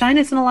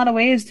shyness in a lot of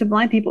ways to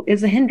blind people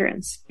is a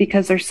hindrance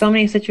because there's so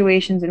many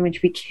situations in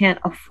which we can't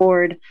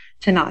afford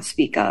to not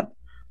speak up.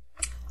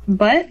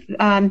 But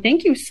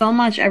thank you so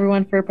much,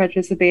 everyone, for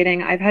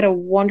participating. I've had a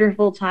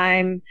wonderful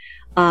time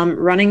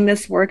running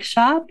this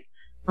workshop.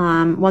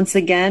 Once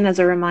again, as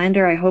a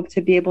reminder, I hope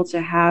to be able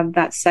to have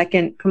that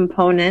second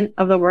component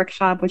of the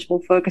workshop, which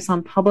will focus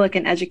on public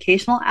and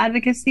educational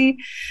advocacy.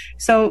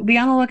 So be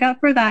on the lookout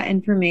for that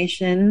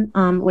information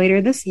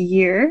later this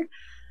year.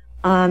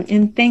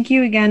 And thank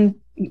you again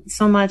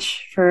so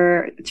much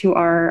to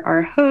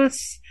our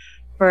hosts,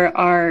 for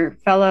our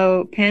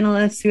fellow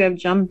panelists who have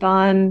jumped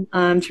on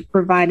to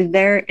provide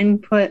their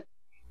input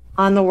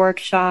on the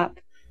workshop.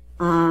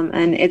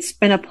 And it's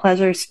been a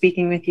pleasure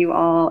speaking with you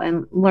all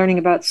and learning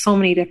about so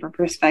many different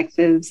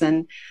perspectives.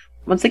 And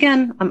once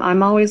again,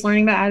 I'm always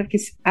learning about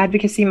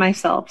advocacy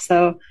myself.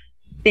 So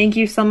thank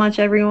you so much,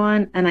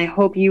 everyone. And I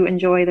hope you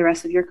enjoy the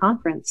rest of your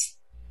conference.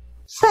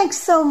 Thanks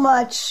so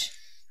much,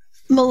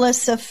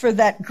 Melissa, for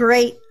that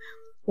great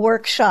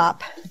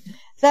workshop.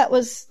 That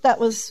was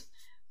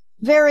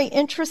very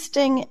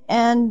interesting,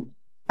 and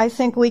I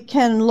think we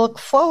can look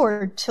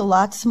forward to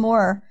lots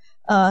more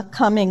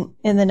coming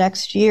in the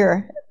next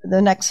year,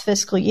 the next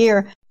fiscal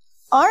year.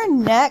 Our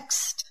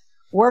next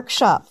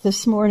workshop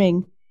this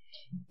morning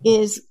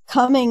is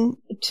coming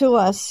to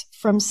us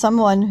from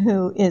someone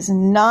who is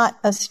not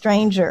a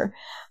stranger,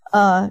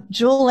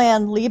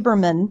 Julianne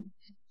Lieberman.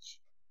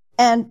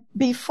 And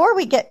before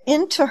we get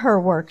into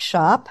her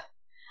workshop,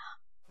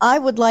 I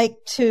would like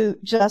to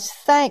just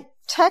thank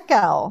Tech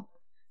Owl,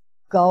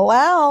 go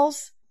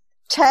Owls,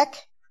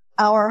 Tech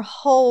Our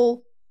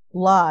Whole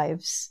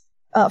Lives,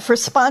 for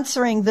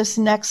sponsoring this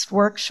next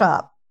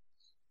workshop.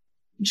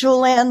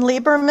 Julianne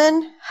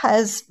Lieberman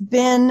has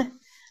been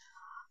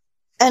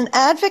an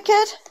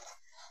advocate,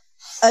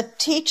 a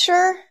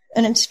teacher,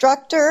 an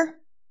instructor.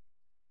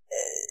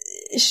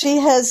 She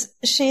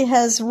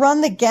has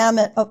run the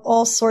gamut of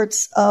all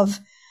sorts of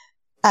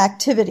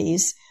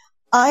activities.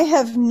 I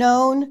have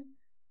known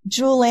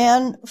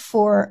Julianne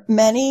for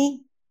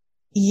many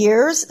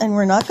years, and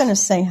we're not going to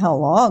say how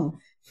long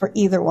for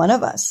either one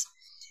of us.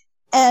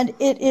 And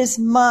it is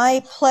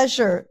my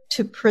pleasure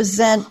to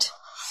present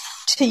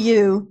to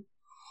you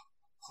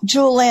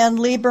Julianne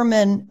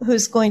Lieberman,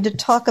 who's going to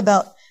talk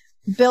about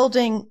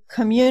building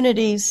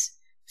communities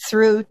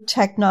through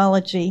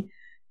technology.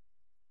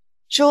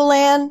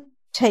 Julianne,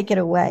 take it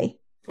away.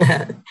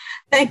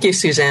 Thank you,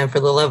 Suzanne, for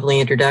the lovely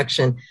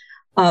introduction.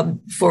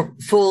 For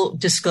full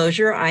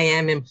disclosure, I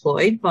am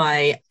employed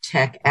by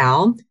Tech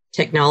Owl,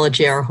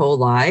 Technology Our Whole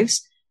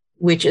Lives,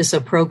 which is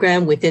a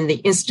program within the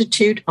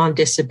Institute on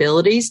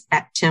Disabilities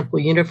at Temple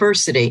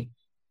University.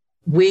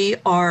 We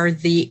are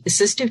the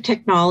Assistive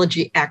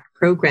Technology Act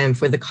program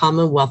for the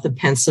Commonwealth of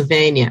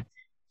Pennsylvania.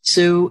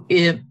 So,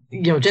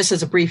 just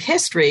as a brief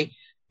history,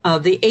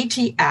 the AT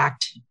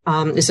Act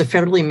is a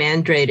federally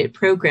mandated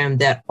program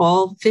that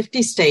all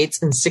 50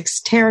 states and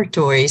 6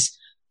 territories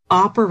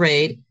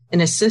operate an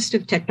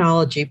assistive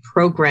technology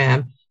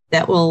program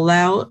that will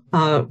allow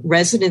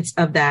residents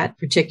of that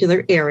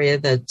particular area,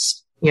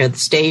 that's the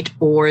state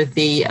or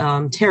the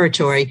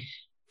territory,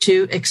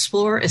 to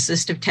explore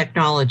assistive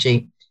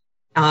technology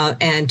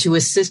and to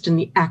assist in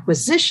the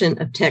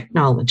acquisition of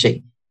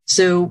technology.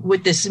 So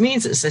what this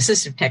means is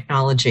assistive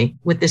technology.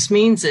 What this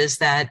means is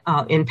that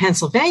in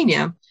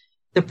Pennsylvania,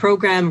 the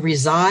program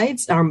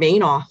resides, our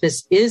main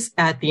office is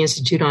at the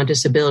Institute on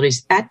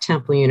Disabilities at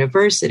Temple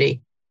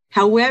University.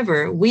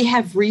 However, we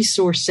have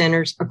resource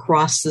centers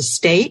across the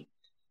state.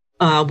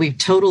 We've a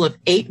total of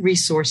 8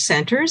 resource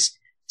centers,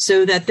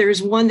 so that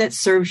there's one that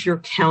serves your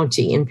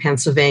county in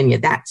Pennsylvania.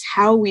 That's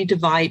how we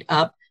divide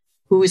up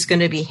who is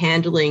going to be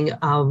handling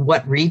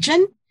what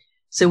region.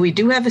 So we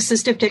do have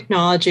assistive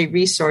technology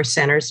resource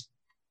centers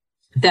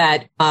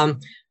that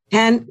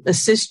can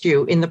assist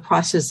you in the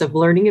process of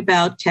learning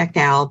about Tech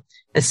Owl,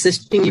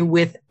 assisting you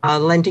with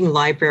lending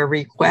library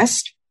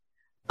request,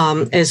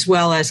 as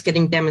well as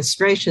getting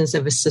demonstrations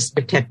of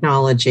assistive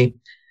technology.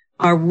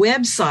 Our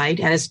website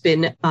has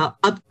been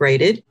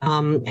upgraded,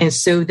 and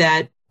so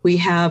that we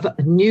have a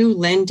new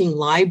lending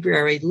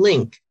library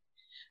link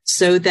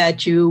so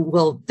that you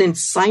will then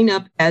sign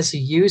up as a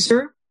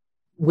user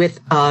with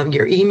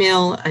your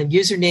email, a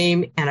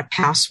username, and a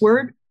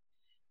password.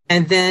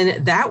 And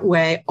then that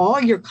way, all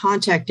your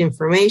contact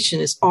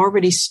information is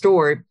already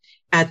stored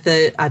at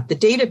the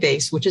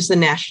database, which is the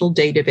national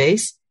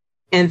database.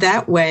 And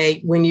that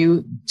way, when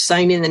you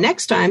sign in the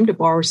next time to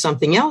borrow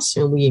something else,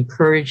 and we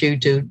encourage you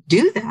to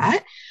do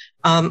that,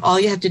 all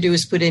you have to do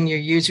is put in your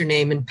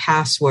username and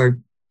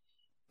password.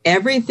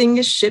 Everything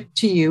is shipped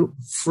to you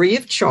free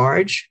of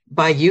charge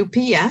by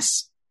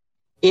UPS.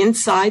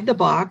 Inside the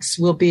box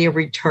will be a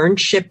return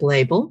ship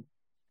label.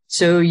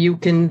 So you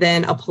can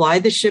then apply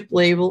the ship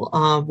label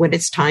when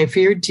it's time for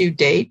your due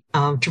date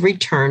to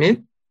return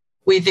it.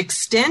 We've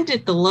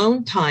extended the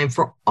loan time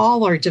for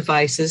all our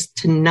devices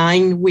to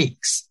 9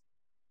 weeks.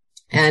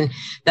 And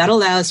that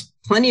allows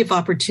plenty of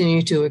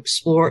opportunity to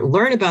explore,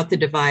 learn about the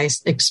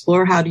device,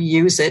 explore how to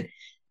use it,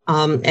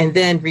 and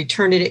then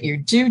return it at your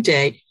due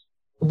date.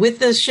 With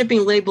the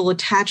shipping label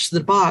attached to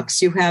the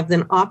box, you have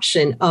an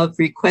option of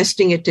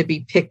requesting it to be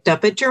picked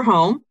up at your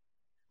home.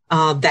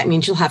 That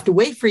means you'll have to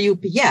wait for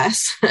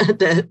UPS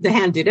to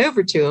hand it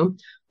over to them,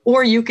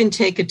 or you can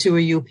take it to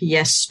a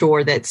UPS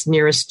store that's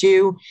nearest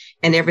you,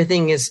 and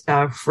everything is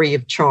free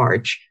of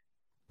charge.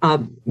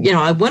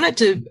 I wanted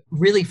to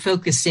really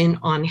focus in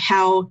on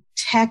how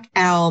Tech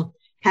Owl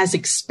has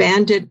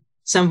expanded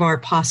some of our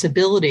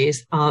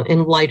possibilities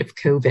in light of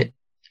COVID.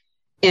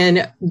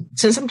 And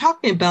since I'm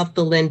talking about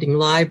the lending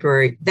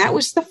library, that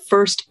was the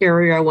first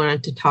area I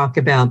wanted to talk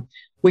about.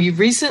 We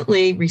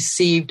recently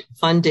received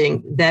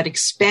funding that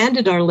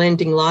expanded our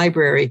lending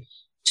library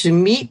to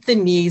meet the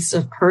needs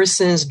of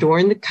persons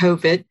during the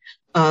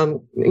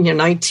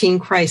COVID-19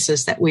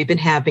 crisis that we've been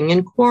having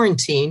in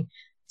quarantine,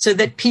 so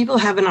that people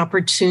have an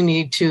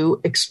opportunity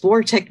to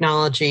explore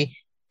technology,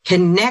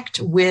 connect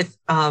with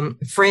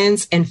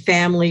friends and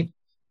family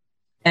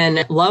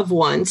and loved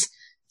ones,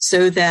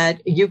 so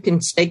that you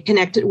can stay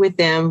connected with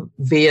them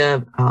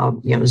via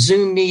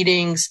Zoom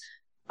meetings,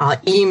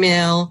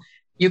 email.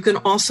 You can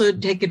also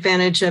take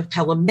advantage of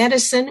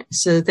telemedicine,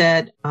 so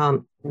that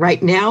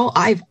right now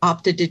I've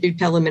opted to do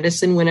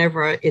telemedicine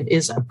whenever it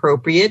is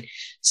appropriate,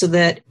 so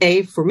that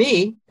A, for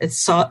me, it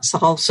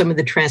solves some of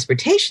the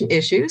transportation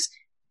issues,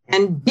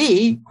 and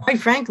B, quite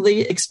frankly,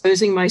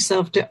 exposing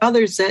myself to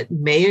others that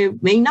may or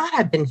may not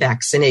have been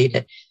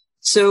vaccinated.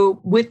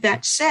 So with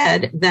that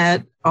said,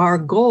 that our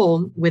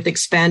goal with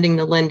expanding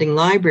the lending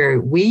library,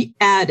 we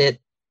added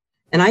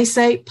And I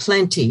say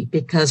plenty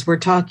because we're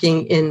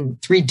talking in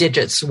 3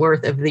 digits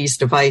worth of these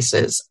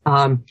devices,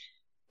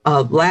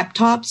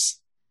 laptops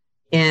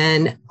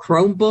and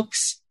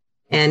Chromebooks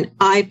and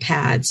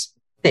iPads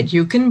that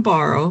you can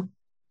borrow.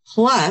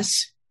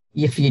 Plus,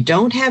 if you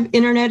don't have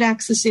internet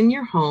access in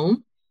your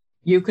home,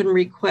 you can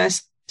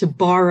request to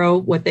borrow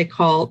what they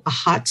call a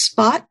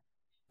hotspot,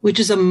 which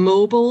is a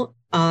mobile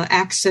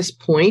access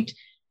point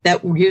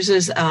that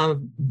uses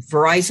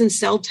Verizon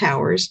cell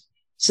towers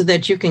so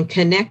that you can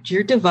connect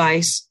your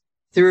device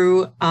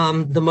through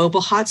the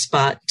mobile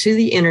hotspot to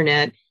the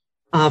internet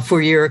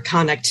for your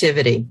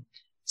connectivity.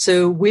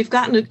 So we've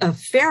gotten a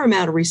fair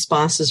amount of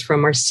responses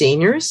from our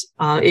seniors.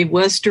 It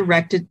was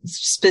directed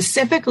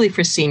specifically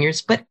for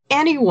seniors, but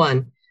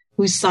anyone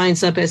who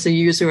signs up as a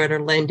user at our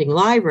lending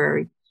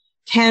library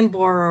can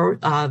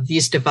borrow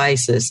these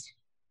devices.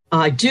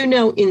 I do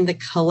know in the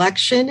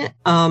collection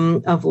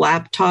of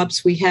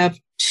laptops, we have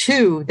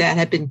 2 that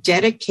have been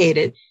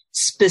dedicated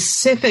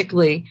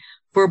specifically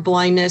for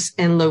blindness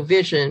and low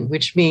vision,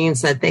 which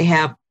means that they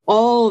have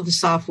all of the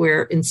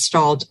software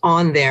installed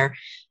on there.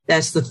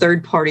 That's the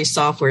third-party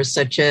software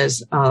such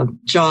as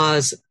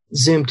JAWS,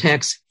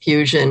 ZoomText,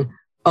 Fusion,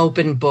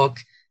 OpenBook,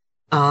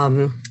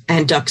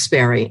 and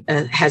Duxbury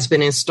has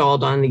been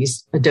installed on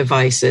these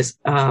devices,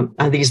 on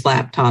these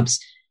laptops.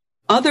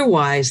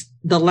 Otherwise,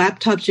 the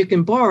laptops you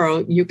can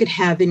borrow, you could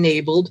have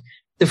enabled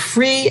the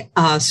free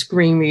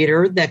screen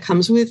reader that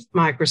comes with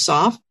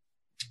Microsoft.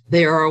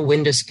 They are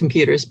Windows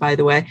computers, by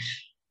the way.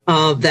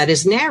 That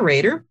is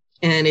Narrator,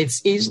 and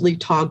it's easily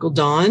toggled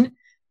on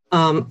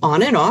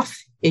and off.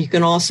 You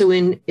can also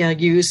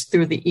use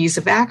through the Ease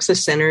of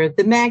Access Center,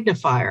 the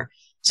magnifier.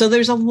 So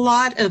there's a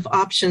lot of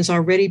options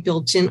already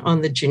built in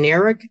on the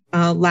generic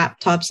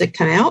laptops that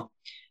come out.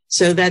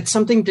 So that's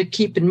something to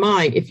keep in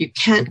mind. If you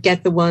can't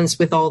get the ones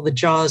with all the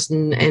JAWS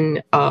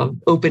and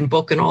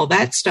OpenBook and all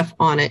that stuff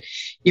on it,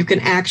 you can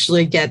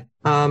actually get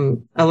a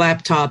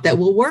laptop that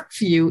will work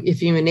for you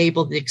if you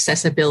enable the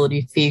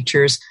accessibility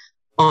features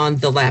on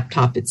the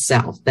laptop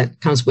itself that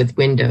comes with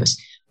Windows.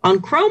 On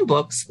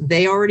Chromebooks,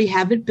 they already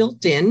have it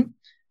built in.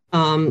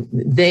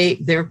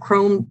 Their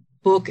Chromebook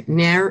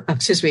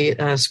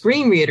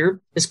screen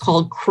reader is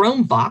called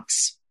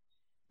Chromevox,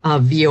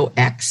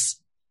 VOX.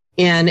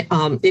 And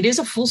it is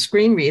a full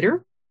screen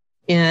reader.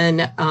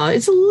 And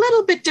it's a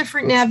little bit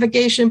different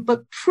navigation,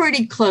 but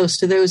pretty close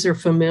to those who are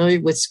familiar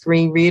with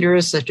screen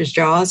readers such as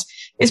JAWS.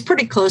 It's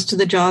pretty close to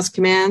the JAWS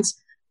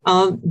commands.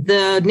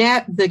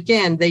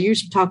 Again, they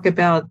usually talk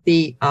about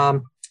the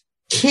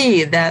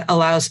key that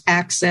allows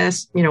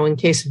access. In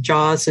case of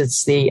JAWS,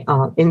 it's the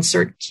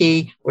insert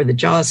key or the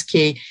JAWS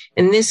key.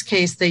 In this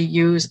case, they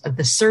use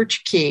the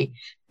search key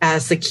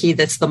as the key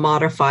that's the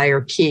modifier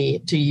key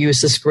to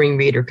use the screen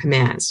reader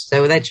commands.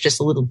 So that's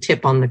just a little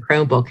tip on the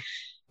Chromebook.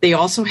 They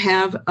also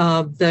have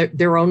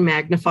their own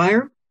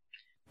magnifier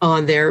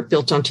on there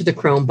built onto the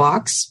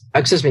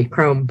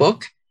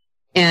Chromebook.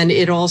 And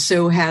it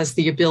also has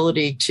the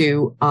ability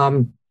to,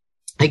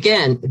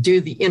 again,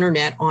 do the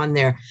internet on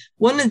there.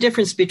 One of the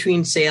differences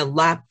between, say, a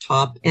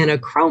laptop and a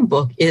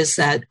Chromebook is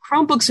that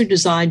Chromebooks are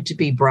designed to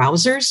be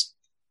browsers,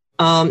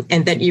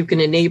 and that you can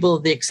enable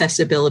the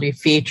accessibility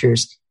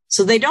features.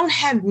 So they don't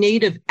have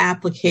native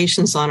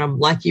applications on them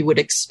like you would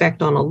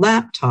expect on a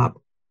laptop.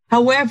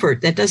 However,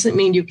 that doesn't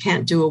mean you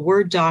can't do a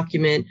Word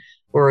document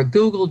or a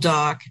Google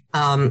Doc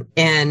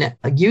and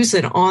use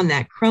it on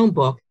that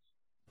Chromebook.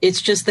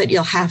 It's just that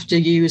you'll have to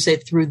use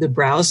it through the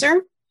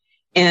browser.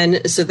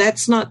 And so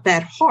that's not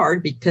that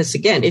hard because,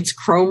 again, it's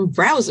Chrome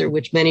browser,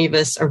 which many of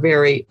us are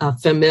very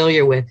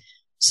familiar with.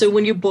 So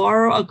when you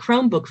borrow a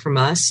Chromebook from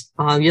us,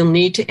 you'll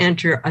need to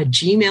enter a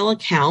Gmail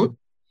account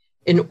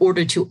in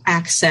order to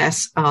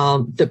access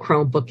the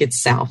Chromebook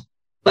itself.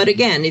 But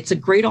again, it's a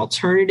great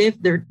alternative.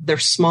 They're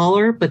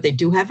smaller, but they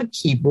do have a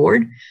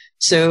keyboard.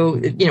 So,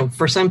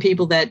 for some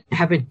people that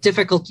have a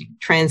difficulty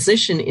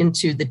transition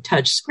into the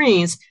touch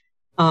screens,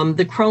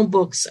 the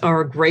Chromebooks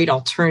are a great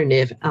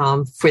alternative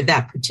for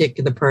that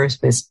particular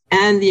purpose.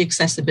 And the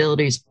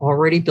accessibility is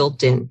already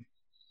built in.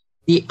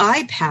 The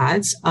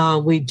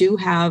iPads, we do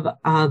have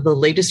the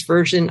latest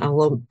version,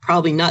 although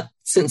probably not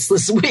since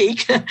this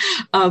week,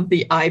 of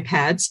the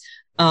iPads.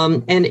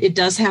 And it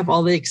does have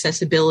all the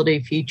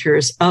accessibility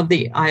features of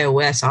the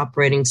iOS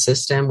operating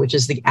system, which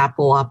is the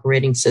Apple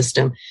operating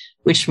system,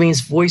 which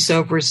means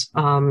voiceovers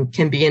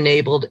can be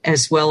enabled,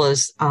 as well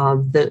as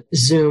the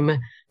Zoom,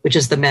 which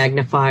is the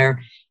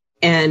magnifier.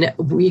 And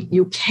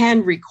you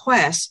can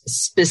request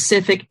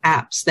specific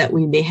apps that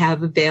we may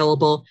have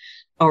available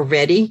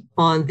already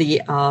on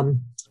the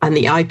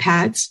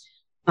iPads,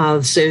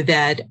 so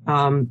that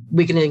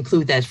we can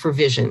include that for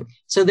vision.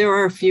 So there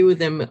are a few of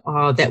them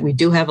that we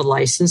do have a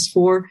license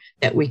for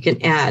that we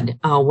can add,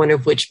 one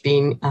of which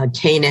being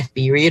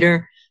KNFB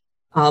Reader.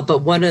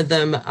 But one of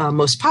them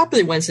most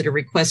popular ones that are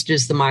requested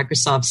is the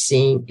Microsoft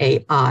Seeing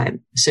AI.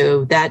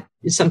 So that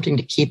is something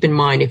to keep in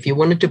mind. If you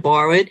wanted to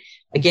borrow it,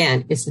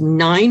 again, it's a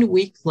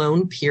 9-week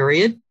loan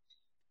period,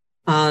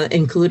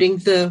 including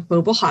the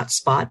mobile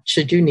hotspot,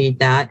 should you need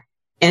that.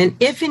 And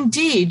if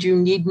indeed you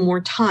need more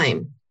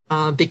time,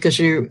 because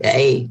you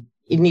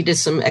needed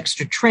some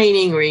extra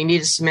training or you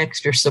needed some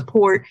extra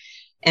support,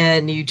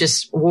 and you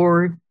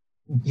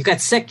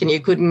got sick and you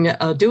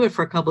couldn't do it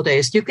for a couple of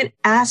days, you can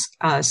ask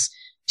us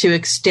to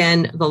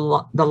extend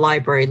the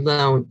library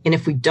loan. And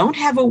if we don't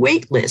have a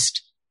wait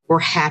list, we're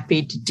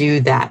happy to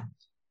do that.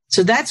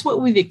 So that's what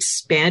we've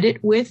expanded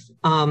with,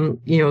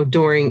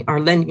 during our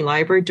lending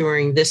library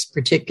during this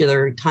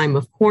particular time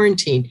of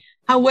quarantine.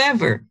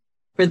 However,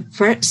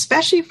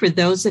 especially for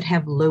those that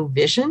have low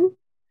vision,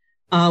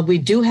 we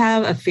do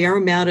have a fair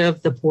amount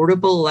of the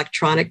portable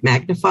electronic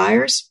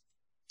magnifiers.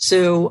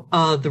 So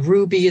the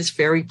Ruby is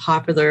very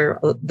popular,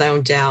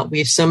 no doubt. We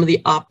have some of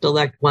the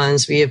Optelect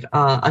ones. We have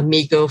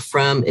Amigo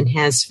from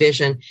Enhanced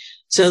Vision.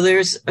 So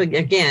there's,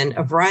 again,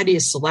 a variety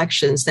of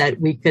selections that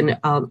we can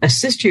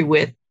assist you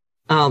with,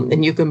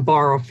 and you can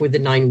borrow for the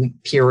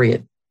 9-week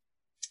period.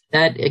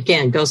 That,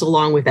 again, goes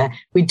along with that.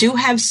 We do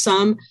have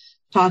some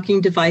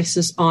talking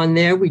devices on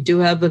there. We do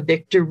have a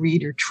Victor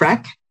Reader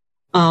Trek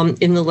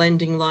in the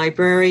lending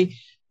library.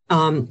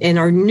 And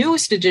our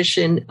newest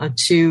addition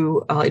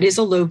it is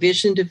a low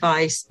vision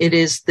device. It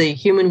is the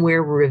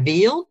HumanWare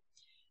Reveal,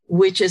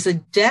 which is a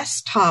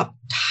desktop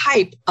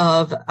type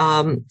of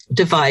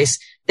device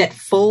that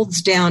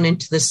folds down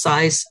into the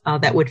size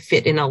that would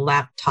fit in a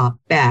laptop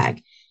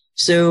bag.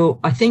 So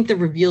I think the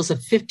Reveal is a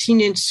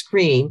 15-inch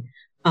screen,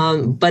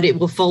 but it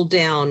will fold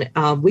down.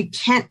 We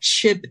can't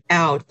ship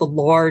out the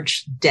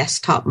large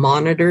desktop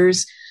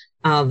monitors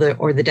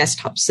or the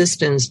desktop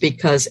systems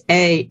because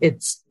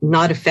it's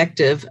not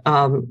effective.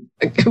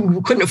 We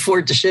couldn't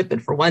afford to ship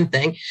it for one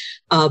thing,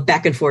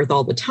 back and forth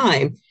all the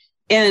time.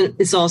 And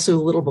it's also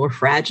a little more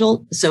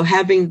fragile. So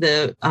having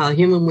the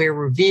HumanWare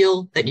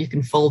Reveal that you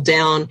can fold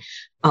down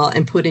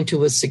and put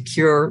into a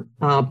secure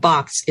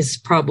box is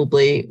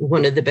probably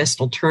one of the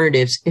best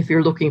alternatives if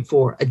you're looking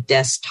for a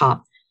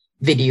desktop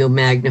video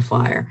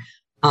magnifier.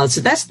 So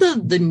that's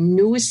the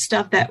newest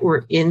stuff that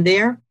we're in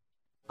there.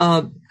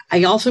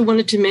 I also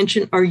wanted to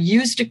mention our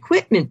used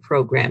equipment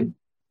program.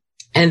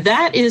 And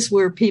that is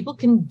where people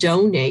can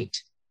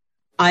donate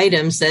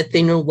items that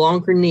they no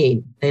longer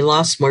need. They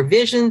lost more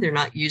vision. They're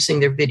not using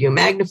their video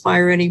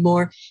magnifier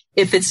anymore.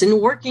 If it's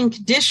in working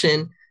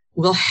condition,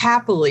 we'll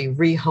happily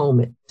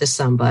rehome it to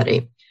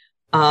somebody.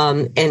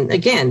 And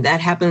again,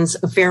 that happens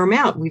a fair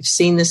amount. We've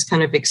seen this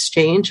kind of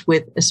exchange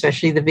with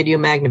especially the video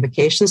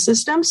magnification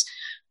systems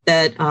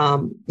that,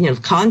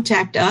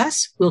 contact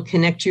us. We'll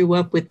connect you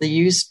up with the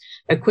used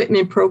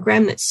equipment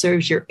program that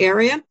serves your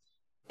area,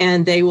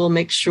 and they will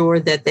make sure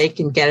that they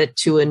can get it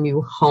to a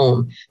new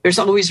home. There's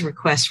always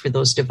requests for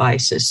those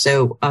devices.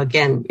 So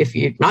again, if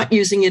you're not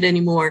using it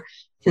anymore,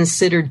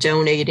 consider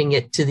donating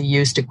it to the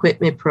used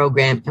equipment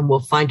program, and we'll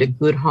find a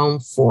good home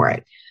for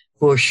it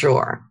for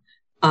sure.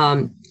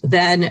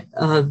 Then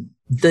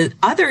the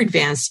other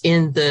advance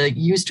in the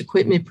used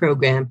equipment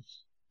program,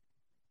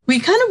 we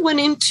kind of went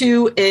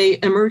into a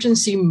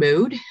emergency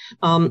mode,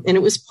 and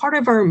it was part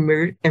of our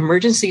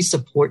emergency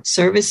support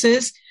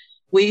services.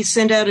 We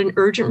sent out an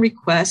urgent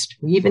request.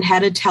 We even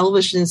had a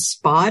television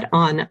spot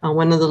on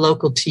one of the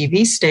local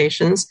TV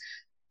stations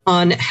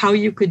on how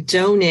you could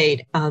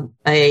donate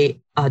a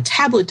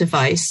tablet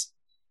device,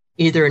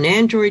 either an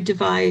Android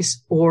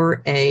device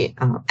or a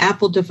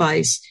Apple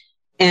device,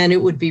 and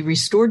it would be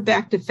restored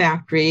back to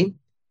factory.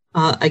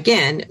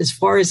 Again, as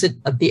far as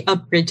the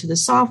upgrade to the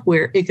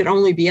software, it could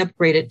only be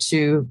upgraded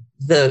to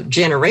the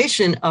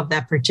generation of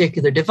that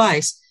particular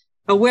device.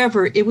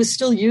 However, it was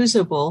still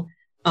usable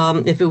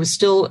if it was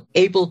still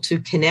able to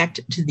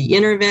connect to the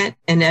internet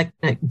and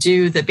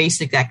do the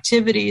basic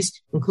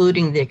activities,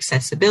 including the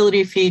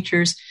accessibility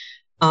features.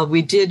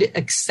 We did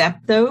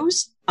accept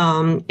those.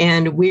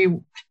 And we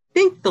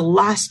think the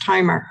last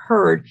time I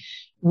heard,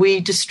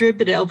 we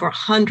distributed over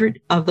 100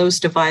 of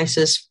those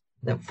devices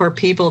for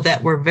people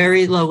that were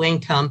very low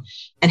income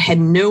and had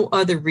no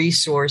other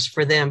resource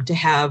for them to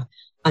have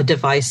a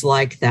device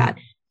like that.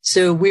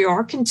 So we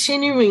are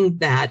continuing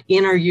that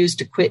in our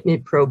used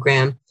equipment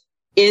program.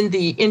 In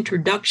the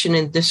introduction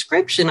and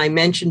description, I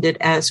mentioned it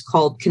as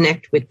called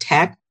Connect with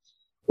Tech.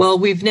 Well,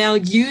 we've now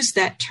used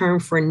that term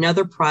for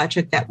another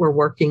project that we're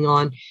working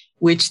on,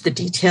 which the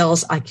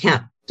details I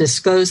can't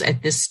disclose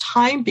at this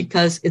time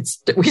because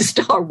we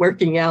still are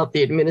working out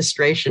the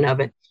administration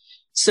of it.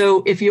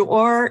 So if you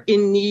are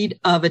in need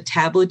of a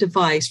tablet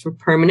device for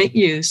permanent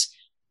use,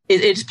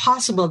 it's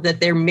possible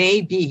that there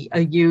may be a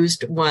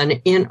used one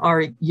in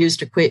our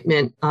used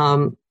equipment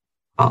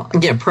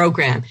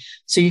program.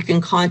 So you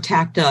can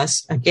contact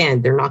us.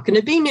 Again, they're not going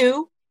to be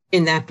new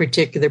in that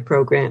particular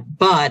program,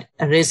 but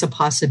it is a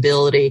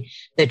possibility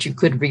that you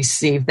could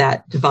receive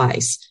that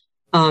device.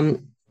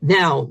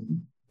 Now,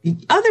 the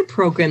other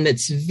program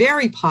that's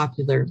very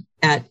popular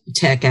at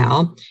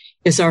TechAL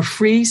is our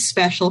free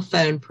special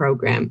phone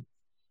program.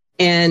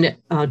 And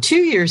 2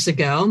 years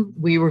ago,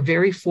 we were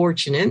very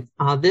fortunate.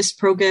 This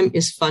program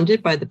is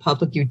funded by the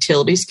Public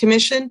Utilities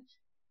Commission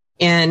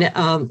and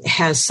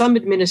has some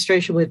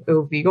administration with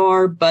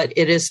OVR, but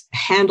it is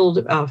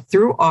handled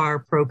through our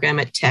program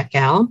at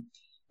TechAL,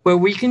 where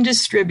we can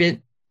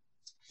distribute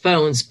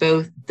phones,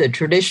 both the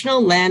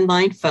traditional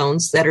landline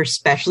phones that are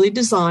specially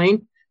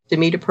designed to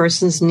meet a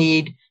person's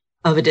need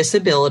of a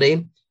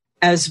disability,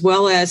 as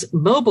well as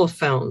mobile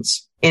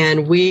phones.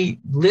 And we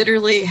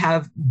literally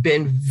have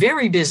been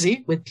very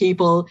busy with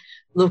people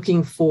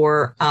looking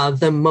for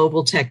the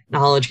mobile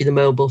technology, the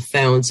mobile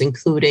phones,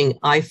 including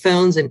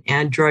iPhones and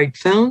Android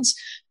phones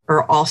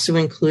are also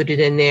included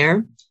in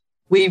there.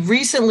 We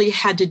recently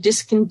had to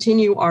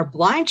discontinue our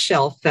blind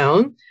shell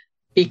phone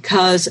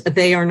because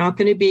they are not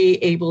going to be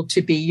able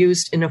to be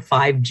used in a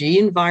 5G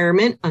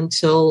environment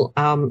until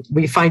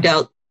we find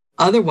out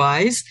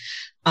otherwise.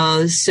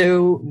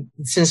 So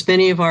since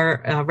many of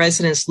our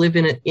residents live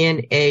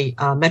in a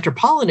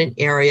metropolitan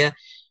area,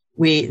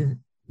 we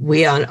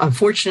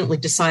unfortunately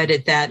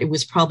decided that it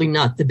was probably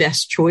not the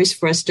best choice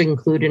for us to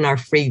include in our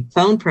free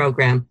phone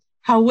program.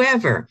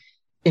 However,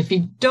 if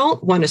you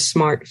don't want a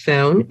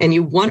smartphone and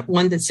you want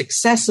one that's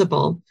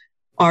accessible,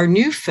 our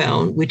new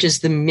phone, which is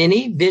the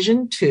Mini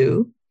Vision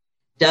 2,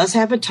 does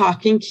have a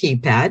talking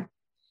keypad.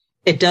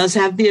 It does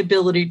have the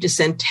ability to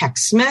send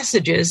text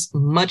messages,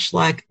 much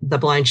like the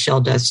blind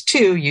shell does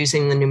too,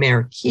 using the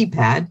numeric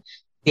keypad,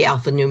 the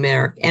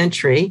alphanumeric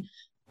entry.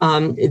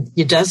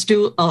 It does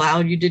allow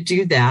you to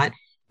do that.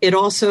 It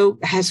also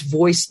has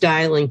voice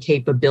dialing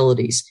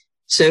capabilities.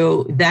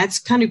 So that's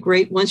kind of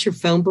great. Once your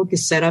phone book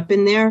is set up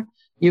in there,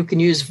 you can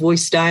use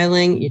voice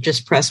dialing. You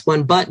just press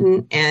one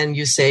button and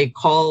you say,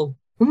 call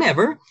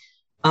whomever.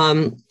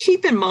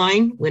 Keep in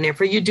mind,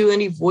 whenever you do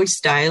any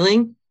voice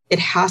dialing, it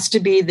has to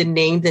be the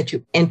name that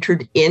you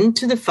entered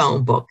into the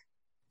phone book.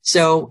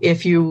 So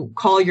if you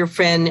call your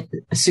friend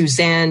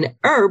Suzanne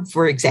Erb,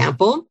 for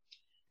example,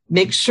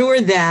 make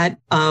sure that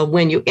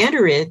when you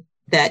enter it,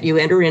 that you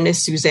enter in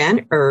as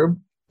Suzanne Erb.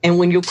 And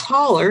when you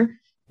call her,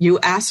 you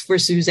ask for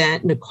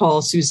Suzanne to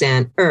call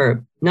Suzanne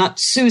Erb, not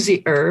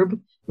Susie Erb,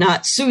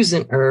 not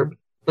Susan Erb,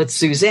 but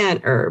Suzanne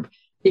Erb,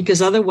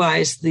 because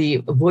otherwise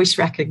the voice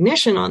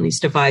recognition on these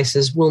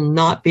devices will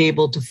not be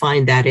able to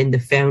find that in the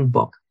phone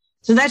book.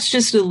 So that's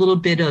just a little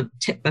bit of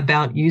tip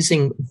about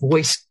using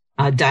voice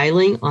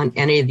dialing on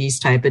any of these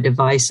type of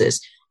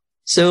devices.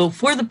 So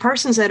for the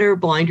persons that are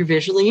blind or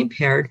visually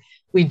impaired,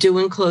 we do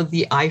include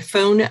the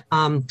iPhone.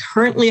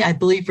 Currently, I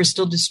believe we're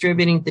still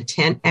distributing the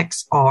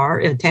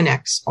 10XR,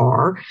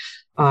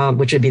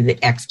 which would be the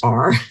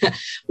XR.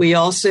 We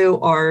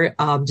also are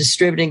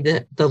distributing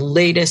the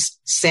latest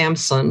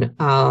Samsung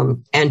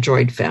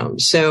Android phone.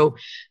 So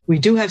we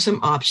do have some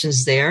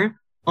options there.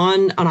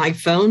 On an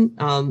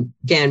iPhone,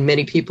 again,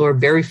 many people are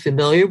very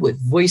familiar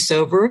with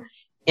VoiceOver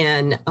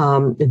and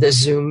the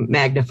Zoom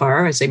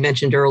magnifier, as I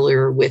mentioned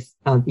earlier with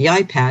the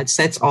iPads.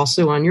 That's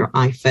also on your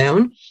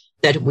iPhone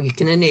that we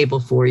can enable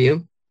for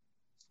you.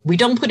 We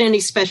don't put any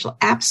special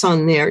apps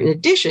on there in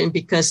addition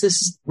because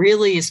this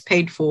really is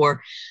paid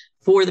for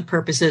the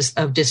purposes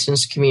of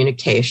distance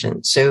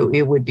communication. So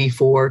it would be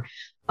for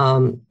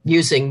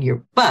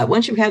using but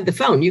once you have the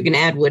phone, you can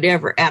add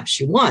whatever apps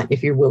you want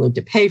if you're willing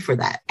to pay for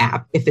that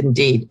app,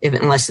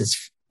 unless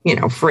it's,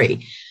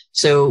 free.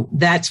 So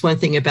that's one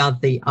thing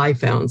about the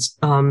iPhones.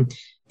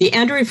 The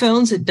Android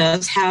phones, it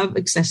does have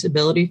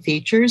accessibility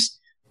features.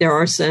 There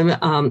are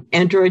some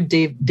Android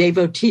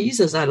devotees,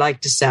 as I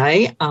like to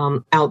say,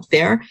 out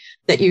there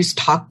that use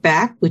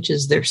TalkBack, which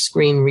is their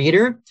screen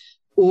reader,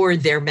 or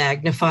their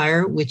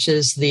magnifier, which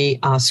is the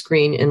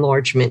screen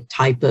enlargement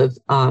type of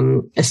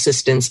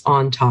assistance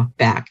on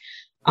TalkBack.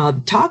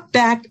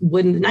 TalkBack,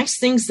 one of the nice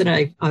things that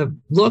I've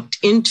looked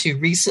into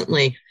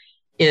recently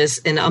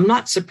is, and I'm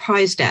not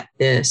surprised at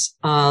this,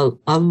 a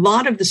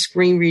lot of the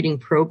screen reading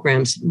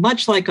programs,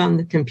 much like on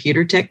the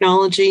computer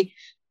technology,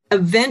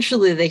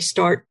 eventually they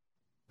start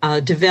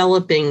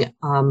developing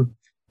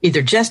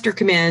either gesture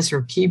commands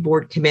or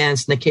keyboard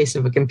commands in the case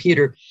of a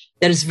computer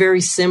that is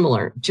very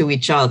similar to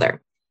each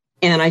other.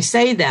 And I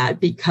say that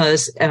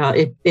because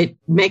it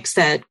makes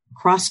that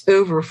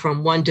crossover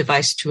from one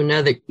device to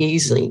another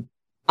easily.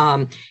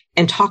 And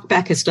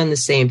TalkBack has done the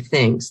same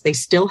things. They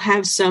still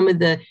have some of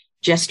the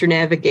gesture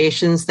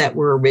navigations that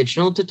were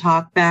original to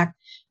TalkBack.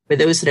 For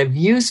those that have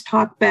used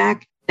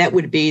TalkBack, that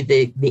would be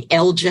the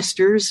L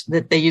gestures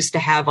that they used to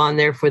have on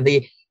there for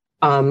the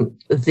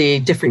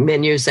different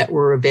menus that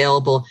were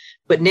available.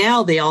 But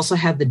now they also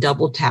have the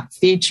double tap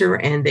feature,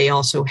 and they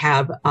also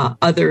have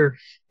other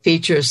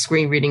features,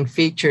 screen reading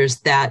features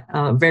that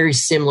are very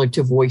similar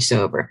to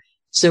VoiceOver.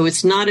 So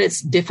it's not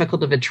as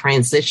difficult of a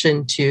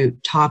transition to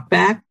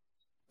TalkBack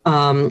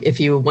if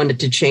you wanted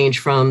to change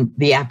from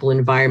the Apple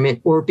environment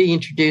or be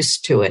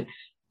introduced to it.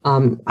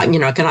 I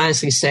can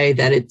honestly say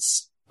that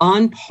it's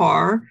on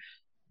par.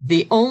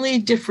 The only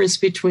difference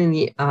between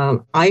the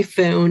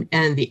iPhone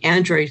and the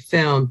Android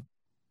phone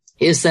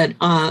is that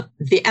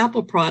the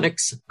Apple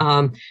products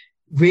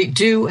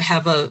do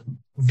have a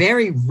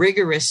very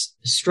rigorous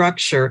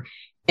structure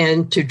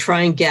and to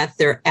try and get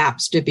their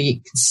apps to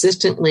be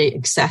consistently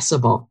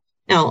accessible.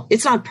 Now,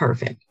 it's not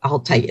perfect, I'll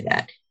tell you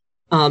that.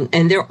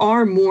 And there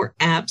are more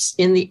apps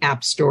in the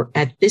App Store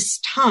at this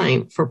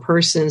time for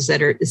persons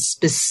that are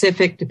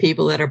specific to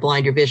people that are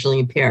blind or visually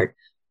impaired.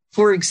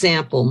 For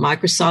example,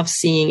 Microsoft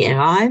Seeing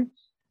AI,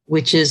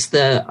 which is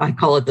I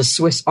call it the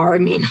Swiss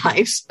Army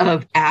knives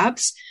of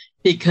apps,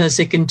 because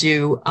it can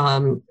do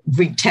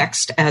read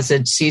text as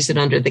it sees it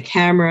under the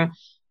camera,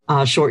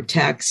 short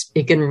text.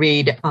 It can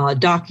read a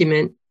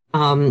document.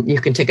 You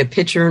can take a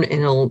picture and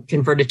it'll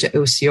convert it to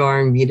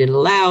OCR and read it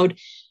aloud.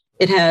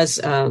 It has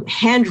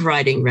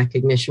handwriting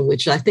recognition,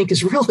 which I think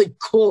is really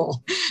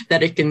cool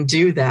that it can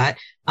do that.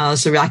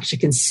 So you actually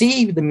can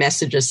see the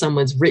messages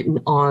someone's written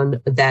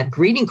on that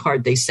greeting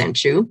card they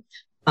sent you.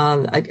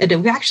 And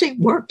it actually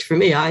worked for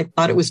me. I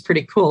thought it was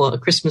pretty cool. A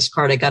Christmas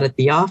card I got at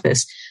the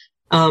office.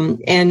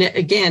 And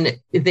again,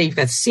 they've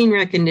got scene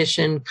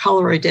recognition,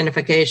 color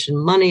identification,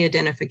 money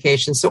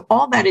identification. So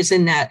all that is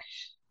in that,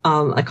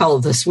 I call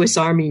it the Swiss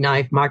Army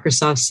knife,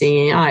 Microsoft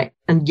CAI,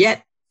 and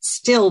yet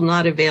still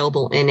not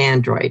available in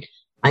Android.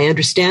 I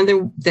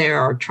understand they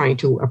are trying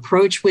to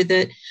approach with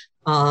it,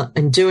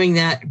 and doing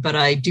that, but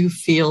I do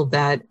feel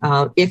that,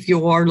 if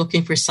you are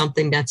looking for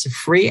something that's a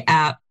free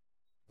app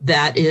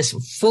that is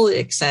fully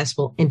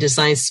accessible and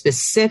designed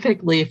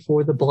specifically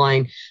for the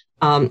blind,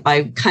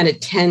 I kind of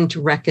tend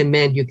to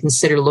recommend you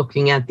consider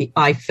looking at the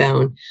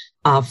iPhone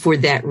for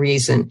that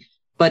reason.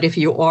 But if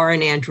you are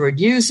an Android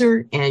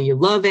user and you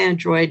love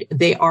Android,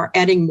 they are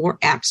adding more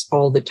apps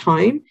all the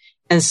time.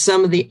 And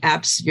some of the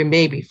apps you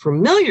may be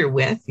familiar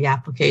with, the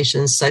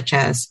applications such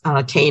as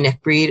KNF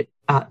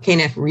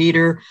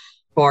Reader,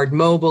 Bard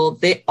Mobile,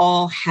 they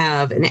all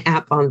have an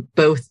app on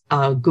both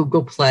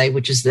Google Play,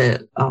 which is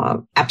the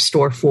app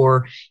store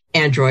for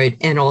Android,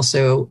 and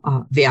also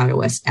the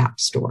iOS App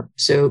Store.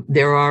 So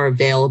they are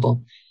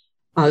available.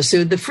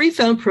 So the free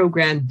phone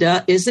program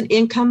is an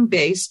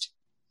income-based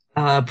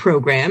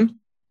program.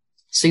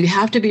 So you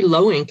have to be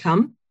low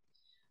income.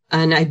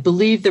 And I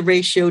believe the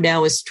ratio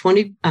now is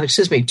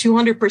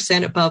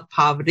 200% above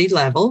poverty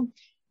level.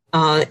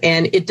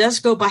 And it does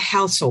go by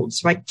households.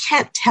 So I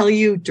can't tell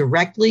you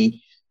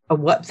directly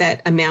what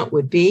that amount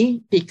would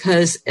be,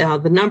 because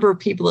the number of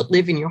people that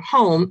live in your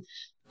home,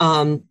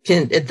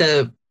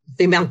 the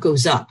amount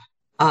goes up.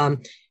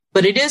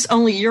 But it is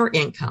only your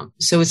income.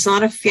 So it's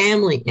not a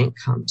family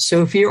income.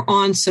 So if you're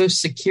on Social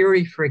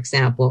Security, for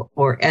example,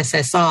 or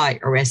SSI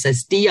or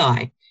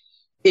SSDI,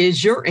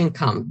 is your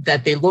income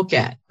that they look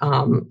at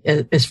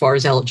as far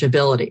as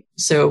eligibility.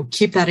 So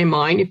keep that in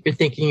mind if you're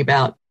thinking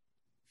about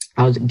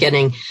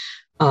getting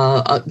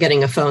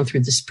a phone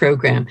through this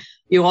program.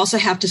 You also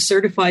have to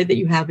certify that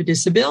you have a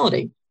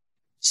disability.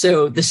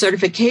 So the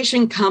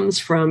certification comes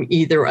from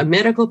either a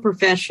medical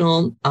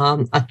professional,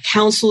 a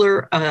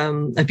counselor,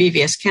 a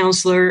BVS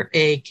counselor,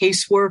 a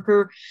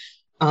caseworker,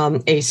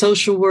 a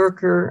social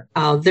worker.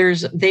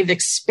 They've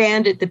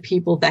expanded the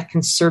people that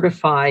can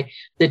certify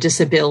the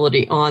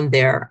disability on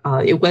there.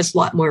 It was a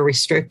lot more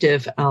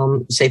restrictive,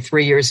 say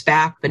 3 years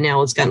back, but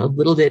now it's gotten a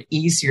little bit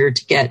easier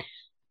to get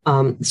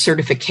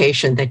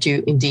certification that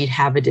you indeed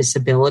have a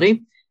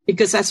disability,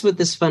 because that's what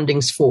this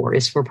funding's for,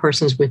 is for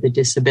persons with a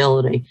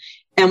disability.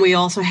 And we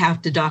also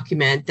have to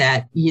document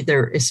that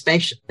either,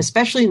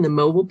 especially in the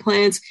mobile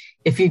plans,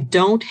 if you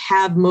don't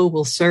have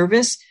mobile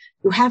service,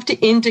 you have to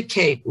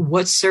indicate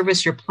what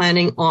service you're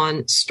planning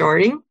on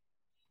starting,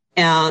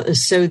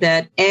 so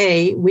that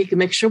we can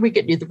make sure we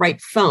get you the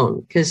right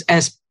phone. Because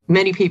as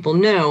many people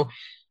know,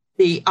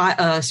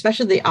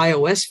 especially the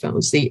iOS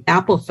phones, the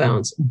Apple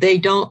phones,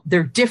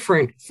 they're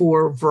different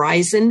for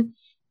Verizon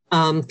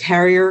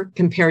carrier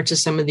compared to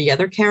some of the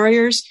other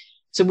carriers.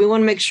 So we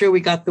want to make sure we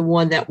got the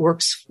one that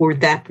works for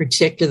that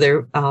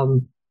particular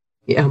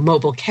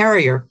mobile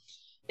carrier.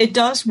 It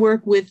does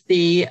work with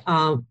you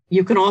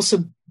can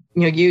also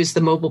use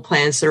the mobile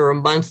plans that are a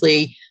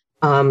monthly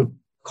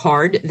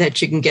card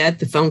that you can get,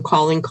 the phone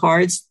calling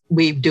cards.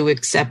 We do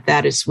accept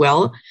that as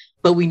well,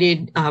 but we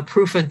need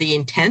proof of the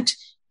intent.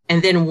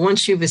 And then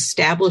once you've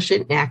established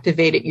it and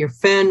activated your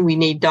phone, we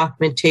need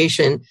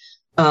documentation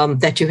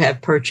that you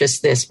have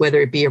purchased this,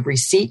 whether it be a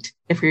receipt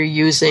if you're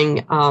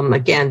using,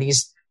 again,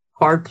 these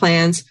card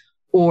plans,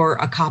 or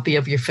a copy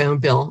of your phone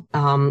bill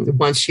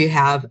once you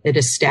have it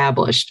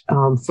established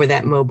for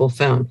that mobile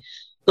phone.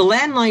 The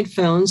landline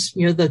phones,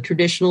 the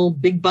traditional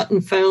big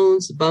button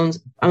phones, phones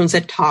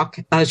that talk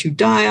as you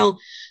dial,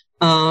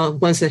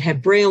 ones that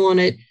have Braille on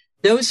it,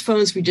 those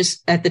phones, we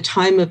just, at the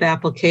time of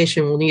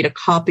application, will need a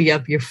copy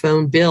of your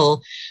phone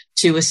bill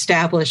to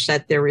establish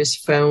that there is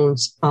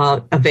phones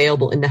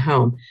available in the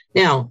home.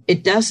 Now,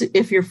 it does,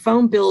 if your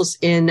phone bill is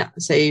in,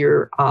 say,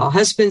 your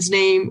husband's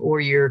name or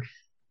your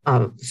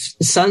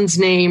son's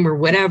name or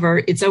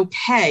whatever, it's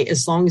okay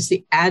as long as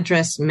the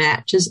address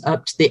matches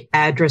up to the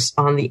address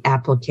on the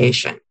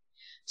application.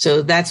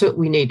 So that's what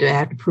we need to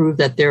have to prove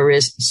that there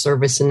is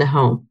service in the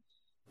home.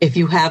 If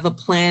you have a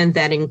plan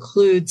that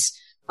includes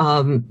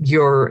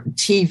your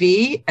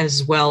TV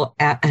as well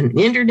as an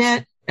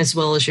internet, as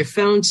well as your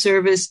phone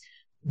service,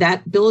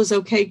 that bill is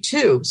okay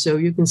too. So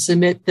you can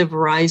submit the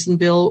Verizon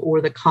bill or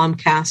the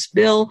Comcast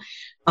bill,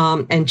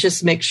 and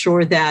just make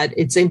sure that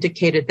it's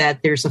indicated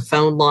that there's a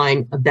phone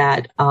line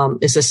that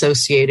is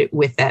associated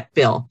with that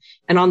bill.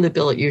 And on the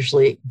bill, it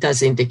usually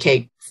does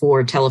indicate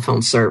for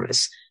telephone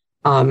service.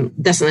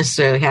 Doesn't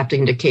necessarily have to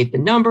indicate the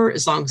number,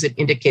 as long as it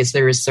indicates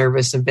there is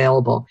service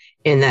available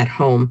in that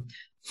home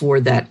for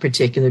that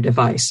particular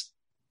device.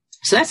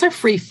 So that's our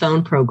free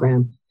phone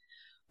program.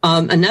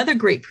 Another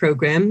great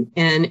program,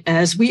 and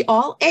as we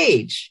all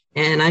age,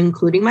 and I'm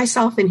including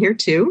myself in here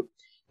too,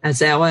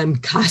 as now I'm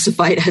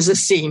classified as a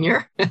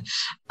senior,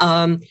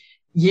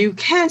 you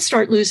can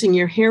start losing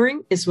your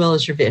hearing as well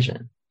as your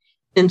vision.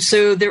 And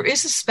so there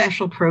is a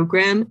special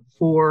program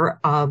for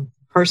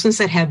persons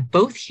that have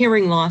both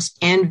hearing loss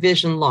and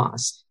vision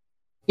loss.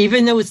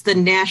 Even though it's the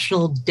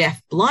National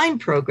Deaf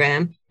Blind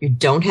Program, you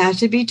don't have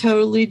to be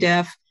totally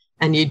deaf,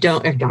 and you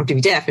don't have to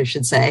be deaf, I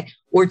should say,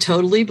 or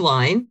totally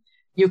blind.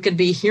 You can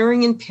be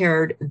hearing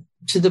impaired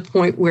to the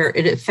point where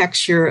it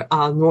affects your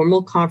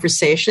normal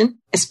conversation,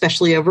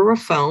 especially over a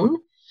phone.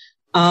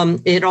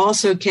 It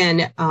also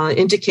can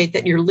indicate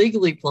that you're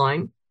legally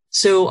blind.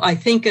 So I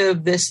think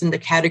of this in the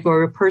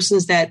category of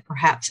persons that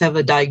perhaps have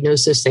a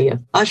diagnosis, say,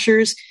 of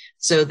Usher's.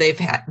 So they've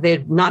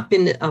not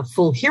been a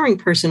full hearing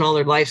person all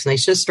their lives, and they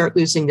just start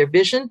losing their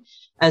vision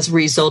as a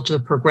result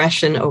of the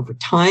progression over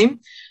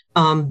time.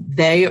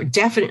 They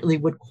definitely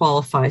would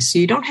qualify. So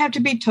you don't have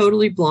to be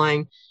totally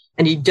blind,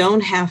 and you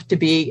don't have to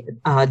be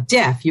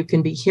deaf. You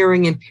can be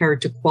hearing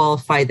impaired to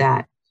qualify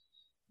that.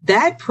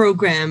 That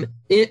program,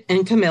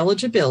 income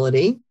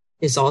eligibility,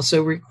 is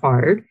also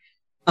required.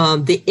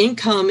 The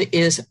income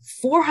is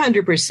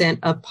 400%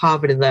 of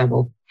poverty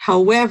level.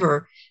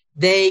 However,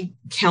 they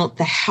count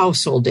the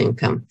household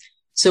income.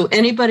 So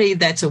anybody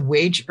that's a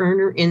wage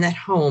earner in that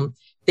home,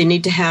 they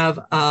need to have,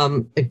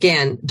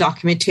 again,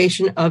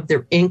 documentation of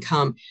their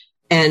income.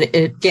 And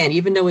again,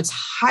 even though it's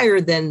higher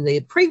than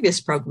the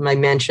previous program I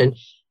mentioned,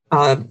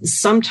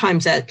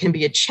 sometimes that can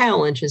be a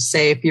challenge, as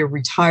say if you're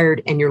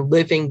retired and you're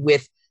living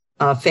with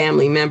a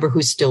family member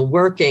who's still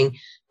working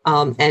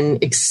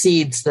and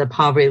exceeds the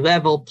poverty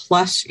level,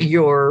 plus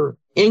your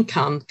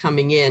income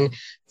coming in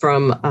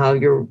from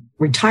your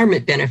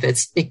retirement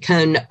benefits, it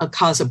can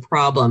cause a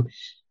problem.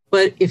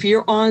 But if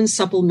you're on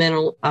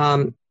supplemental,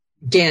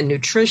 again,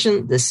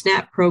 nutrition, the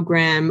SNAP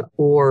program,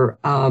 or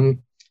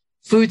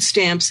food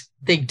stamps,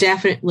 they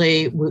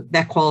definitely,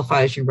 that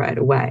qualifies you right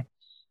away.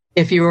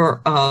 If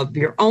your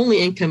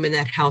only income in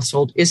that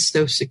household is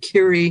Social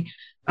Security,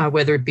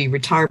 whether it be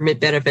retirement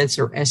benefits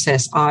or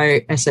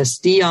SSI,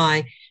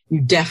 SSDI,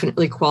 you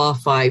definitely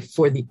qualify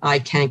for the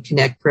iCan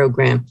Connect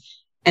program.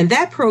 And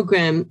that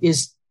program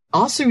is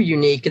also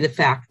unique in the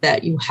fact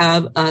that you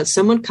have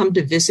someone come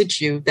to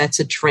visit you that's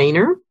a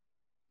trainer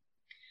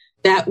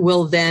that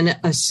will then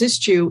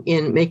assist you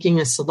in making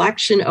a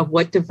selection of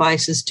what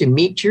devices to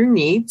meet your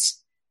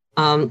needs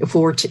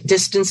for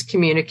distance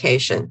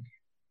communication.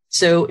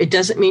 So it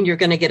doesn't mean you're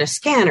going to get a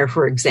scanner,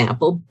 for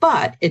example,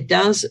 but it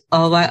does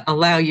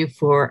allow you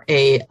for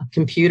a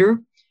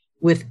computer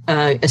with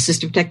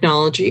assistive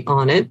technology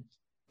on it.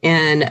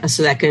 And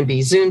so that can be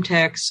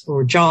ZoomText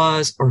or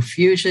JAWS or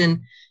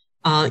Fusion.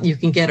 You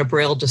can get a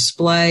Braille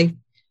display.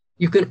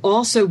 You can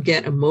also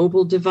get a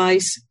mobile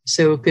device.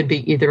 So it could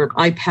be either an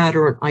iPad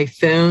or an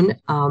iPhone.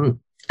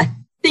 I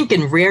think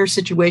in rare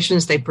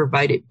situations, they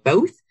provide it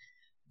both.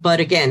 But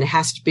again, it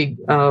has to be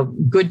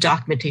good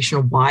documentation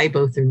of why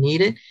both are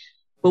needed.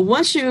 But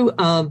once you've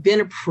been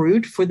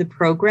approved for the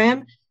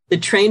program, the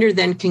trainer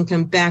then can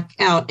come back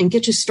out and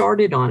get you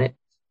started on it.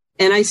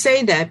 And I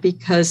say that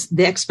because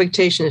the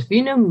expectation is if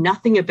you know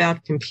nothing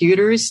about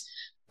computers,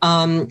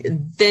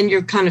 then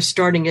you're kind of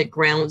starting at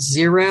ground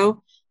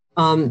zero.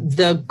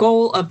 The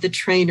goal of the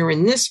trainer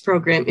in this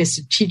program is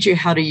to teach you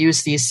how to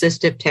use the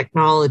assistive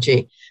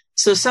technology.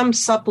 So some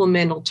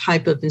supplemental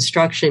type of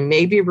instruction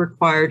may be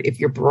required if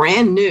you're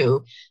brand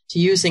new to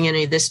using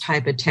any of this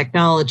type of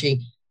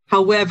technology.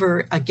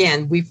 However,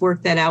 again, we've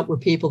worked that out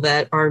with people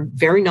that are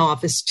very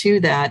novice to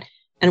that.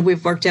 And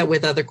we've worked out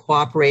with other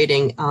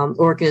cooperating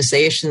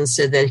organizations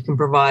so that they can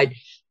provide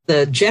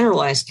the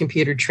generalized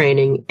computer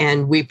training,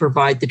 and we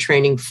provide the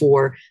training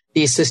for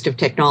the assistive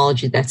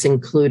technology that's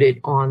included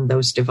on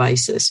those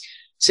devices.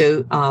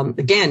 So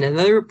again,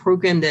 another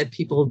program that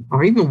people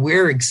aren't even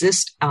aware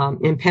exists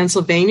in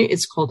Pennsylvania,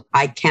 it's called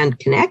iCan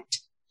Connect.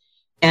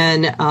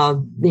 And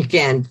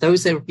again,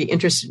 those that would be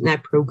interested in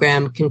that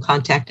program can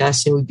contact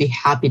us, and we'd be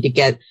happy to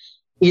get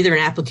either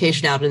an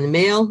application out in the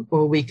mail,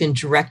 or we can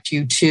direct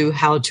you to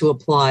how to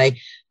apply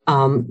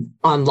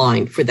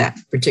online for that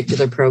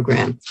particular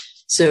program.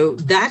 So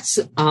that's,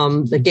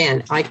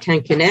 again,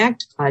 iCan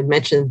Connect. I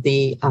mentioned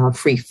the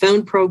free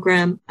phone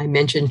program. I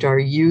mentioned our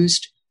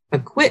used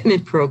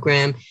equipment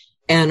program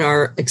and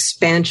our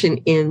expansion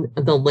in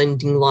the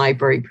lending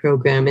library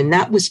program. And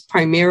that was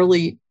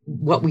primarily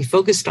what we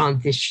focused on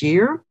this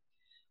year.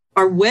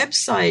 Our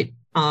website,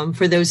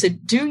 for those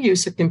that do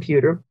use a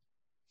computer,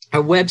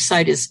 our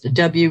website is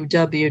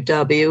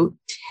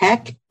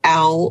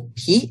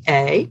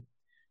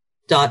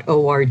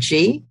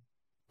www.techowlpa.org.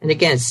 And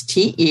again, it's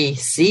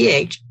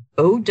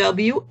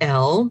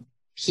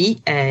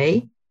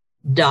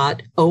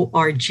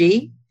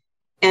TECHOWLPA.org.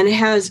 And it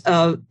has,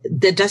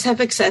 that does have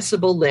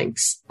accessible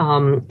links.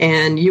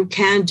 And you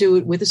can do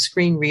it with a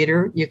screen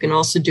reader. You can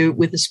also do it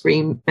with the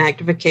screen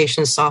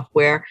magnification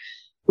software.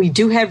 We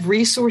do have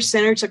resource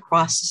centers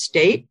across the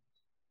state.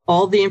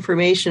 All the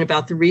information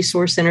about the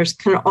resource centers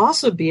can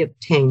also be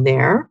obtained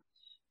there.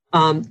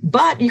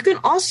 But you can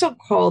also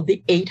call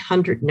the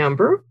 800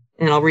 number,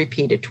 and I'll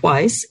repeat it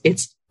twice.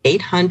 It's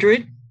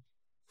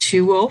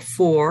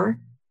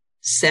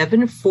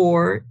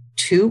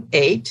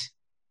 800-204-7428.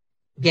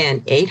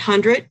 Again,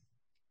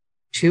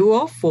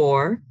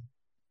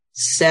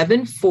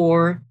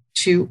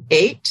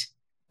 800-204-7428.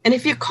 And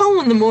if you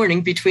call in the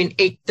morning between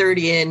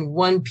 8:30 and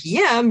 1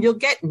 p.m., you'll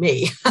get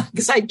me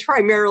because I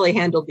primarily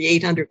handle the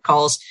 800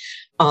 calls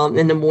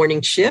in the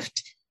morning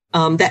shift.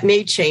 That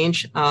may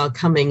change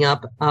coming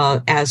up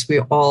as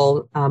we're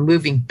all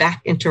moving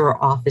back into our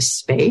office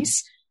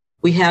space.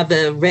 We have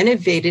a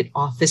renovated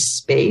office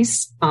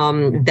space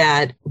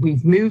that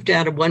we've moved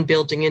out of one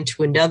building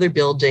into another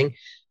building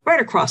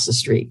right across the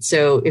street.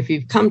 So if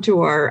you've come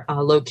to our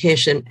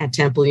location at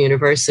Temple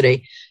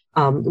University,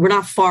 we're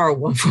not far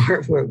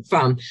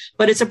from,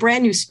 but it's a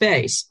brand new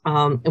space.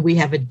 We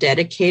have a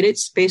dedicated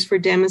space for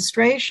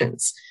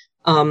demonstrations,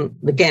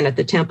 again, at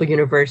the Temple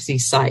University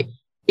site.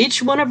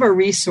 Each one of our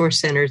resource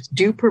centers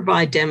do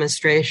provide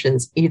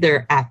demonstrations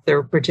either at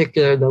their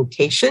particular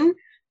location,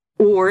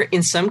 or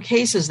in some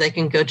cases, they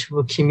can go to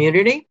a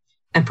community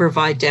and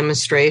provide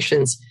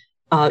demonstrations.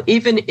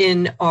 Even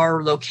in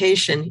our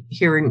location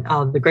here in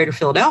the greater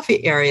Philadelphia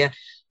area,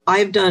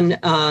 I've done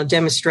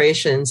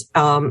demonstrations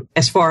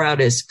as far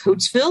out as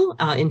Coatesville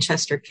in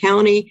Chester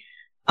County,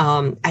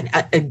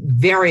 at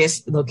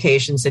various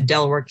locations in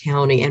Delaware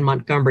County and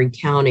Montgomery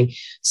County.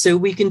 So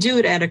we can do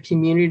it at a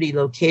community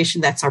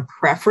location. That's our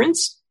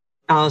preference,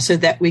 so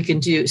that we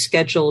can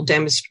schedule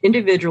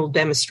individual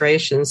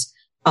demonstrations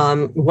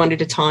one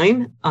at a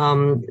time.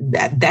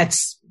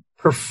 That's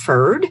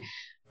preferred,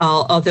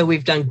 although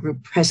we've done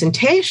group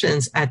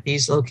presentations at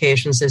these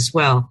locations as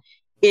well.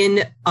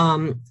 In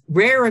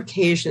rare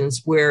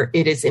occasions where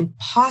it is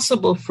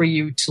impossible for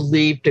you to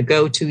leave to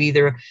go to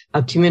either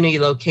a community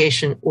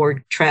location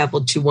or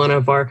travel to one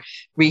of our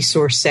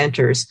resource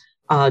centers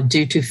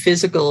due to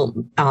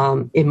physical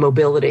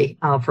immobility.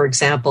 For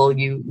example,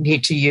 you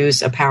need to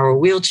use a power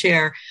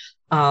wheelchair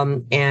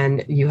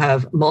and you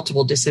have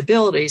multiple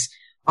disabilities.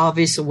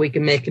 Obviously, we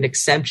can make an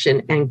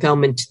exception and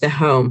come into the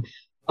home.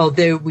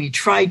 Although we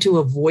try to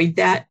avoid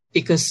that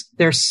because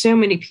there's so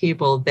many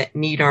people that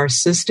need our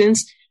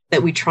assistance,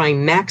 that we try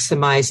and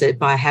maximize it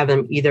by having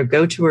them either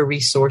go to a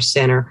resource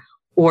center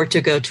or to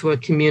go to a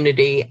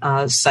community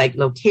site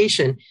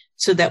location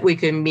so that we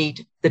can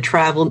meet the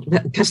travel,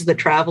 because of the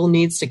travel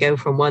needs to go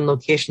from one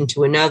location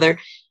to another.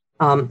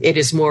 It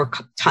is more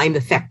time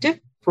effective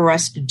for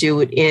us to do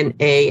it in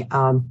a,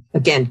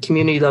 again,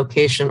 community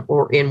location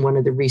or in one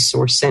of the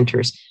resource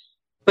centers.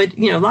 But,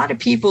 a lot of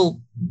people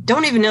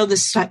don't even know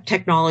this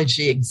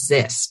technology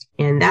exists.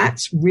 And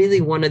that's really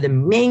one of the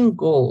main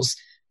goals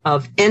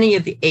of any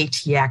of the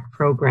ATAC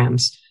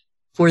programs.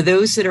 For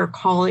those that are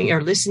calling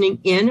or listening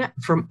in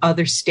from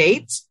other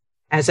states,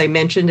 as I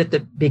mentioned at the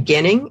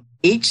beginning,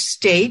 each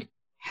state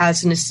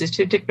has an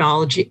Assistive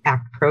Technology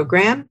Act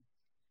program.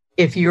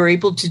 If you're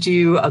able to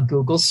do a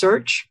Google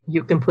search,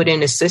 you can put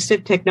in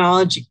Assistive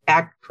Technology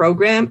Act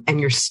program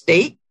and your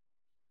state,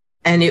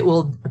 and it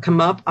will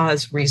come up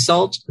as a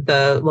result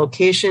the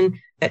location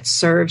that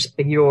serves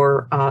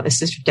your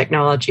assistive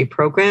technology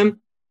program.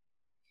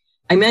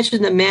 I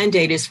mentioned the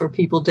mandate is for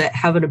people to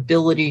have an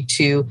ability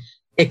to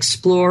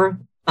explore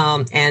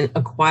and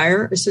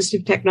acquire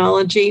assistive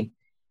technology.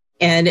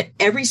 And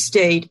every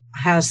state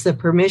has the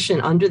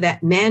permission under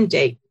that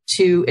mandate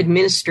to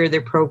administer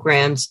their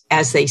programs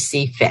as they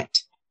see fit,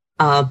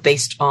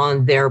 based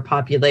on their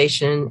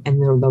population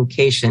and their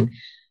location.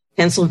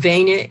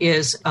 Pennsylvania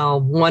is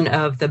one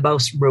of the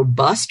most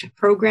robust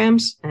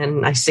programs,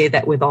 and I say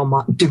that with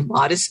all due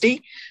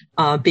modesty,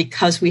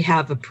 because we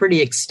have a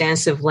pretty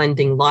extensive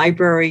lending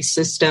library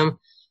system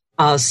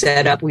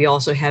set up. We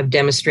also have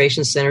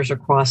demonstration centers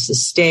across the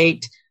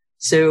state.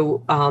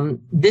 So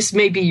this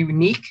may be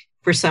unique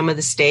for some of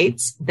the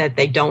states that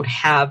they don't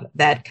have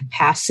that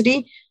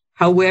capacity.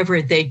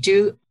 However, they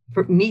do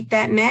meet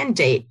that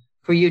mandate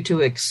for you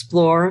to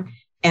explore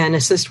and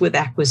assist with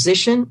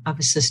acquisition of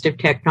assistive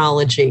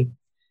technology.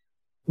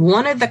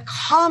 One of the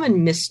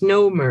common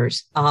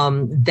misnomers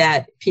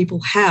that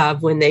people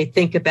have when they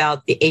think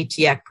about the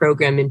ATAC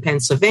program in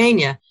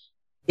Pennsylvania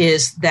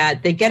is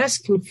that they get us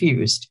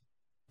confused.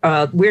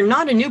 We're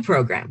not a new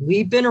program.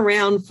 We've been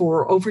around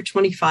for over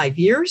 25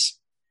 years.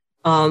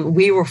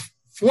 We were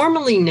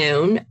formerly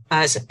known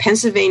as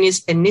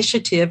Pennsylvania's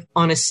Initiative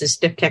on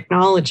Assistive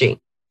Technology.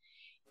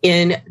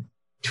 In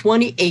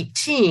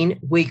 2018,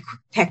 we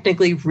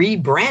technically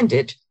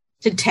rebranded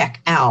to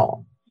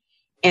TechOwl.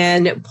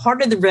 And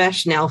part of the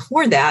rationale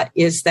for that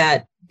is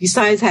that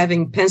besides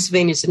having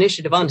Pennsylvania's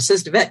Initiative on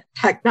Assistive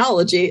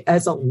Technology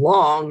as a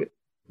long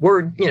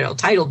word,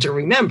 title to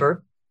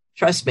remember,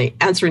 trust me,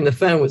 answering the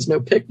phone was no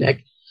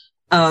picnic.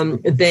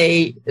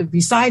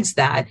 Besides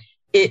that,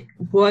 it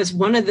was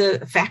one of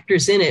the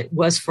factors in it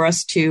was for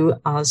us to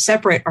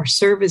separate our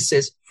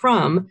services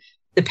from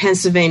the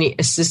Pennsylvania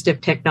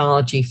Assistive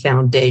Technology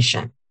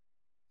Foundation.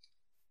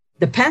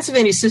 the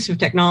Pennsylvania Assistive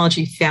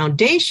Technology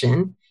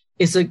Foundation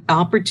is an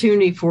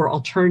opportunity for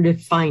alternative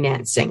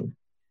financing.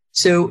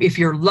 So if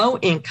you're low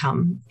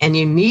income and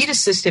you need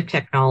assistive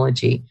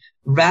technology,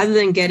 rather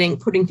than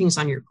putting things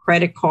on your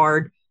credit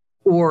card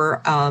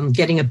or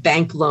getting a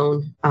bank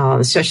loan,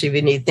 especially if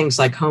you need things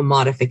like home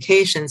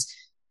modifications,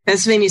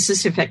 Pennsylvania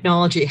Assistive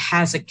Technology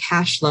has a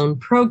cash loan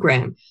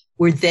program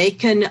where they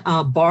can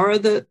borrow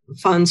the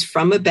funds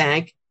from a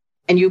bank,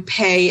 and you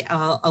pay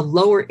a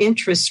lower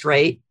interest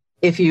rate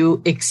if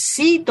you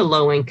exceed the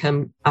low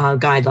income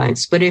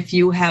guidelines. But if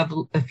you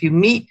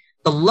meet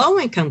the low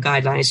income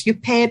guidelines, you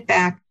pay it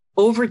back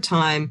over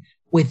time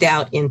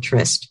without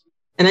interest.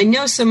 And I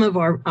know some of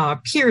our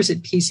peers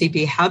at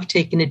PCB have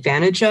taken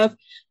advantage of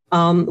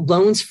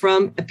loans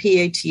from a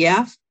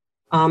PATF.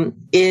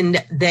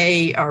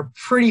 They are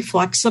pretty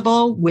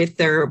flexible with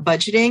their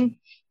budgeting,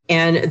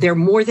 and they're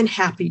more than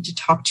happy to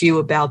talk to you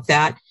about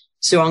that.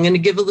 So I'm going to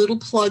give a little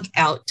plug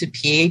out to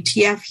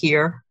PATF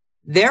here.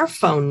 Their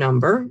phone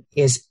number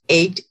is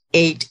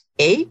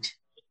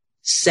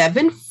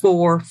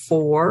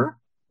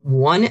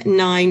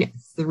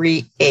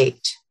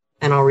 888-744-1938.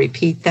 And I'll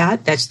repeat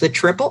that. That's the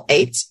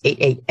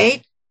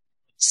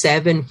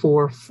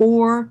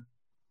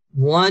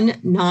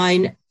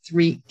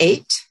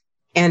 888-744-1938.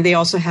 And they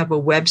also have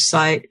a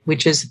website,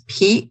 which is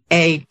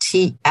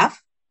PATF,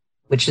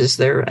 which is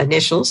their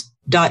initials,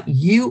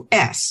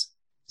 .us.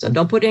 So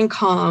don't put in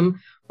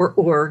 .com or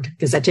 .org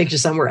because that takes you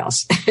somewhere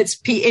else. It's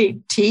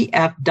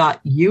PATF.us.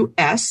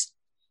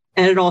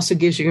 And it also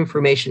gives you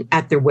information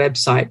at their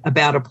website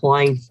about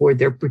applying for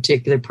their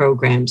particular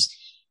programs.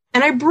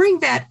 And I bring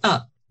that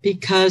up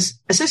because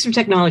assistive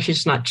technology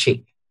is not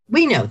cheap.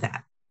 We know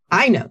that.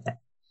 I know that.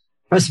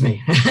 Trust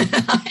me.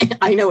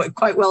 I know it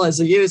quite well as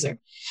a user.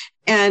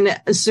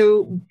 And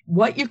so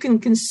what you can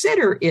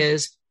consider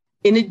is,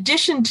 in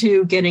addition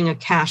to getting a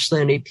cash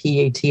loan at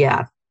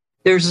PATF,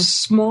 there's a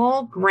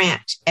small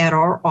grant at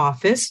our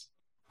office.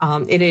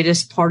 And it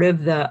is part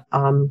of the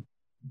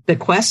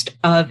bequest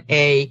of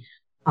a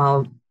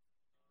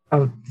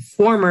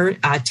former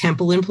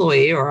Temple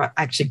employee, or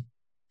actually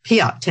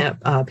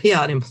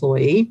Piat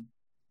employee,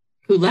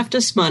 who left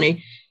us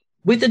money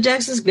with a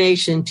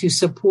designation to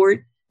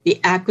support the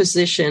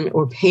acquisition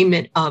or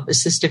payment of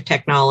assistive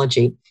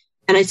technology.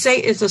 And I'd say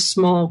it's a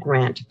small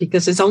grant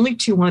because it's only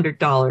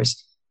 $200.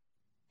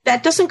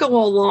 That doesn't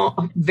go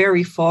along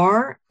very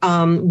far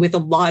with a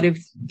lot of,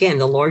 again,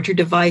 the larger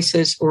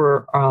devices,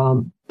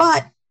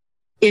 but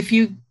if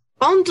you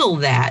bundle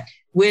that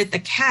with a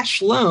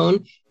cash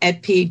loan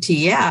at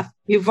PATF,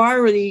 you've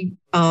already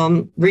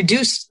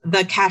reduced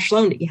the cash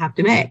loan that you have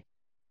to make.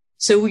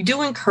 So we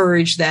do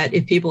encourage that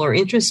if people are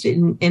interested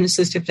in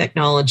assistive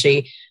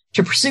technology,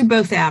 to pursue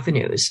both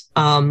avenues.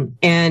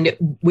 And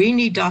we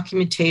need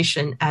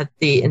documentation and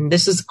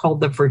this is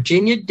called the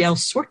Virginia Del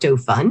Sorto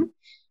Fund,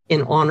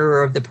 in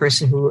honor of the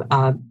person who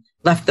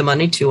left the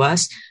money to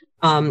us,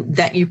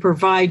 that you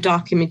provide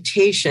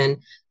documentation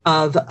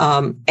of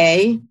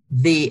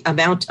the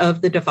amount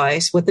of the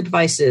device, what the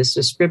device is,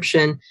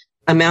 description,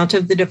 amount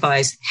of the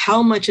device,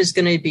 how much is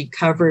going to be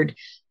covered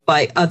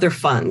by other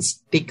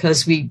funds,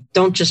 because we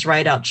don't just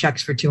write out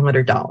checks for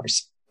 $200.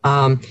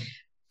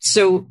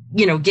 So,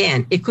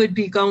 again, it could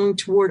be going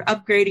toward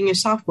upgrading your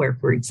software,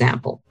 for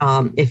example,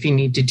 if you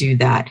need to do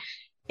that.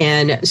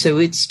 And so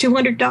it's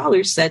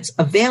 $200 that's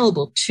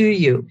available to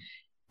you.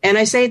 And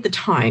I say at the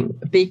time,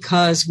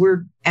 because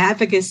we're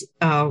advocates,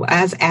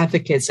 as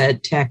advocates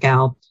at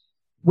TechAL,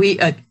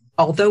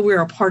 although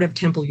we're a part of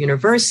Temple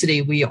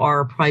University, we are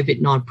a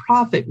private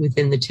nonprofit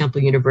within the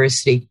Temple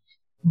University,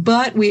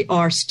 but we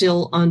are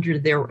still under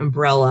their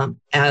umbrella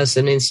as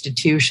an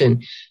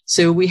institution.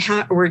 So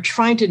we're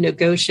trying to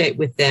negotiate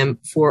with them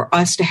for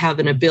us to have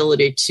an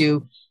ability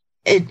to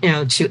add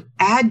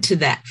to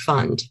that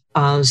fund,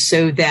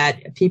 so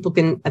that people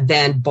can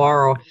then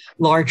borrow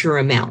larger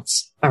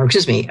amounts,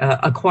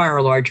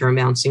 acquire larger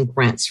amounts in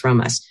grants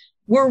from us.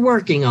 We're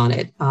working on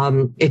it.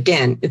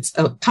 Again, it's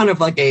kind of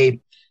like a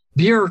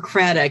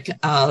bureaucratic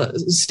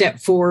step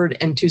forward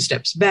and 2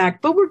 steps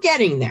back, but we're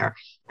getting there.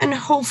 And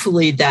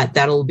hopefully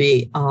that'll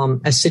be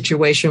a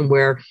situation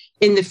where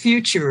in the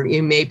future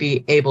you may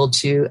be able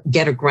to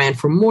get a grant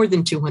for more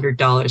than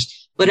 $200.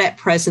 But at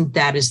present,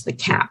 that is the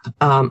cap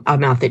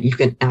amount that you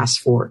can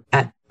ask for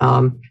at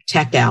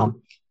TechAL.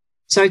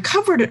 So I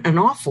covered an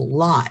awful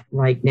lot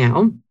right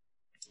now.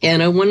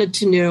 And I wanted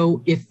to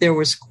know if there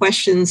was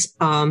questions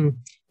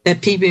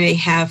that people may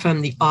have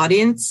from the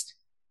audience.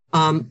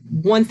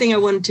 One thing I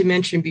wanted to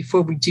mention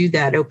before we do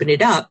that, open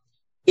it up,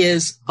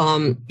 is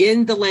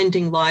in the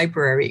lending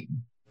library.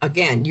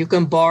 Again, you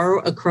can borrow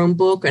a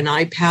Chromebook, an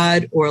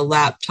iPad, or a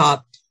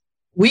laptop.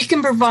 We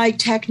can provide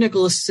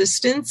technical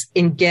assistance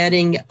in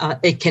getting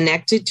it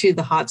connected to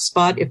the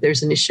hotspot if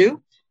there's an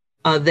issue.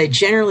 They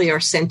generally are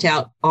sent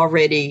out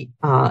already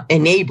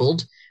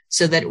enabled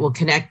so that it will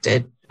connect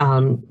it.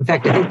 In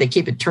fact, I think they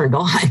keep it turned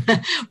on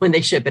when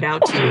they ship it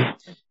out to you.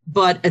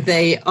 But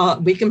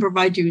we can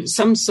provide you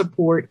some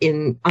support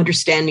in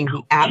understanding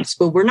the apps,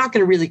 but we're not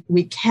going to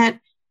we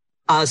can't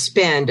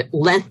spend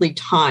lengthy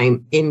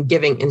time in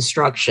giving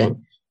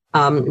instruction.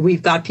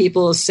 We've got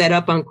people set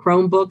up on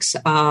Chromebooks.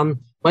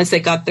 Once they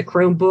got the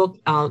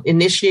Chromebook,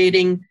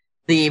 initiating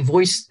the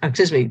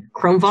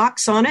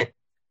Chromevox on it,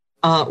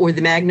 or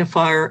the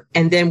magnifier.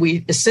 And then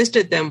we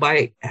assisted them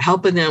by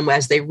helping them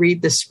as they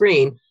read the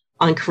screen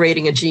on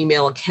creating a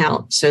Gmail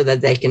account so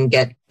that they can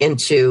get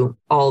into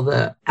all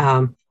the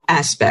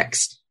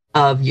aspects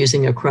of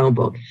using a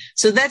Chromebook.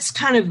 So that's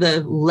kind of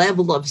the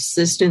level of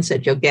assistance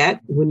that you'll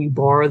get when you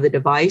borrow the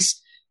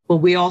device. But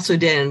we also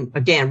then,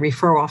 again,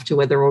 refer off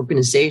to other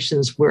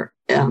organizations where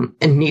and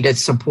needed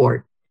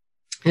support.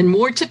 And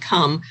more to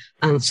come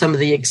on some of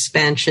the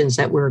expansions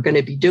that we're going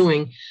to be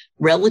doing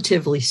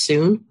relatively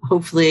soon.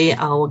 Hopefully,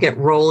 we'll get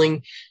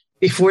rolling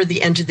before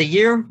the end of the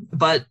year.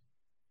 But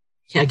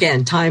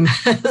again, time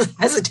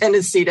has a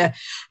tendency to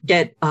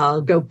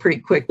go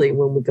pretty quickly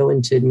when we go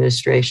into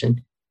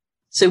administration.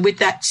 So with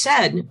that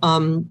said,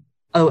 I'm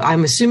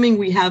assuming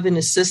we have an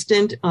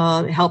assistant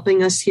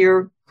helping us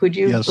here. Could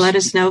you let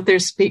us know if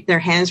there's their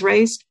hands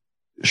raised?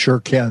 Sure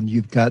can.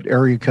 You've got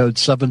area code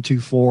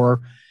 724,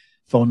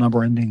 phone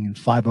number ending in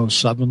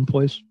 507,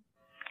 please.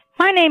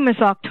 My name is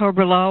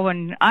October Lowe,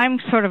 and I'm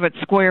sort of at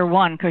square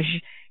one because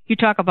you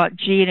talk about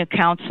G and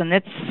accounts, and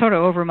it's sort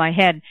of over my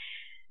head.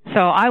 So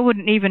I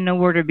wouldn't even know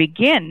where to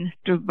begin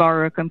to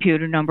borrow a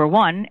computer, number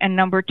one. And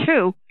number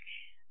two,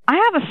 I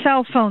have a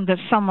cell phone that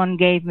someone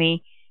gave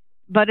me,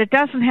 but it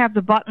doesn't have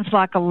the buttons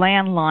like a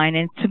landline,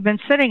 and it's been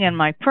sitting in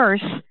my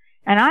purse,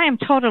 and I am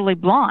totally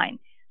blind.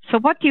 So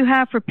what do you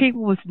have for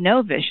people with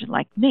no vision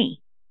like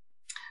me?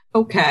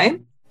 Okay.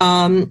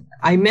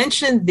 I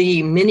mentioned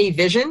the Mini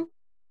Vision,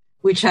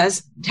 which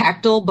has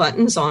tactile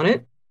buttons on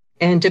it.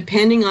 And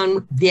depending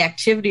on the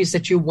activities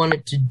that you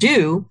wanted to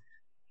do,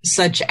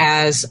 such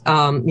as,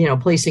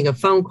 placing a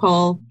phone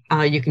call,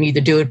 you can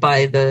either do it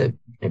by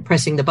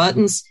pressing the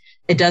buttons.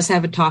 It does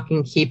have a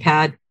talking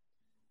keypad.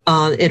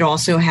 It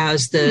also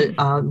has the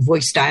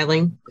voice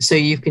dialing, so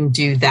you can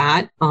do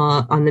that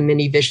on the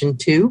Mini Vision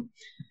 2.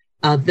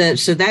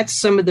 So that's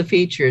some of the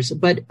features.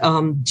 But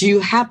do you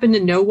happen to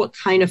know what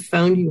kind of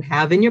phone you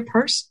have in your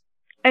purse?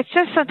 It's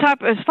just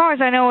as far as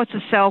I know, it's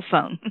a cell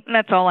phone.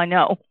 That's all I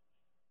know.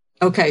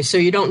 Okay, so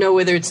you don't know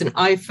whether it's an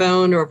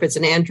iPhone or if it's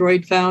an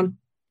Android phone?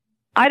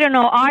 I don't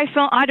know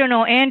iPhone. I don't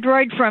know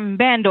Android from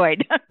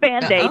Band-Aid.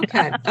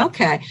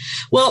 Okay.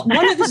 Well,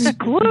 I'm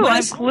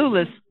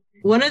clueless.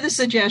 One of the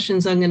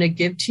suggestions I'm going to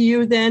give to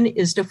you then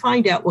is to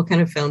find out what kind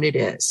of phone it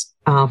is.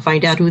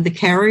 Find out who the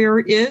carrier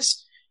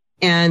is.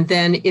 And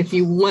then if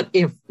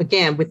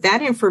with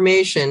that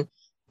information,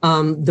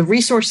 the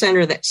resource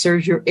center that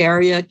serves your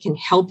area can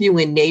help you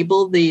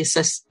enable the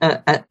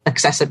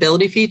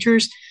accessibility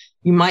features.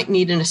 You might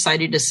need an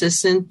sighted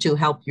assistant to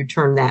help you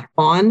turn that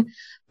on.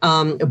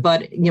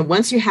 But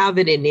once you have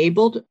it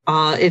enabled,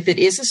 if it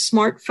is a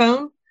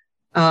smartphone,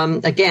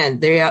 again,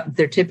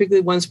 they're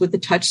typically ones with a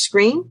touch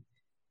screen.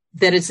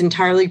 That it's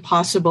entirely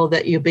possible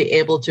that you'll be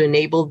able to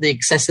enable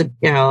get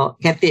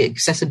the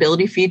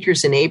accessibility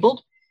features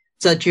enabled,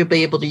 so that you'll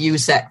be able to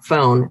use that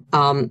phone.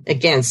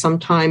 Again,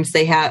 sometimes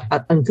they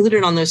have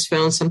included on those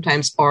phones.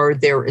 Sometimes are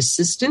their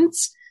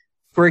assistants.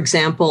 For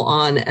example,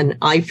 on an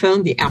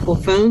iPhone, the Apple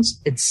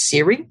phones, it's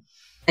Siri.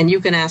 And you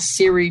can ask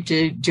Siri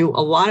to do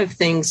a lot of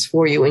things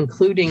for you,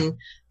 including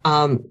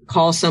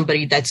call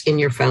somebody that's in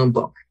your phone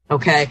book.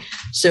 Okay.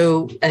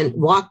 So, and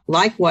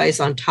likewise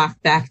on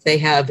TalkBack, they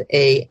have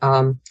a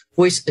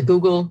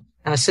Google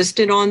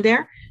Assistant on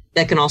there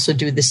that can also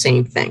do the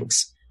same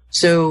things.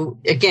 So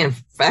again,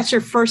 that's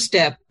your first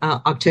step,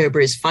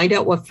 October, is find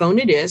out what phone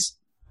it is,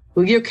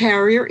 who your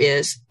carrier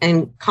is,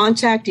 and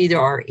contact either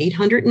our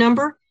 800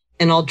 number,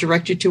 and I'll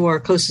direct you to our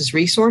closest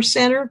resource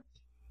center.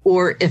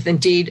 Or if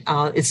indeed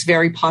it's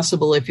very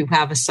possible, if you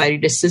have a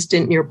sighted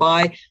assistant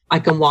nearby, I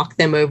can walk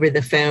them over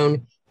the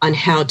phone on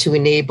how to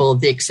enable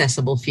the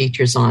accessible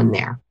features on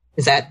there.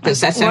 Does that sound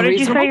reasonable? What did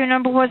you say your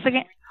number was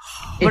again?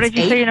 What did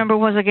you say your number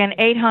was again?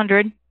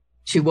 800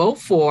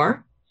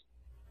 204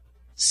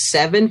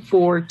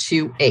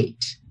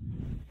 7428.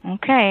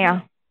 Okay,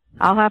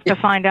 I'll have to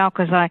find out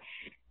because I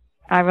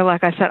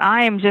like I said,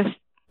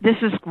 this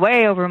is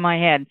way over my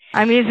head.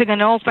 I'm using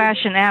an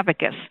old-fashioned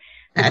abacus.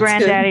 The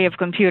granddaddy of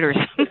computers.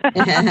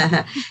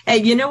 Hey,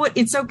 you know what?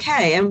 It's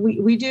okay. And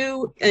we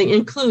do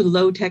include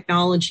low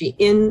technology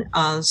in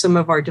some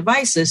of our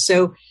devices.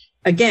 So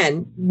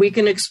again, we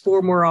can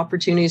explore more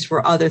opportunities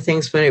for other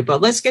things.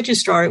 But let's get you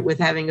started with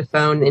having a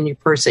phone in your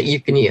purse that you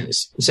can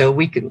use. So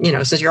we can,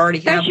 since you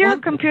already have one. Does your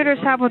computers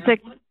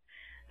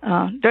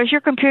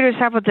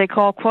have what they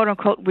call, quote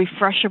unquote,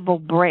 refreshable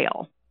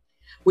Braille?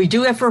 We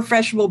do have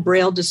refreshable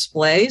Braille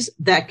displays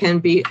that can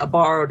be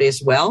borrowed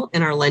as well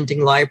in our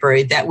lending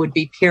library that would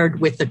be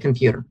paired with the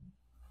computer.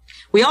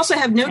 We also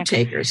have note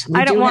takers.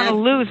 I don't want to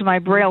lose my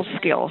Braille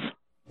skills.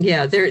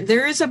 Yeah,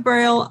 there is a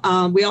Braille.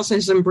 We also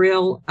have some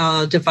Braille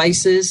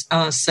devices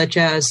such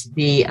as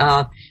the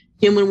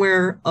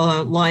Humanware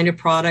line of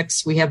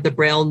products. We have the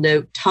Braille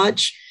Note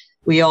Touch.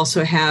 We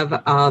also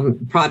have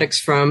products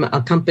from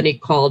a company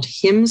called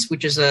HIMS,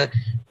 which is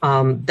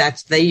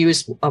they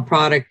use a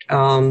product.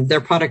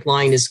 Their product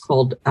line is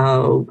called,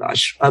 I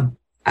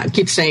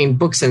keep saying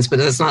BookSense, but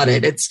that's not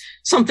it. It's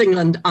something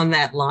on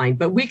that line.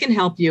 But we can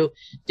help you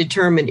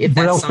determine if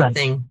that's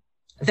something.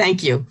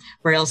 Thank you,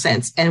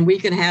 BrailleSense. And we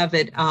can have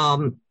it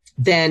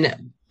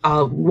then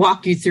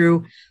walk you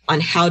through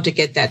on how to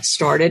get that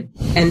started.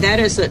 And that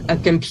is a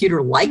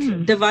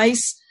computer-like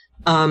device.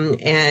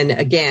 And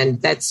again,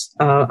 that's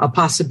a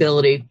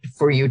possibility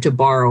for you to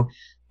borrow.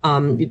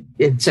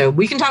 So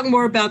we can talk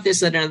more about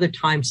this at another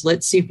time. So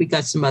let's see if we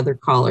got some other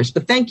callers.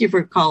 But thank you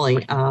for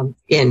calling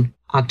in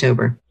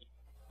October.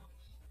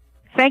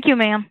 Thank you,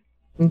 ma'am.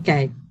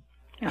 Okay.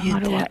 Now, how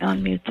do I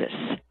unmute this?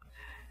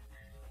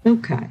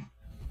 Okay.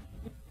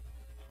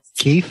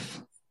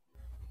 Keith?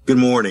 Good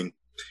morning.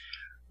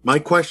 My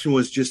question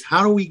was just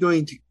how do we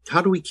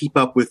keep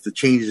up with the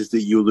changes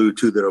that you allude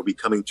to that will be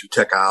coming to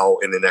TechOwl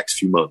in the next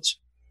few months?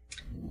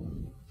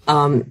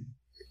 I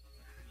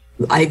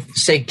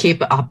say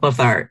keep up with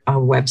our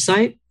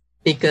website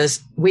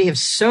because we have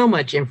so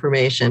much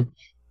information.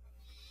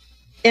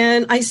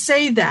 And I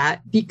say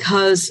that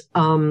because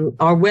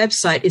our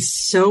website is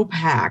so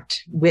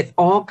packed with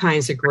all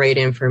kinds of great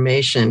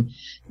information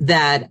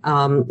that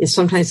it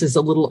sometimes is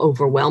a little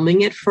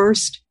overwhelming at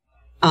first.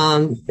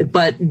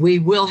 But we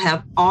will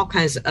have all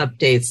kinds of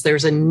updates.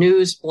 There's a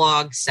news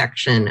blog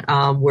section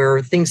where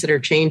things that are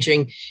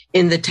changing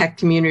in the tech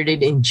community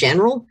in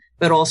general,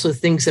 but also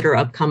things that are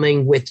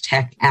upcoming with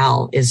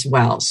TechOwl as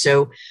well.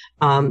 So,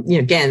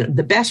 again,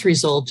 the best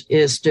result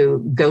is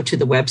to go to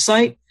the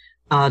website,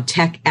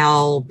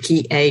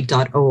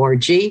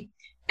 techowlpa.org,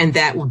 and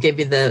that will give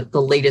you the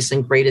latest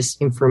and greatest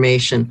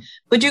information.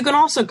 But you can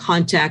also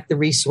contact the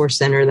resource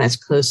center that's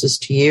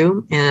closest to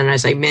you. And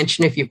as I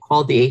mentioned, if you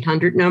call the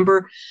 800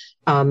 number,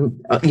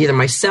 either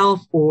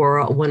myself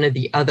or one of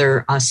the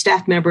other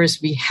staff members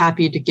will be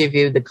happy to give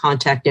you the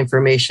contact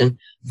information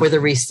for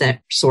the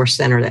resource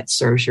center that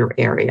serves your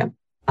area.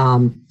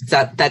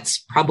 That's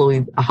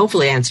probably,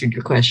 hopefully answered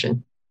your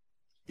question.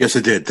 Yes,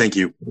 it did. Thank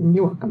you.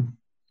 You're welcome.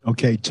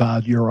 Okay,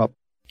 Todd, you're up.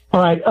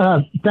 All right.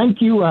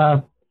 Thank you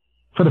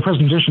for the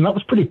presentation. That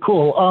was pretty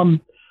cool.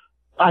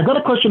 I got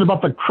a question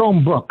about the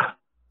Chromebook.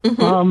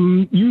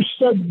 Mm-hmm. You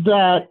said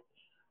that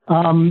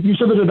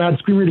it had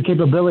screen reader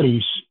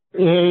capabilities.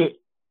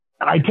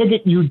 I take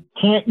it you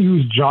can't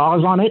use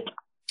JAWS on it?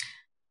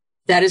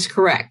 That is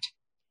correct.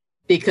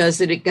 Because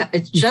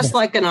it's just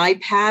like an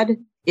iPad.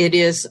 It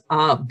is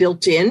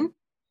built in,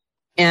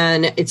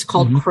 and it's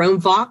called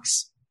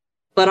Chromevox.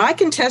 But I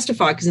can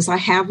testify, because I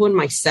have one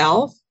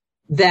myself,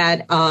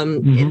 that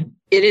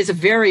it is a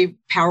very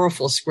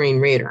powerful screen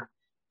reader.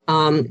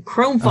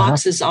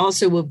 Chromevox is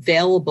also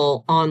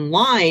available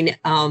online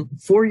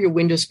for your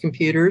Windows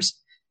computers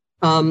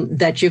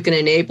that you can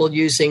enable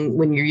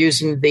when you're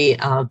using the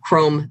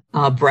Chrome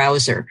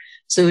browser.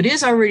 So it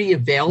is already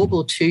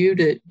available to you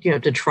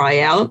to try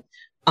out.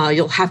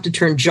 You'll have to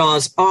turn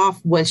JAWS off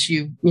once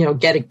you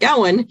get it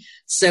going,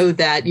 so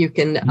that you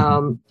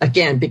can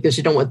again, because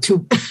you don't want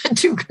two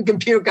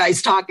computer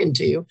guys talking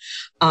to you.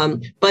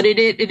 But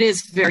it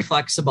is very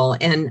flexible,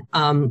 and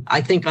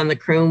I think on the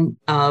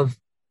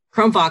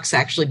Chromevox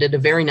actually did a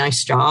very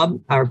nice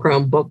job. Our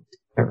Chromebook,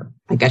 or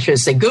I guess I should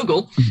say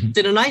Google,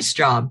 did a nice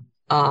job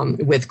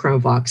with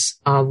Chromevox.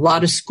 A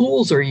lot of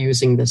schools are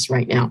using this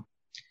right now.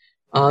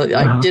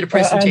 I did a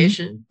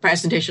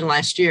presentation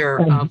last year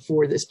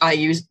for this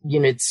IU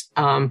units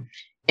and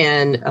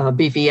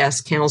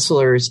BVS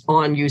counselors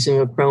on using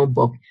a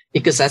Chromebook,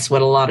 because that's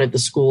what a lot of the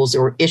schools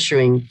were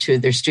issuing to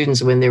their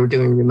students when they were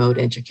doing remote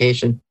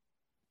education.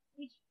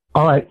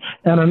 All right,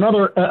 and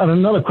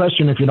another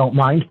question, if you don't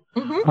mind.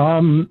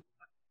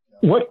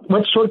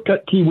 What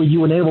shortcut key would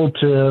you enable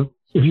to,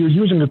 if you're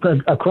using a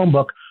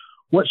Chromebook?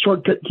 What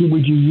shortcut key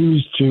would you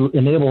use to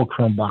enable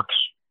Chromebox?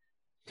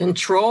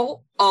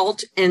 Control,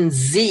 Alt, and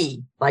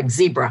Z, like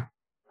zebra.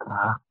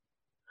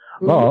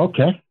 Oh,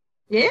 okay.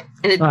 Yeah,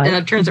 and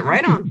it turns it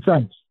right on.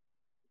 Thanks.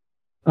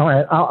 All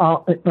right,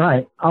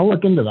 I'll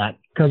look into that,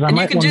 because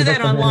you can do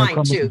that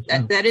online too.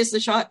 That is the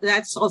shot.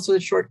 That's also the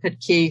shortcut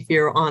key if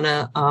you're on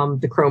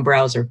the Chrome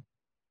browser.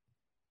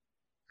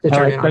 All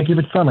right, thank you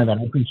for telling me that.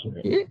 I appreciate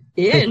it.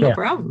 Yeah, no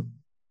problem.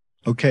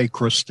 Okay,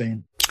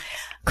 Christine.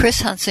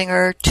 Chris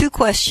Hunsinger, 2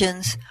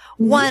 questions.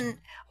 One,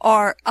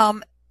 are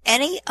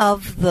any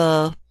of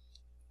the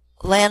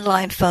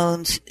landline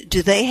phones,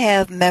 do they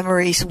have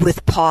memories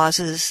with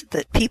pauses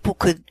that people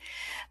could,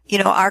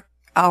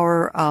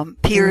 our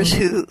peers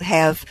who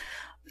have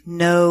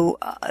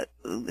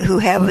who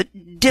have a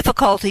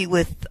difficulty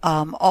with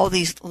all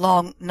these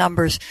long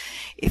numbers,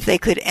 if they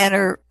could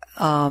enter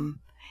a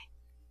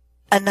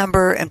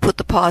number and put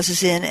the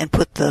pauses in and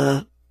put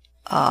the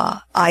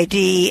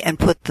ID and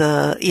put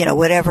the,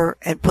 whatever,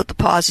 and put the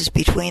pauses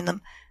between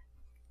them.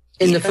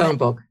 In the phone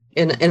book.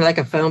 In like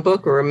a phone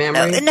book or a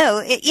memory?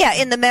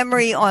 In the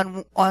memory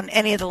on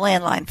any of the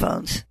landline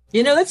phones.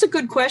 That's a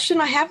good question.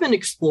 I haven't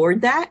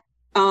explored that.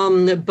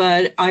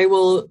 But I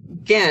will,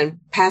 again,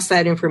 pass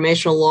that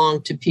information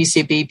along to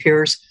PCB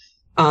peers.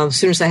 as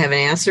soon as I have an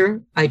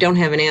answer. I don't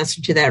have an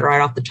answer to that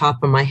right off the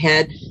top of my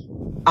head.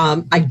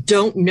 I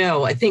don't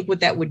know. I think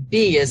what that would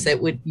be is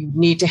that you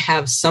need to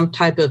have some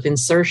type of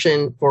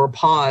insertion for a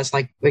pause,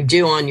 like we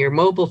do on your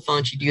mobile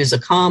phones. You'd use a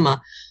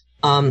comma.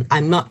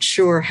 I'm not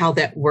sure how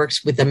that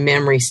works with the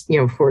memory,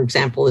 for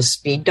example, the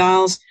speed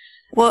dials.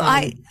 Well,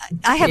 I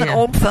have an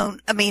old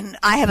phone. I mean,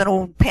 I have an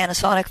old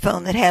Panasonic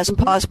phone that has a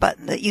pause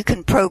button that you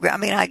can program. I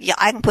mean,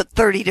 I can put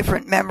 30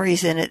 different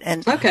memories in it,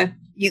 and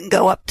you can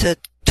go up to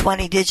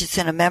 20 digits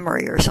in a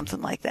memory or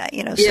something like that,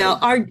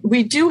 So.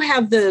 We do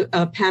have the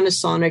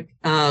Panasonic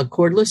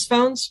cordless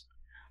phones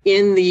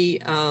in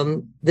the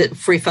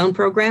free phone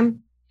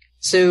program.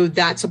 So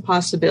that's a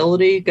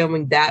possibility,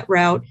 going that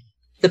route.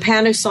 The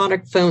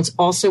Panasonic phones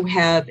also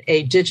have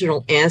a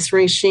digital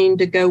answering machine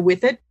to go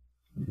with it.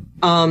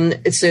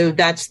 So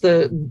that's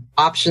the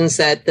options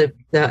that the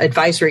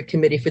advisory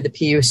committee for the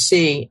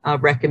PUC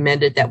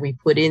recommended that we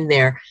put in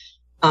there.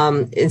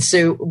 And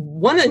so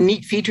one of the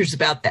neat features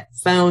about that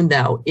phone,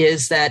 though,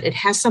 is that it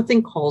has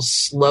something called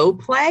slow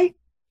play.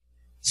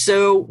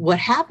 So what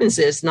happens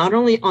is not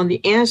only on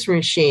the answering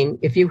machine,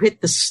 if you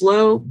hit the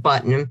slow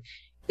button,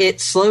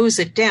 it slows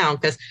it down.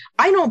 Because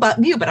I know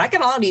about you, but I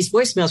get all these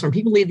voicemails when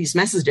people leave these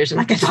messages and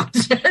I can talk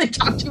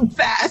too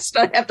fast.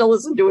 I have to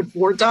listen to it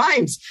 4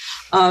 times.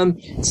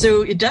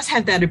 So it does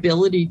have that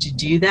ability to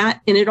do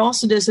that. And it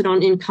also does it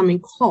on incoming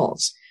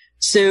calls.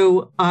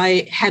 So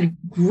I had a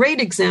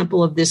great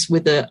example of this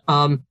with a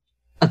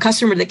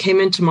customer that came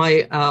into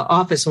my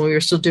office when we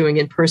were still doing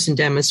in-person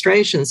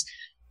demonstrations,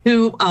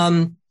 who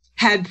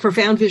had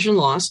profound vision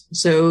loss.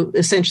 So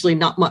essentially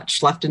not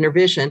much left in her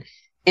vision.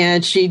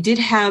 And she did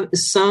have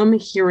some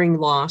hearing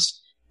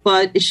loss,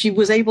 but she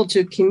was able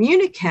to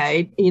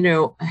communicate,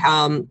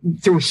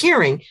 through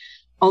hearing,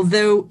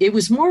 although it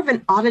was more of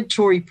an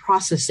auditory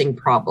processing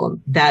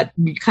problem that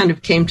we kind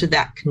of came to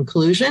that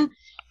conclusion.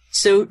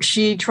 So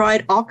she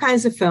tried all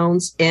kinds of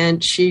phones,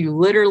 and she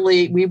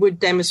literally, we would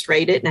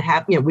demonstrate it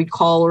and we'd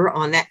call her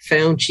on that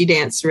phone. She'd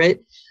answer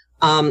it.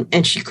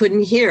 And she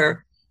couldn't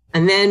hear.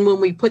 And then when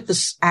we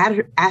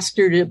asked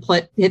her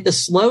to hit the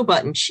slow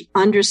button, she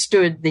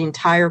understood the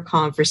entire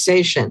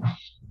conversation.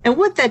 And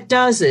what that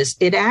does is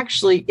it's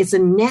a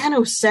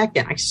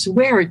nanosecond. I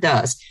swear it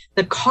does.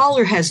 The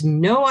caller has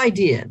no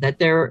idea that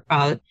their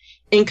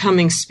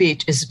incoming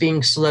speech is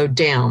being slowed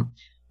down.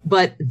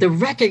 But the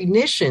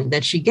recognition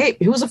that she gave,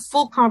 it was a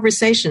full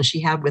conversation she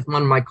had with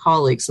one of my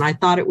colleagues. And I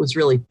thought it was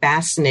really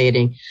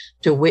fascinating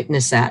to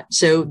witness that.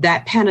 So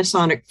that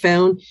Panasonic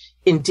phone,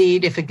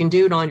 indeed, if it can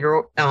do it on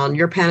your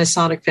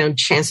Panasonic phone,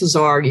 chances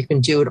are you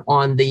can do it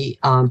on the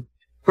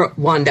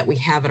one that we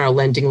have in our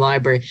lending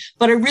library.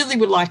 But I really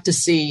would like to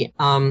see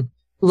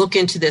look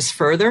into this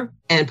further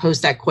and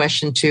pose that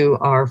question to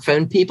our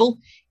phone people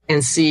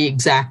and see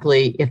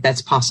exactly if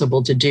that's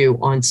possible to do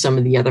on some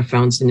of the other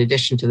phones in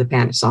addition to the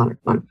Panasonic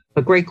one.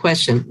 A great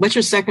question. What's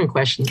your second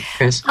question,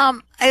 Chris?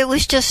 It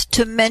was just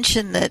to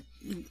mention that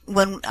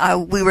when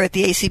we were at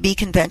the ACB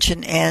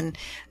convention and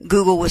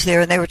Google was there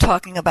and they were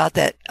talking about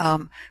that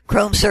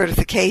Chrome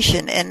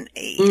certification, and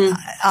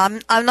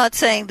I'm not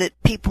saying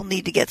that people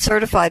need to get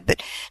certified,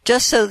 but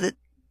just so that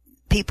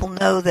people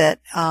know that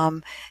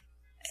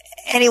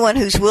anyone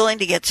who's willing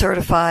to get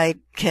certified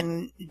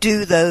can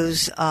do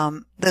those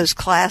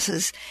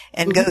classes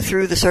and go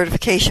through the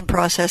certification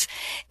process.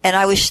 And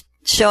I was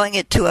showing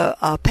it to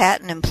a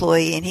patent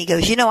employee, and he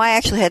goes, I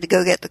actually had to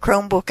go get the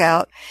Chromebook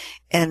out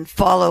and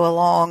follow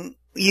along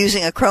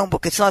using a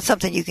Chromebook. It's not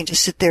something you can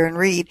just sit there and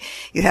read.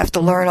 You have to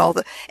learn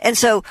and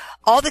so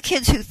all the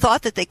kids who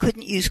thought that they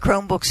couldn't use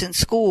Chromebooks in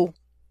school,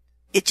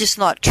 it's just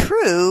not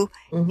true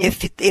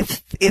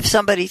if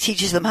somebody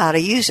teaches them how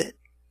to use it.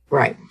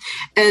 Right.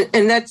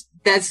 And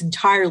that's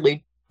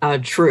entirely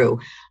true.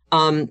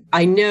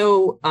 I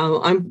know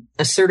I'm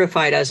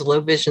certified as a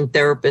low vision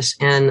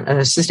therapist and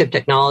assistive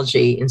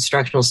technology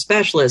instructional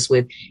specialist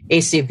with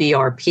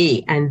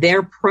ACVRP, and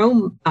they're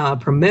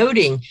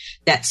promoting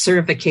that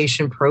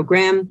certification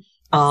program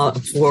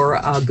for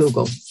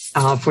Google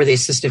for the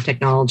assistive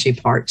technology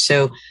part.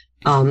 So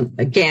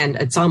again,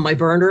 it's on my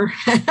burner,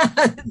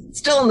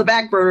 still in the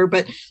back burner,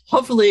 but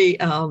hopefully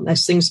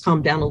as things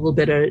calm down a little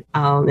bit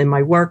in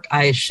my work,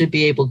 I should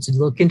be able to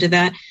look into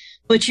that.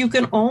 But you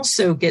can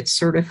also get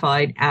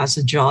certified as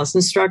a JAWS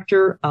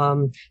instructor,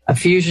 a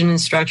Fusion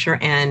instructor,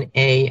 and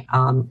a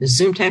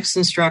ZoomText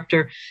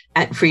instructor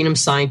at Freedom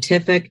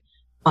Scientific.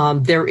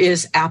 There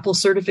is Apple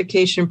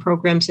certification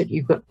programs that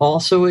you could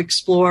also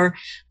explore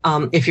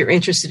if you're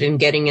interested in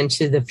getting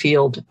into the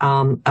field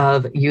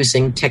of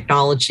using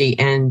technology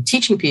and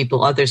teaching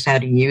others how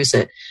to use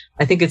it.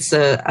 I think it's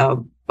a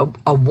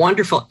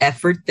wonderful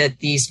effort that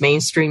these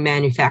mainstream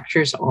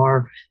manufacturers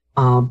are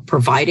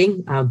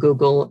providing,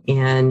 Google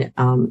and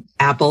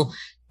Apple,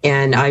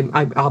 and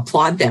I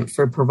applaud them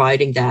for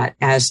providing that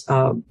as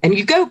and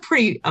you go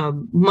pretty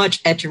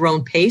much at your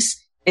own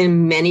pace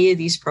in many of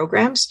these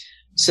programs,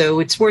 so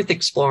it's worth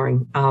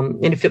exploring.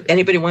 And if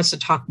anybody wants to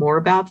talk more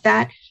about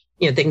that,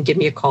 they can give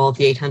me a call at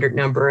the 800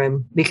 number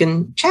and we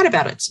can chat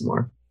about it some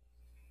more.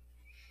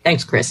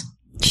 Thanks, Chris.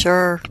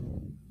 Sure.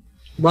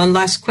 one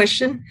last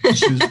question.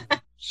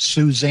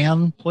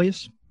 Suzanne,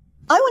 please.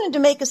 I wanted to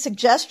make a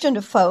suggestion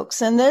to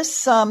folks, and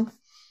this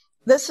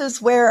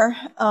is where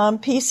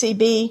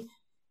PCB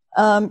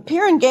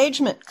peer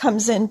engagement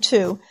comes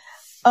into.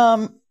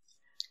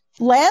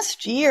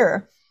 Last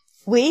year,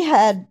 we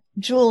had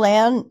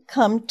Julianne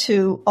come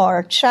to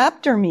our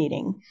chapter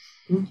meeting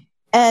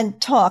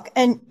and talk,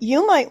 and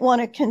you might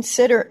want to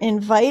consider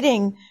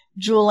inviting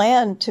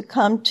Julianne to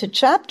come to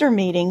chapter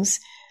meetings,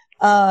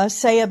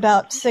 say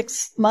about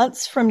 6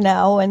 months from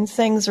now, when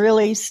things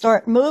really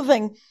start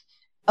moving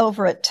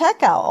over at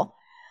Tech Owl.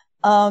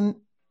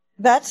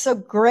 That's a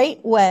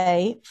great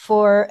way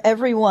for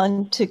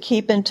everyone to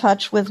keep in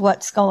touch with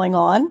what's going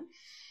on.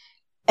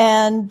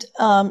 And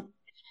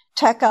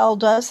Tech Owl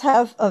does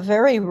have a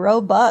very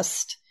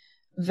robust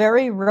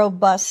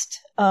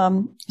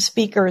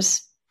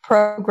speakers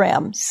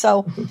program.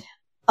 So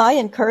I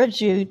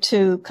encourage you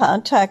to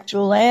contact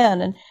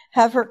Julianne and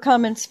have her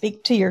come and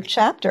speak to your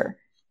chapter.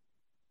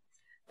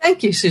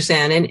 Thank you,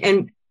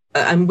 Suzanne.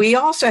 And we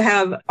also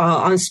have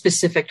on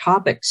specific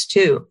topics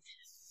too.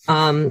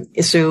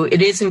 So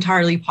it is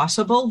entirely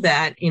possible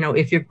that,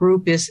 if your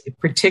group is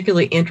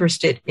particularly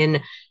interested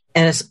in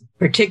a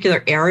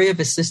particular area of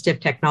assistive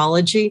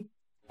technology,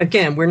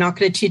 again, we're not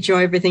going to teach you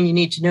everything you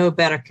need to know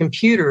about a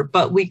computer,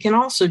 but we can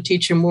also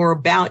teach you more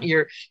about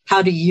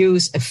how to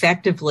use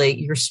effectively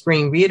your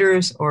screen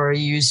readers or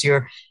use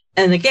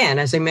and again,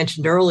 as I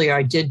mentioned earlier,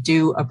 I did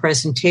do a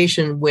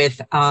presentation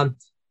with,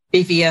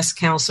 BVS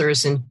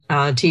counselors and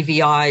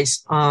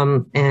TVIs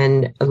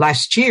and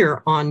last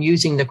year on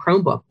using the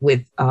Chromebook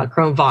with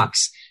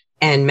Chromevox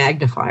and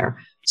Magnifier.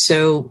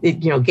 So,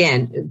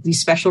 again, these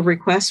special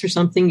requests or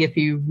something, if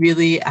you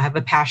really have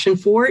a passion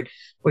for it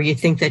or you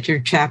think that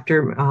your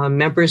chapter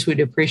members would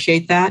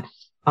appreciate that,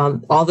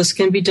 all this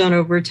can be done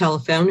over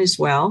telephone as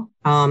well.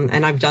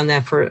 And I've done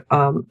that for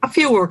a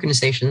few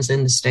organizations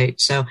in the state.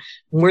 So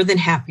more than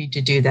happy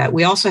to do that.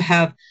 We also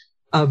have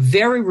a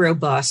very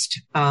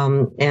robust,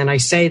 and I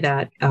say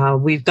that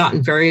we've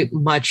gotten very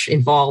much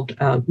involved.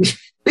 We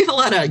have a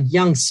lot of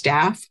young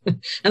staff,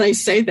 and I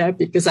say that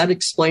because that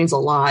explains a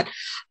lot.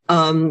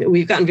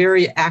 We've gotten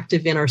very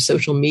active in our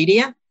social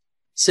media.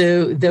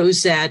 So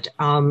those that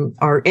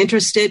are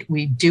interested,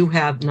 we do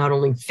have not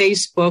only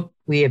Facebook,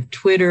 we have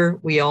Twitter,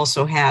 we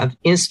also have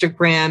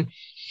Instagram,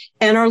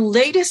 and our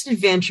latest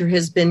adventure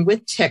has been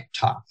with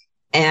TikTok.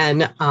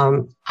 And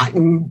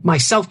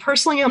myself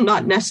personally, I'm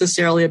not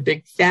necessarily a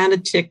big fan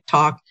of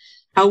TikTok.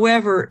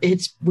 However,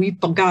 we've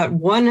got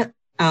one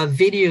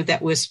video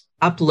that was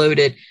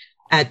uploaded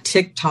at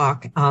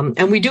TikTok,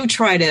 and we do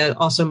try to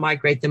also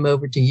migrate them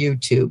over to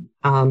YouTube.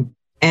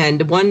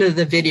 And one of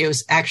the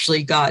videos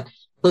actually got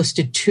close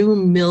to 2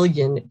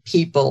 million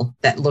people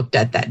that looked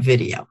at that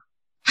video.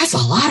 That's a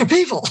lot of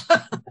people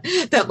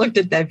that looked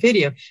at that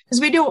video, because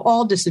we do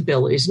all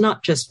disabilities,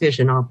 not just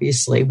vision,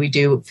 obviously. We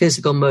do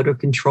physical motor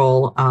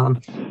control,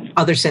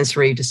 other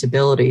sensory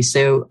disabilities.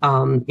 So,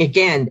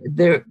 again,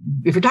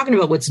 if we're talking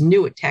about what's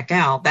new at Tech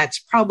Owl, that's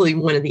probably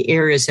one of the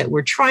areas that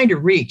we're trying to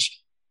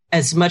reach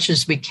as much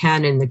as we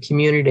can in the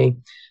community.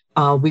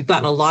 We've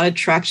gotten a lot of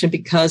traction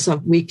because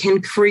we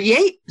can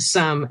create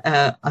some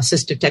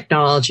assistive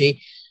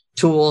technology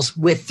tools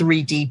with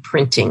 3D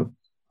printing.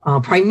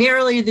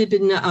 Primarily,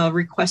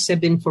 requests have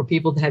been for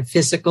people that have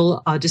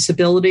physical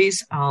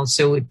disabilities.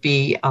 So it would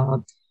be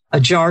a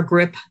jar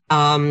grip.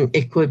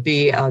 It could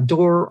be a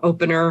door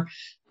opener.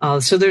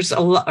 So there's a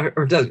lot,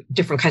 or the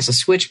different kinds of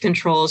switch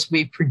controls.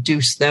 We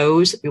produce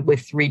those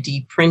with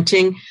 3D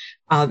printing.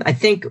 I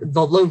think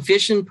the low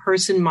vision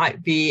person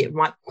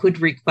could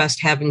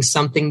request having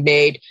something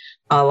made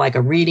like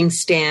a reading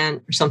stand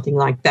or something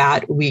like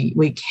that.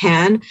 We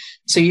can.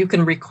 So you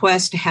can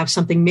request to have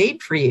something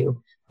made for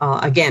you.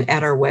 Again,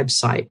 at our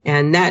website.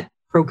 And that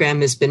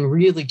program has been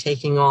really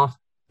taking off.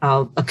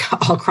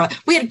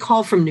 We had a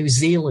call from New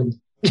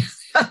Zealand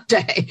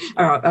today,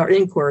 our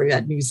inquiry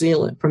from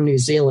New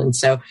Zealand.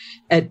 So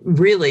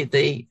really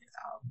the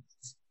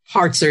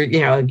parts are,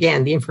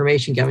 again, the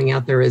information going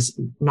out there is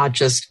not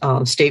just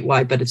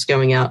statewide, but it's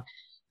going out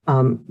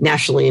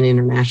nationally and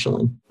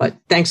internationally. But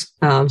thanks,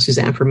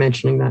 Suzanne, for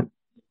mentioning that.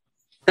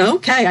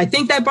 Okay, I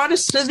think that brought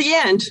us to the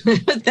end.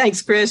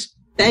 Thanks, Chris.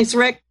 Thanks,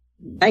 Rick.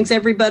 Thanks,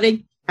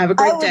 everybody. Have a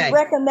great day. I would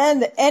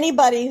recommend that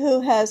anybody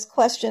who has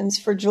questions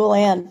for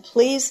Julianne,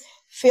 please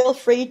feel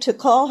free to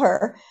call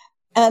her.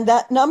 And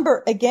that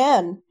number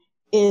again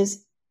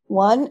is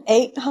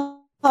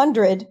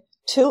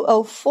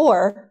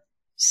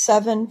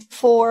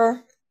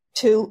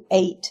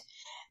 1-800-204-7428.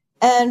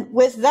 And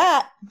with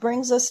that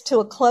brings us to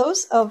a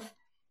close of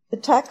the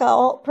Tech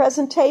Owl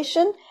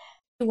presentation.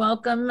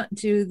 Welcome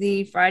to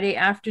the Friday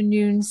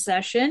afternoon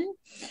session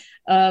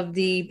of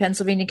the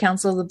Pennsylvania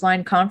Council of the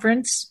Blind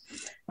Conference.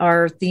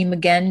 Our theme,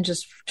 again,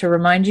 just to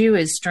remind you,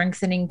 is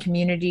Strengthening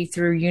Community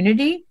Through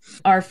Unity.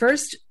 Our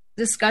first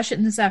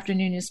discussion this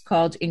afternoon is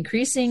called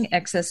Increasing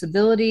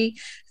Accessibility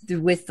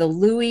with the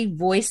Louie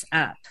Voice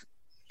App.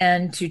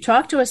 And to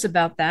talk to us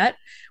about that,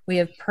 we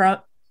have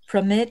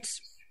Pramit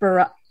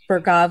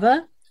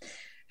Bhargava,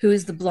 who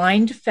is the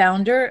blind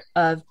founder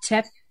of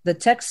the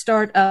tech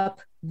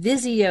startup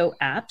Visio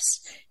Apps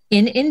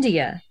in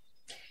India.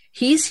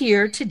 He's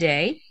here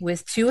today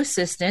with 2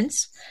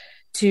 assistants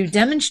to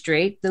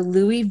demonstrate the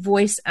Louis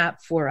Voice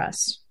app for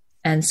us.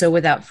 And so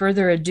without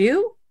further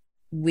ado,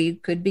 we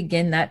could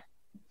begin that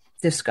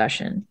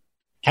discussion.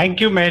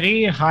 Thank you,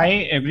 Mary. Hi,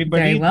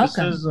 everybody. Very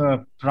welcome. This is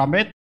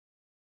Pramit.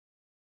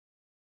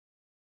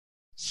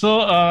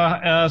 So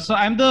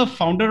I'm the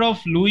founder of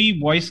Louis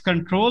Voice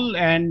Control,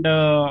 and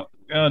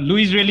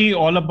Louis is really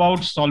all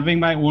about solving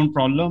my own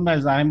problem,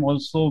 as I am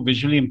also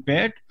visually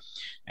impaired.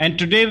 And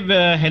today,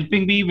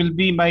 helping me will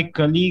be my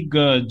colleague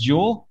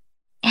Joe.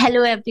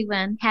 Hello,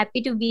 everyone.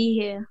 Happy to be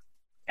here.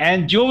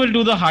 And Joe will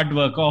do the hard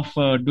work of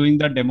doing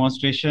the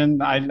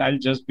demonstration. I'll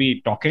just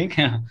be talking.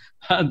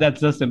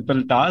 That's a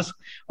simple task.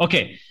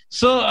 Okay,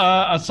 so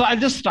I'll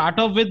just start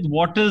off with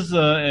what is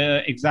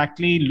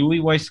exactly Louis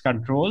Voice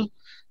Control.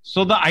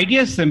 So the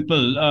idea is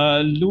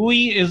simple.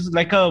 Louis is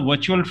like a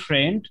virtual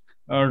friend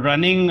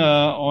running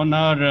on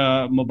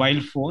our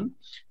mobile phone.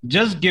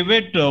 Just give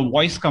it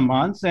voice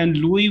commands, and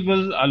Louis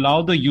will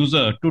allow the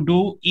user to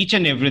do each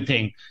and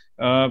everything.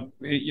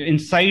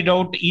 Inside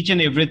out, each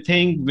and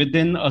everything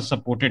within a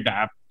supported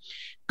app.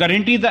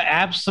 Currently, the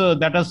apps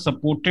that are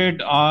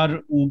supported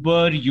are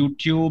Uber,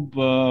 YouTube,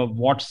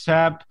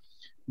 WhatsApp,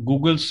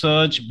 Google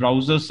Search,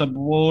 browser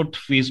support,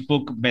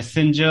 Facebook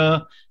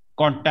Messenger,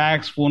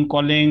 contacts, phone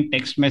calling,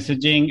 text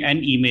messaging,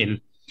 and email.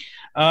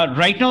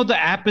 Right now, the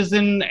app is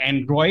in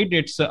Android.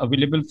 It's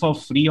available for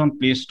free on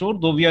Play Store,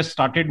 though we have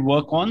started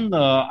work on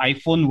the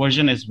iPhone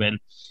version as well,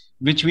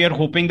 which we are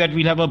hoping that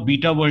we'll have a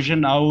beta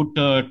version out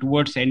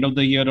towards the end of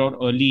the year or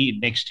early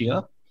next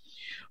year.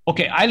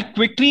 Okay, I'll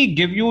quickly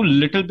give you a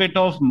little bit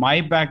of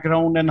my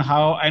background and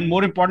how, and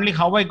more importantly,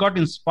 how I got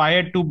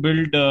inspired to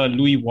build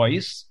Louis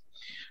Voice.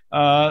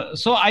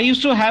 So I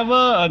used to have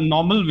a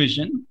normal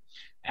vision,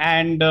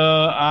 and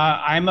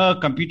I'm a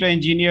computer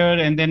engineer,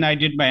 and then I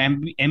did my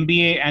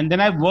MBA, and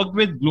then I worked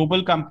with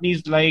global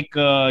companies like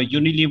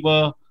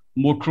Unilever,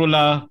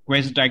 Motorola,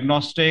 Quest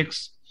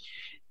Diagnostics.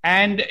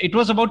 And it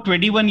was about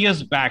 21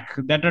 years back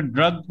that a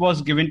drug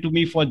was given to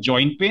me for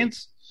joint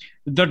pains.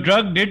 The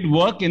drug did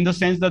work in the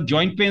sense that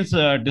joint pains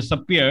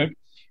disappeared,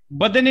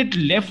 but then it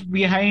left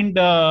behind,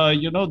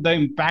 the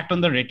impact on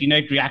the retina.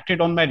 It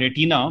reacted on my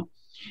retina,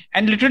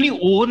 and literally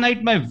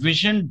overnight my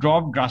vision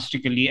dropped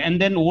drastically. And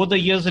then over the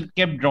years, it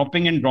kept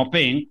dropping and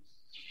dropping,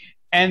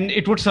 and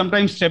it would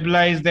sometimes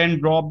stabilize,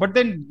 then drop. But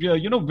then,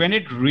 when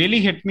it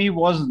really hit me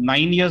was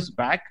 9 years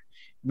back,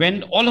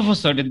 when all of a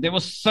sudden there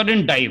was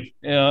sudden dive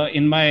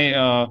in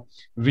my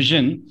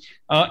vision.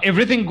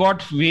 Everything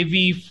got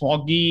wavy,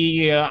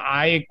 foggy.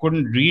 I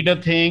couldn't read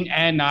a thing,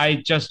 and I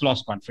just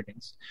lost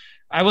confidence.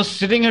 I was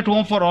sitting at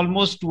home for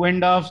almost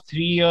 2.5,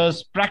 3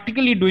 years,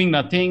 practically doing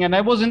nothing. And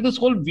I was in this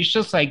whole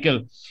vicious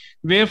cycle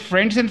where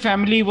friends and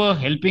family were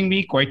helping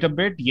me quite a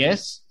bit.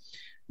 Yes.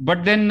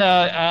 But then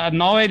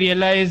now I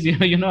realize,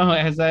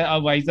 as a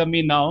wiser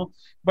me now,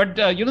 but,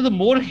 the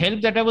more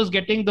help that I was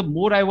getting, the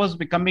more I was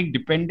becoming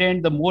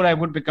dependent. The more I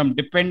would become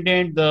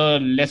dependent, the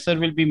lesser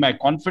will be my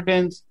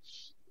confidence.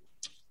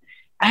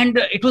 And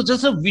it was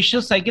just a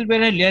vicious cycle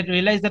where I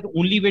realized that the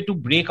only way to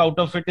break out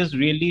of it is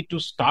really to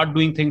start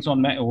doing things on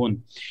my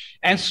own.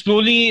 And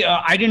slowly,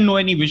 I didn't know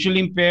any visually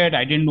impaired.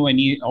 I didn't know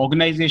any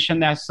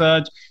organization as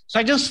such. So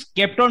I just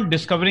kept on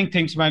discovering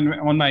things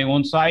on my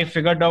own. So I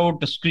figured out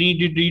the screen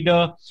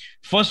reader.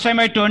 First time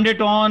I turned it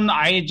on,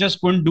 I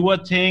just couldn't do a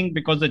thing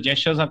because the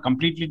gestures are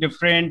completely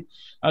different.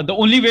 The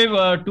only way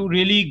to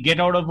really get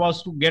out of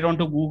was to get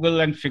onto Google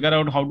and figure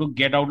out how to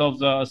get out of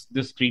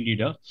the screen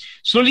reader.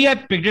 Slowly, I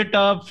picked it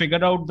up,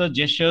 figured out the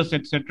gestures,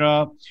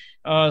 etc.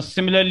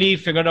 Similarly,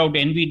 figured out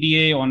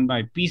NVDA on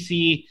my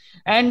PC.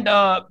 And,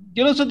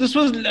 so this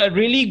was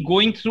really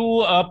going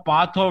through a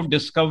path of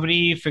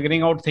discovery,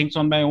 figuring out things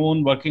on my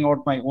own, working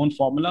out my own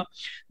formula.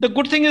 The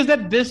good thing is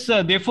that this,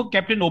 therefore,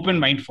 kept an open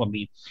mind for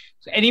me.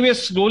 So anyway,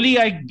 slowly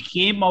I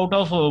came out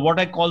of what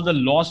I call the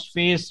lost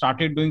phase,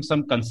 started doing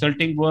some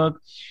consulting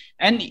work.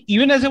 And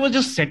even as I was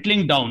just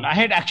settling down, I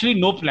had actually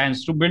no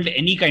plans to build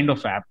any kind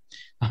of app.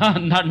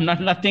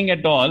 Nothing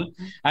at all.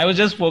 I was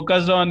just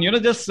focused on,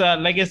 just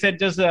like I said,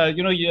 just,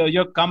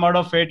 you come out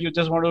of it. You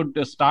just want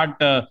to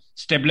start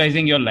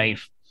stabilizing your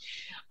life.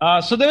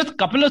 So there was a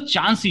couple of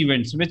chance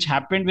events which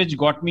happened, which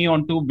got me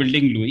onto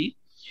building Louis.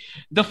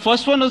 The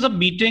first one was a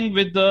meeting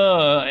with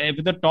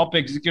the top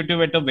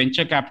executive at a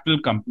venture capital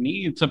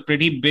company. It's a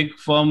pretty big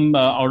firm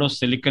out of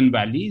Silicon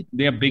Valley.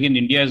 They are big in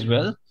India as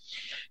well.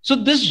 So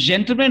this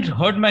gentleman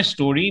heard my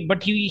story,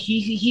 but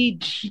he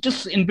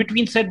just in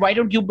between said, "Why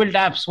don't you build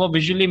apps for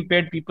visually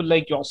impaired people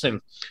like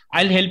yourself?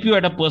 I'll help you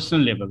at a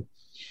personal level."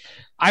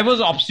 I was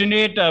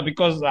obstinate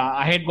because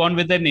I had gone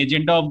with an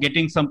agenda of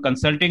getting some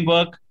consulting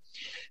work.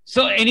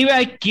 So anyway,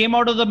 I came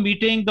out of the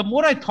meeting. The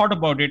more I thought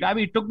about it,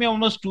 it took me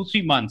almost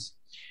 2-3 months.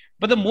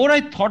 But the more I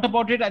thought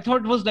about it, I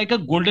thought it was like a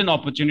golden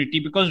opportunity,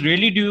 because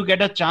really do you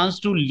get a chance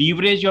to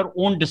leverage your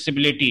own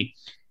disability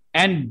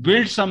and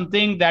build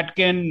something that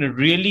can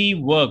really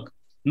work,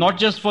 not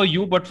just for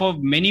you, but for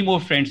many more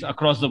friends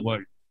across the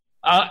world.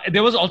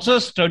 There was also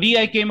a study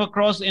I came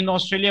across in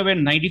Australia where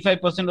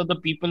 95% of the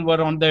people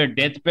were on their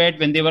deathbed.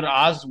 When they were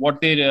asked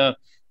what they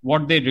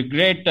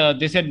regret,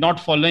 they said not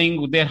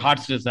following their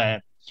heart's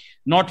desire,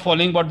 not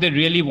following what they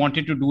really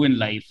wanted to do in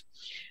life.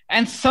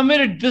 And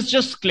somewhere this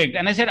just clicked.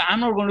 And I said, I'm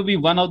not going to be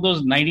one of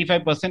those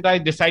 95%. I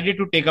decided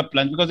to take a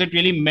plunge because it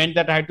really meant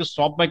that I had to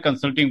stop my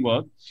consulting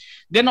work.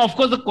 Then, of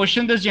course, the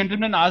question this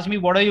gentleman asked me,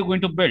 what are you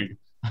going to build?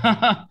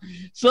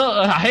 So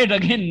I had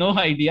again no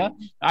idea.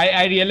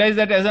 I realized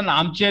that as an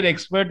armchair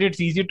expert, it's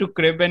easy to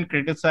crib and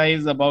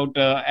criticize about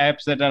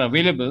apps that are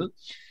available.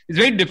 It's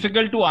very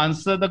difficult to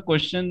answer the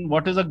question,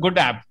 what is a good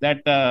app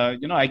that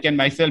I can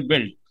myself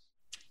build?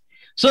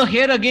 So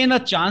here again, a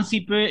chance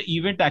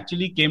event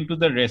actually came to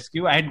the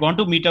rescue. I had gone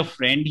to meet a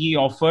friend. He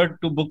offered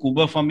to book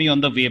Uber for me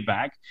on the way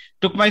back.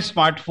 Took my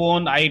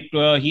smartphone.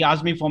 He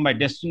asked me for my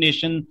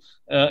destination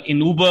in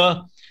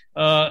Uber.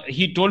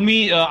 He told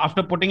me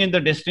after putting in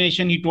the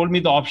destination, he told me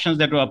the options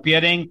that were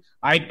appearing.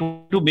 I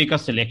told to make a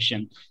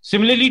selection.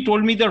 Similarly,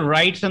 told me the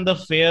rides and the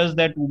fares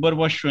that Uber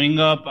was showing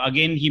up.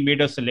 Again, he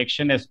made a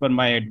selection as per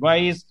my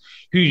advice.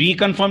 He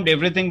reconfirmed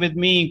everything with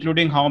me,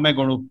 including how am I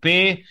going to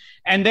pay.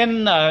 And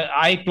then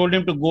I told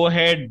him to go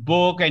ahead,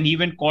 book, and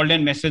even called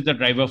and messaged the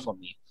driver for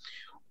me.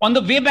 On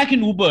the way back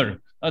in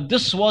Uber,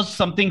 this was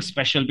something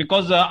special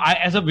because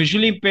as a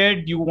visually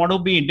impaired, you want to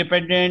be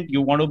independent,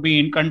 you want to be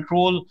in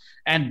control.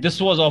 And this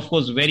was, of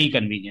course, very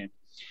convenient.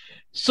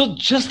 So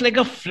just like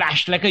a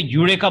flash, like a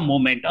eureka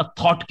moment, a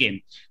thought came.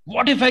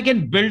 What if I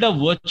can build a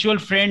virtual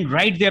friend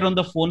right there on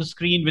the phone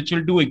screen, which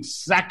will do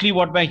exactly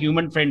what my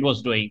human friend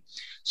was doing?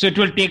 So it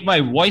will take my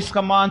voice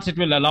commands. It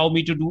will allow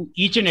me to do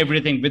each and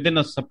everything within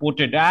a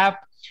supported app.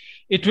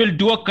 It will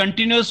do a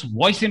continuous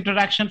voice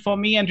interaction for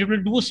me, and it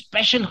will do a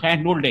special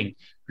hand-holding,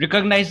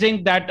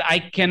 recognizing that I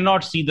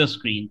cannot see the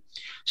screen.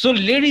 So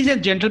ladies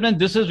and gentlemen,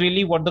 this is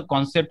really what the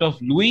concept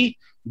of Louie.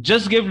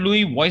 Just give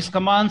Louie voice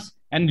commands,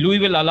 and Louie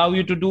will allow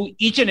you to do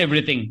each and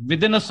everything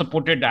within a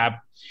supported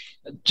app,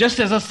 just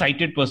as a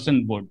sighted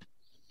person would.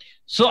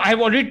 So I've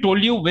already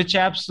told you which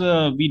apps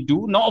we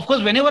do. Now, of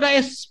course, whenever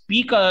I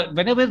speak,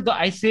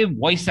 I say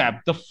voice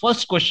app, the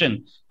first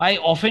question I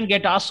often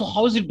get asked, so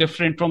how is it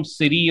different from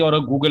Siri or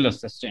a Google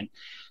Assistant?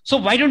 So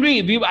why don't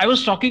I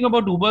was talking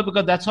about Uber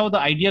because that's how the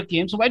idea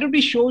came. So why don't we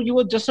show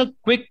you just a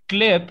quick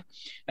clip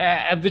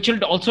which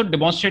will also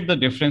demonstrate the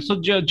difference. So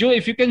Joe,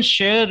 if you can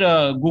share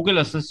Google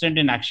Assistant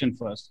in action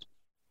first.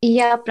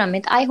 Yeah,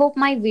 Pramit. I hope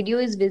my video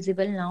is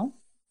visible now.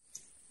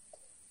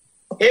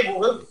 Hey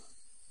Google,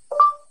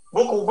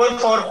 book Uber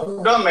for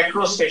Huda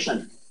metro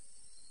station.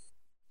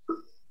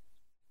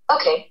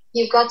 Okay,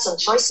 you've got some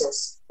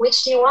choices.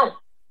 Which do you want?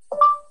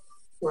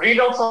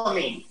 Read out for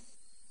me.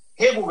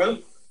 Hey Google,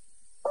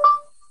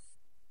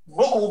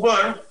 book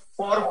Uber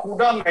for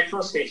Huda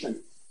metro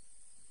station.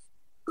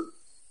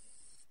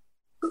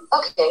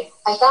 Okay,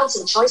 I found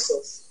some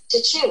choices.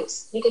 To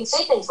choose, you can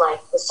say things like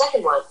the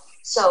second one.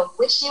 So,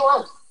 which do you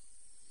want?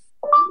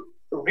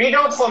 Read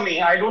out for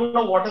me. I don't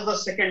know what is the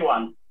second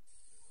one.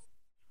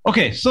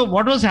 Okay, so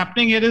what was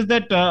happening here is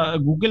that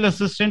Google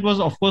Assistant was,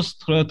 of course,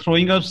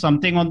 throwing up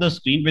something on the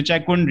screen, which I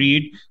couldn't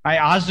read. I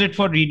asked it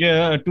to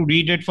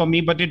read it for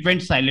me, but it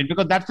went silent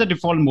because that's the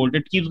default mode.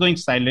 It keeps going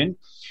silent.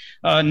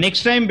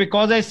 Next time,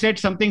 because I said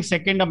something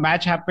second, a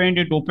match happened,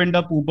 it opened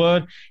up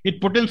Uber,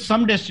 it put in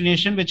some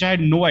destination, which I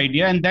had no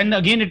idea. And then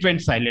again, it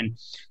went silent.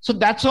 So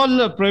that's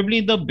all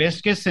probably the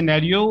best case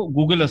scenario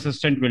Google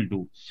Assistant will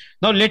do.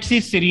 Now let's see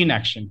Siri in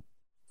action.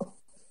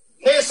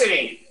 Hey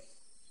Siri,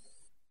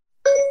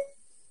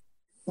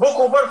 book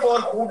Uber for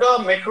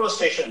Huda metro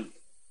station.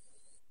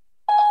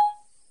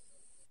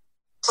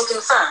 To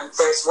confirm,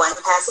 there's one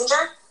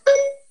passenger?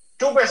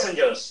 2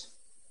 passengers.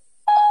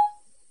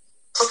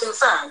 To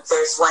confirm,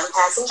 there's one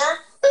passenger?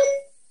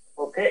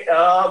 Okay,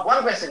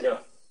 1 passenger.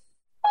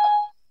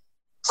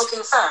 To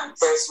confirm,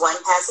 there's one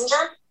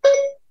passenger?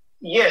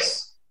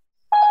 Yes.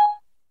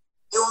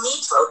 You'll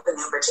need to open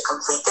Uber to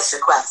complete this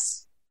request.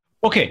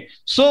 Okay,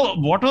 so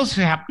what was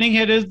happening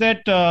here is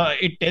that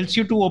it tells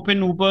you to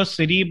open Uber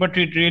Siri, but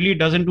it really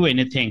doesn't do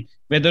anything.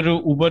 Whether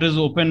Uber is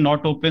open,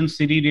 not open,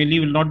 Siri really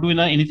will not do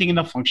anything in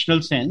a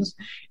functional sense.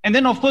 And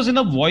then, of course, in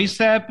a voice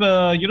app,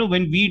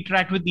 when we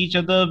interact with each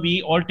other,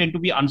 we all tend to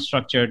be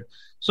unstructured.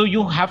 So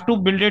you have to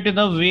build it in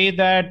a way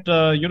that,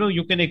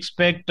 you can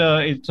expect. So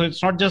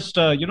it's not just,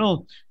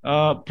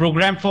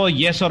 programmed for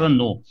yes or a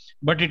no,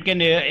 but it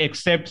can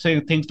accept say,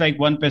 things like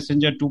 1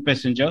 passenger, 2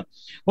 passenger.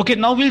 Okay,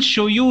 now we'll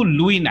show you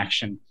Louie in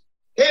action.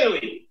 Hey,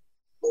 Louie.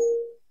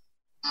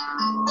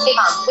 Hey,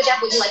 Mom, which app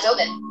would you like to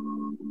open?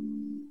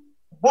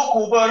 Book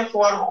Uber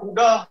for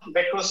Huda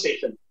metro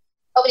station.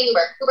 Opening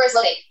Uber. Uber is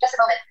loading. Just a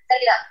moment.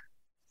 Setting it up.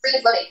 Screen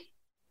is loading.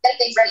 Getting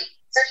things ready.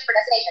 Searching for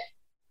destination.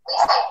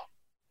 Please wait.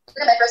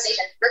 Huda metro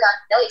station. Gurgaon,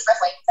 Delhi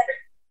Expressway. Sector.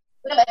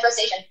 Huda metro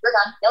station.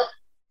 Gurgaon, Delhi.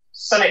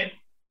 Select.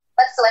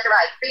 Let's select a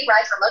ride. 3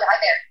 rides from low to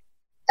high fare.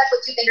 Touch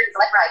with 2 fingers to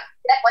select ride.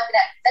 Connect 1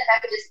 connect. Send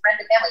packages to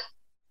friends and family.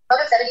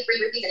 Moto 73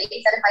 rupees and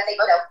 87 paise.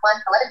 Moto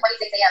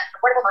 11:26 a.m.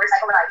 Affordable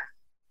motorcycle ride.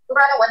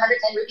 Uberano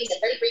 110 rupees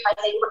and 33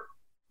 paise.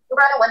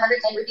 Uberano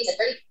 110 rupees and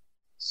 30.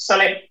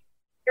 Select.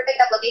 Your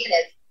pickup location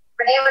is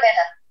Renee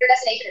Urbana. Your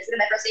destination is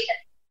Buda Metro Station.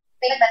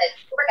 Payment method,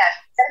 Uber Cash,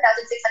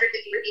 7,650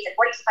 rupees and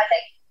 42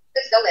 paise.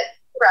 Good to go with.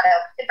 Uber Auto,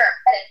 confirm,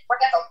 edit, or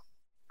cancel.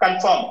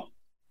 Confirm.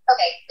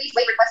 Okay, please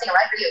wait requesting a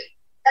ride for you.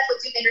 Touch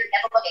with 2 fingers to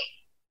cancel booking.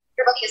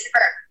 Your booking is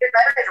confirmed. Your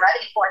driver is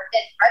arriving in Fort.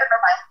 Driver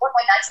profile,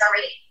 4.9 star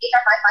rating.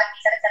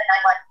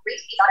 HR55B7791.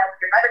 Reach Peace Auto.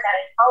 Your driver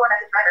status. Follow or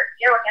message driver.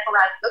 Share or cancel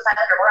ride. No sign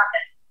up or more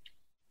option.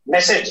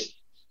 Message.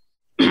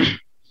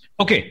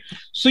 Okay,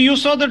 so you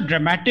saw the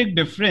dramatic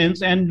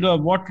difference, and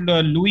what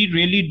Louis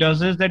really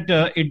does is that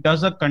it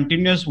does a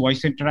continuous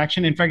voice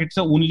interaction. In fact, it's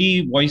the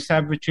only voice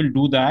app which will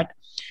do that.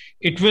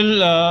 It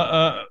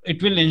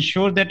will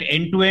ensure that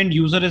end-to-end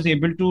user is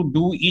able to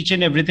do each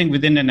and everything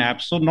within an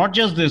app. So not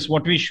just this,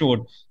 what we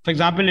showed. For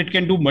example, it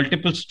can do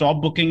multiple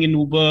stop booking in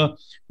Uber.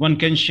 One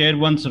can share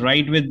one's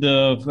ride with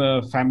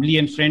the family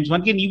and friends.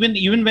 One can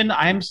even when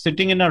I'm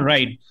sitting in a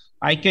ride,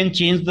 I can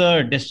change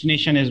the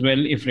destination as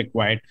well if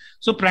required.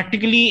 So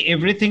practically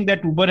everything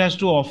that Uber has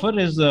to offer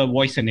is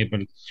voice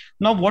enabled.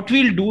 Now what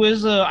we'll do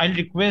is I'll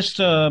request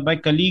my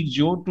colleague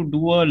Joe to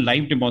do a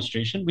live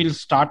demonstration. We'll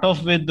start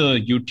off with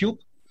YouTube.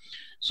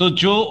 So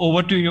Joe,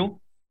 over to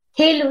you.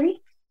 Hey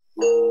Louis.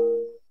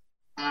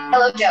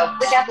 Hello Joe,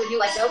 which app would you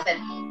like to open?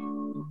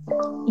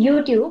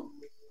 YouTube.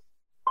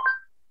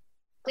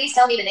 Please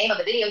tell me the name of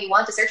the video you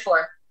want to search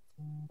for.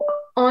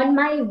 On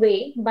My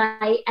Way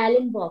by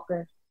Alan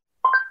Walker.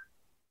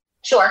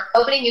 Sure,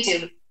 opening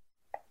YouTube.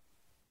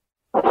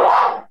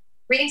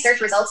 Reading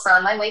search results for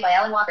On My Way by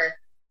Alan Walker.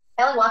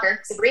 Alan Walker,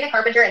 Sabrina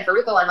Carpenter, and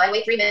Faruko On My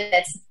Way 3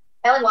 minutes.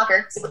 Alan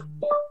Walker.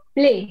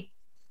 Play.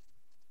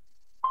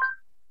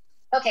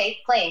 Okay,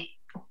 playing.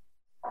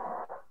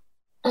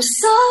 I'm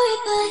sorry,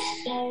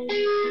 but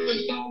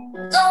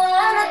don't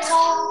wanna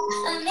talk.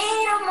 I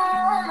need a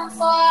moment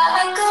before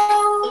I go.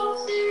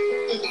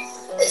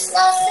 It's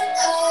nothing.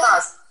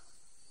 Pause.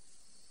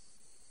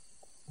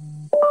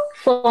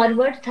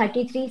 Forward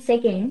 33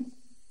 seconds.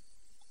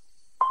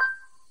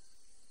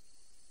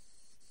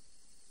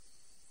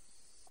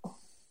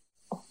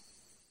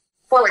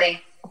 Forwarding.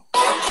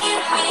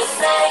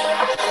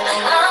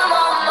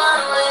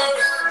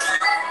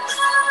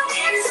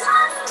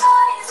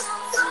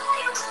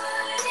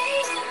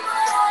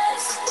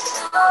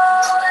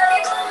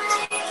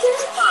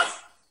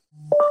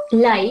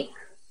 Like.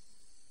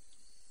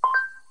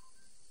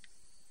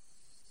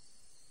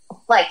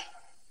 Like.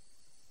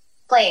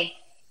 Playing.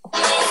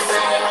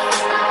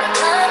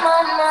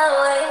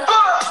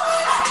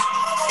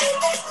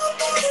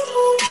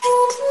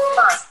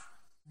 Pause.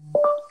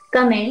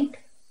 Comment.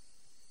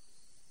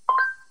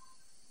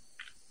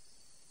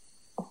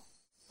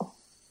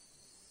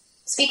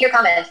 Speak your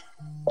comment.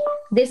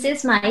 This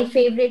is my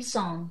favorite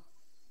song.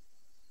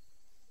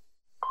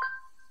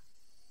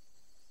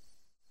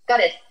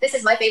 Got it. This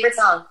is my favorite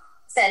song.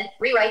 Send,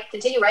 rewrite,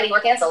 continue writing, or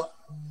cancel.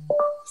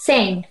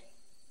 Send.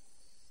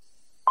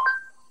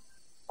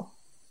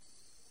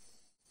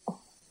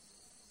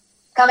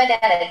 Comment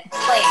added.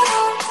 Playing.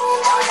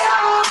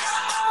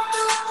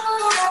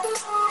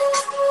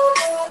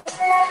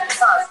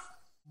 Pause.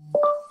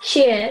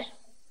 Share.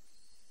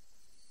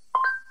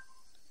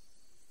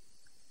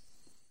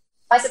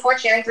 I support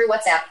sharing through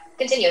WhatsApp.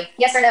 Continue.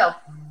 Yes or no?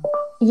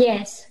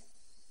 Yes.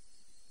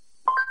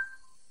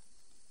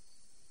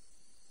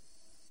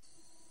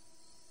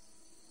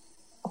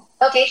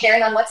 Okay,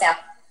 sharing on WhatsApp.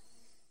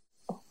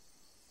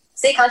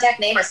 Say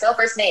contact name or spell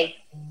first name.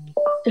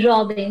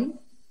 Robin.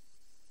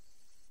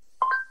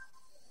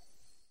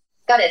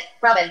 Got it.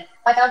 Robin.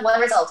 I found one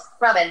result.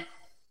 Robin.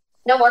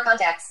 No more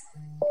contacts.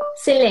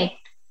 Select.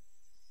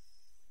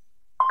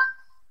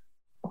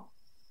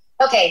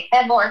 Okay,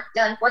 add more.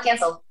 Done. Or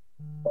cancel.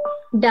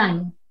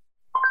 Done.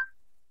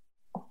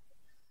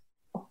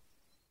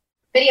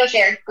 Video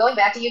shared. Going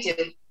back to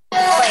YouTube.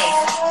 Playing.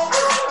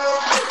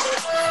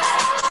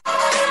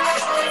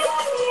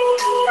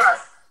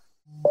 Pause.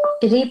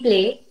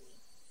 Replay.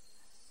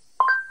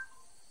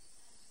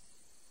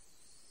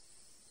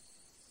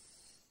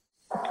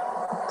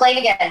 Playing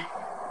again.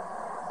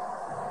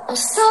 I'm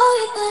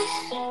sorry, but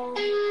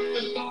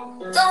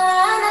don't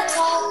wanna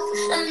talk.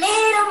 I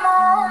need a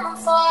moment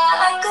before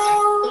I go.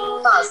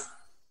 Pause.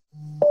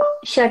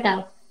 Shut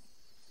up.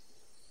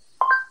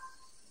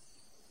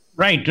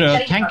 Right.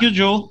 Thank you,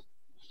 Joe.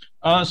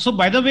 So,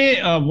 by the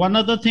way, one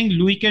other thing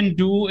Louis can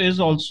do is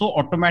also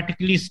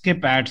automatically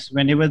skip ads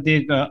whenever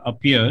they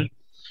appear.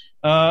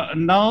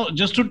 Now,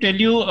 just to tell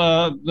you,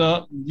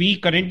 we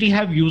currently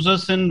have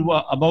users in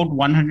about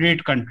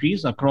 100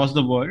 countries across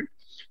the world.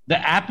 The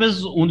app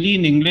is only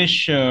in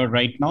English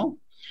right now.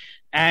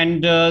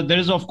 And there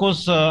is, of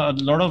course, a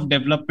lot of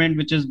development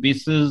which is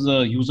basis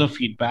user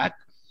feedback.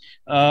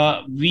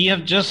 We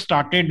have just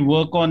started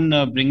work on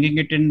bringing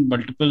it in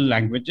multiple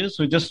languages.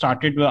 So we just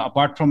started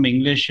apart from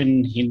English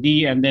and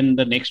Hindi, and then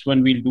the next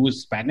one we'll do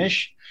is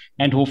Spanish.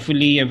 And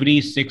hopefully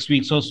every 6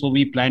 weeks or so,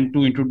 we plan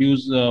to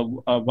introduce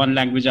one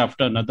language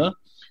after another.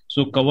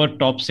 So cover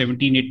top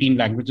 17, 18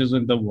 languages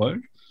in the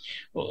world.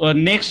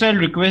 Next, I'll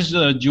request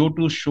Joe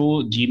to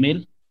show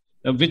Gmail,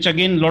 which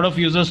again, a lot of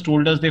users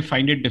told us they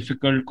find it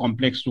difficult,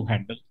 complex to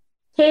handle.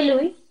 Hey,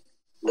 Louis.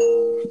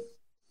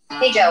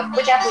 Hey Joe,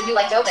 which app would you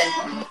like to open?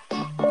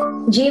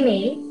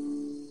 Gmail.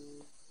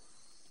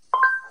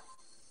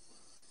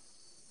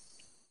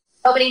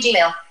 Opening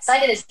Gmail.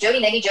 Signed in as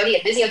Jody Negi Jody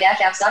at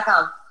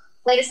Visio-apps.com.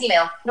 Latest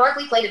email.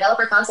 Norcley Play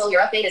Developer Console.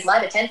 Your update is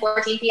live at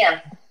 10:14 p.m.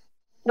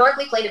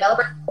 Norcley Play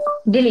Developer.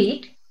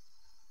 Delete.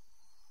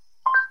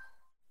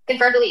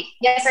 Confirm delete.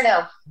 Yes or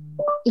no?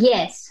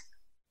 Yes.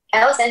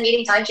 LSN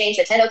meeting time changed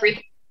at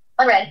 10:03.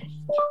 Unread.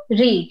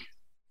 Read.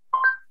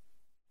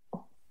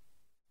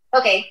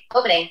 Okay,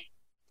 opening.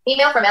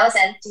 Email from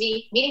LSN to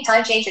me. Meeting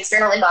time changed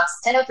external inbox.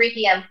 10:03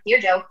 p.m. Dear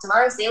Joe,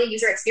 tomorrow's daily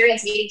user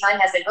experience meeting time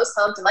has been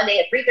postponed to Monday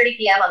at 3:30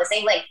 p.m. on the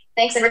same link.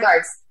 Thanks and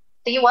regards.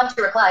 Do you want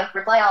to reply?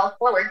 Reply all,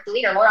 forward,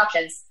 delete, or more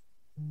options?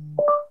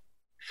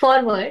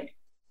 Forward.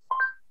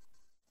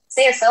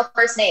 Say or spell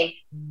first name.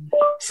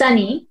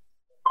 Sunny.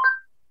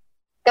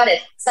 Got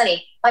it.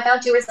 Sunny. I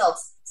found 2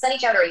 results. Sunny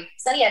Chowdhury.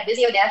 Sunny at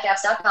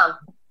Visio-apps.com.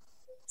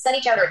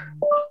 Sunny Chowdhury.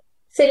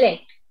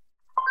 Select.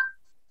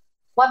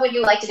 What would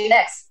you like to do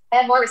next?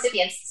 Add more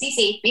recipients.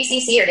 CC,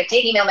 BCC, or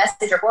dictate email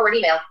message or forward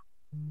email.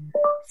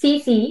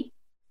 CC.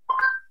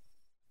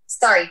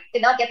 Sorry,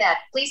 did not get that.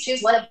 Please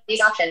choose one of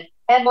these options.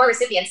 Add more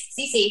recipients.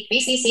 CC,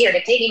 BCC, or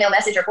dictate email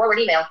message or forward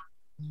email.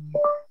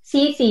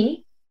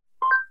 CC.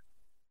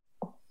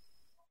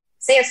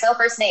 Say or spell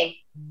first name.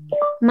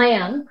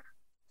 Mayank.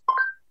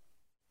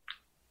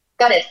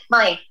 Got it.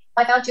 Mine.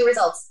 I found 2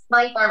 results.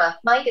 Mind Pharma.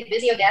 Mind at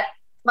Visio-Dap.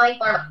 Mind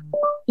Pharma.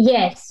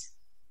 Yes.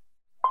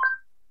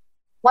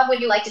 What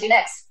would you like to do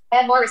next?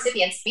 Add more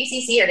recipients.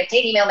 BCC, or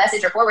dictate email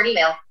message or forward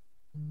email.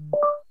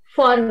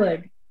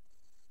 Forward.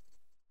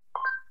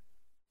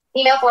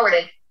 Email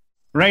forwarded.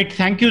 Right.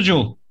 Thank you,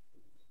 Joe.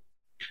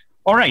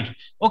 All right.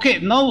 Okay.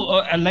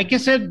 Now, like I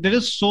said, there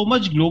is so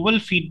much global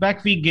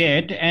feedback we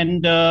get.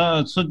 And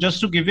so just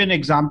to give you an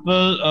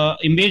example,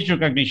 image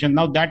recognition.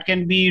 Now, that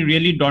can be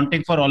really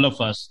daunting for all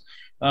of us.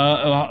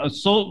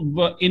 So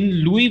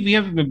in Louis, we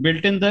have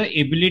built in the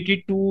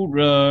ability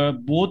to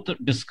both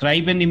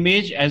describe an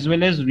image as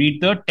well as read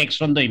the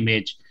text on the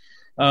image.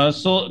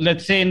 So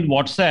let's say in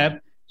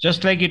WhatsApp,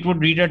 just like it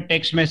would read a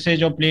text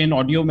message or play an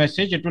audio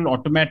message, it will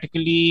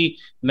automatically,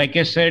 like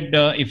I said,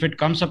 if it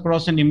comes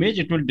across an image,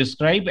 it will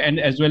describe and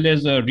as well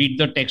as read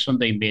the text on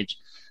the image.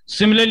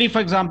 Similarly,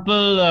 for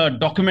example,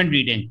 document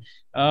reading.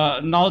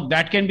 Now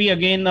that can be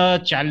again a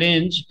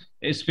challenge,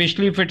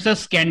 especially if it's a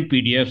scanned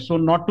PDF. So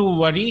not to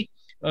worry,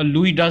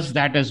 Louis does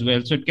that as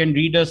well. So it can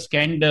read a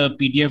scanned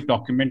PDF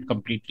document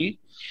completely.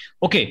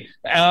 Okay.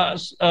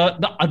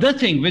 The other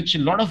thing which a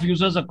lot of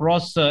users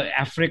across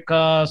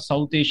Africa,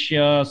 South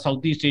Asia,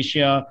 Southeast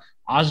Asia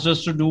asked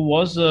us to do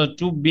was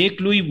to make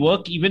Louis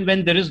work even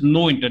when there is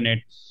no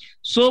internet.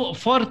 So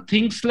for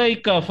things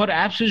like for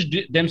apps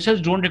which themselves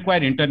don't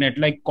require internet,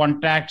 like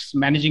contacts,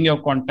 managing your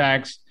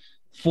contacts,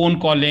 phone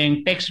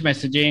calling, text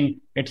messaging,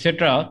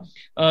 etc.,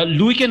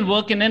 Louis can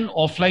work in an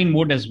offline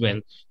mode as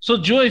well. So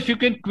Joe, if you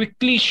can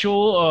quickly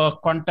show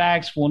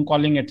contacts, phone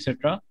calling,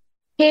 etc.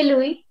 Hey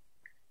Louis.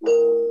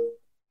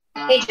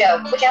 Hey Joe,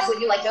 which app would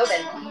you like to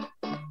open?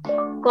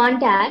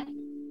 Contact.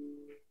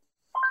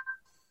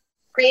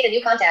 Create a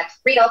new contact.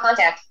 Read all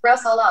contact.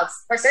 Browse call logs.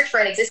 Or search for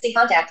an existing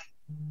contact.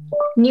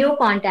 New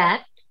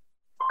contact.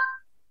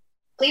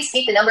 Please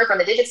speak the number from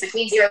the digits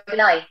between 0 to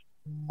 9.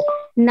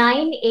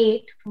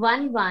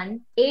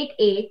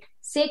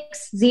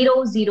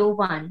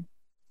 9811886001.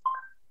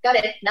 Got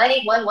it.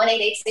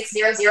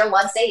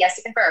 98118866001. Say yes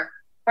to confirm.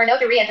 Or no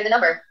to re-enter the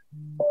number.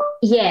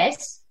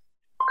 Yes.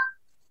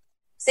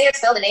 Say or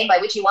spell the name by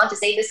which you want to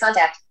save this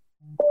contact.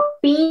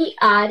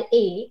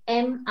 PRAMIT.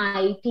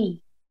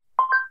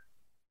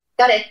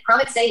 Got it.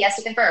 Prompt say yes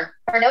to confirm.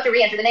 Or no to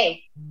re-enter the name.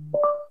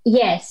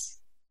 Yes.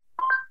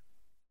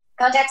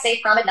 Contact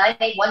save Prompt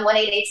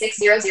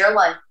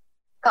 98118866001.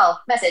 Call,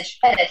 message,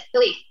 edit,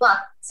 delete, block,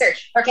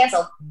 search, or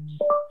cancel.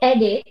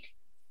 Edit.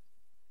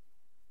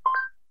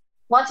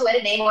 Want to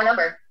edit name or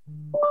number?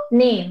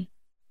 Name.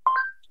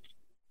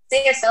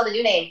 Say or spell the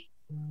new name.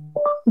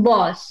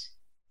 Boss.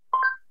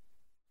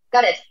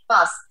 Got it.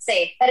 Boss.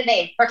 Save. Edit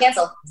name. Or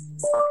cancel.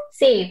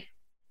 Save.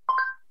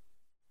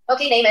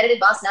 Okay, name edited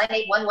boss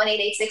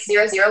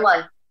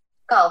 98118866001.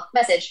 Call,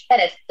 message,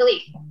 edit,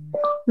 delete.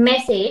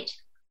 Message.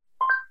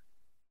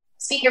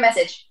 Speak your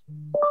message.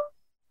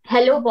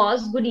 Hello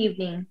boss, good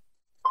evening.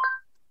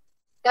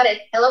 Got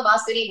it. Hello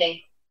boss, good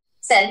evening.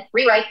 Send,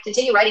 rewrite,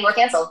 continue writing, or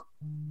cancel.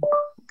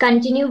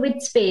 Continue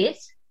with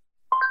space.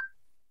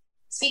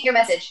 Speak your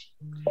message.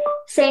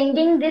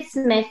 Sending this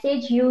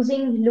message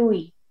using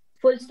Louis.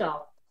 Full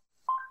stop.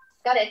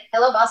 Got it.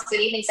 Hello boss,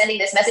 good evening. Sending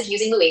this message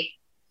using Louis.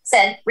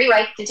 Send,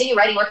 rewrite, continue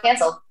writing, or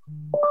cancel.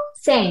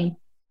 Send.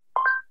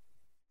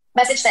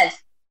 Message sent.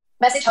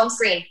 Message home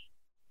screen.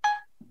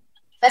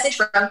 Message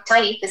from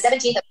Tiny, the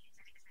 17th of...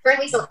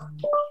 Currently so...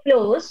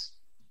 Close.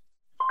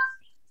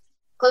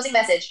 Closing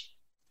message.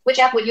 Which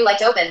app would you like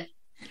to open?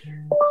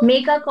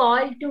 Make a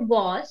call to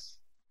boss.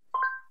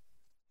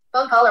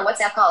 Phone call or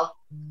WhatsApp call?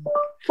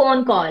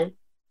 Phone call.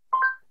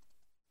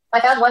 I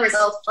found one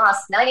result.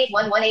 Boss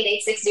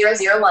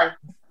 98118866001.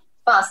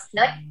 Boss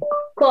 9.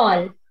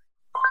 Call.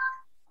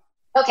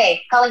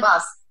 Okay, calling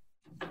boss.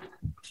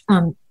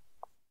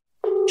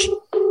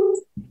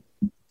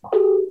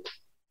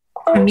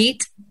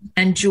 Amit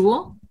and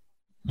Jewel,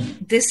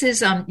 this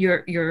is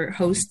your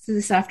host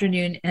this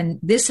afternoon, and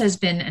this has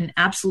been an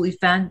absolutely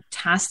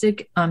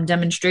fantastic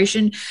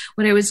demonstration.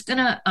 What I was going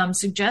to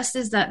suggest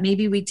is that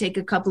maybe we take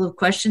a couple of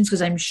questions,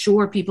 because I'm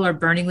sure people are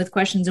burning with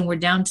questions, and we're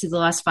down to the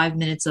last 5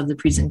 minutes of the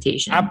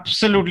presentation.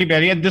 Absolutely,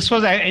 Barry. And this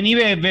was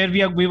anyway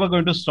where we were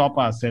going to stop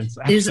ourselves.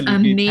 It's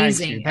Absolutely.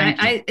 amazing.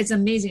 Thank you. It's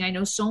amazing. I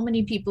know so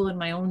many people in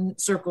my own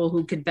circle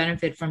who could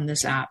benefit from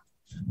this app.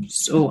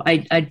 So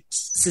I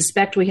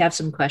suspect we have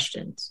some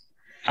questions.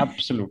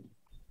 Absolutely.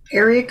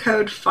 Area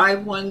code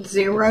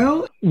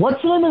 510. What's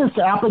the name of this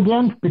app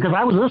again? Because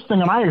I was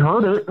listening and I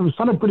heard it. It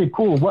sounded pretty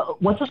cool.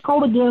 What's this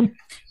called again?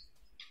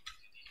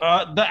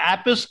 The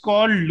app is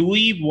called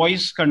Louie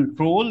Voice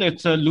Control.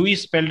 It's Louie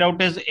spelled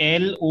out as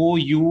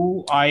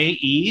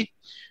Louie.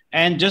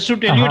 And just to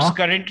tell you, it's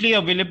currently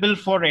available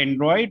for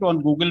Android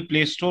on Google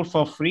Play Store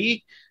for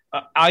free.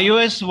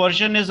 iOS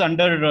version is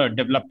under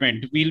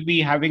development. We'll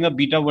be having a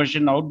beta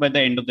version out by the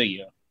end of the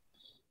year.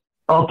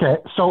 Okay,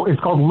 so it's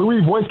called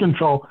Louie Voice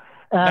Control.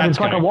 And That's it's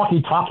like a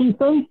walkie-talkie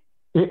thing?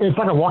 It's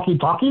like a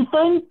walkie-talkie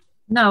thing?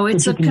 No,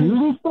 it's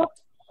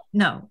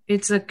No,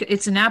 it's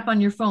an app on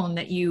your phone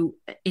that you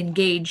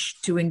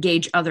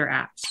engage other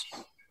apps.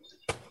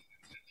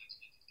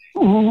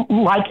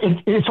 Like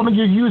it's something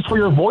you use for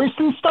your voice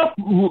and stuff?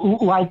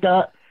 Like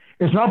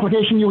it's an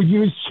application you would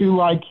use to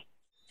like...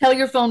 Tell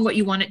your phone what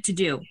you want it to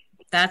do.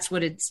 That's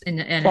what it's in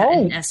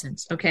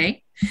essence,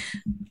 okay?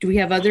 Do we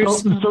have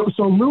others?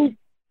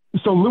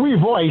 So Louie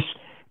Voice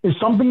is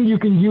something you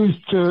can use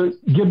to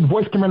give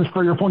voice commands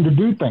for your phone to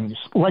do things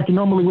like you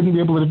normally wouldn't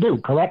be able to do,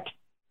 correct?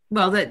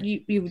 Well, that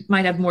you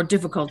might have more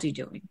difficulty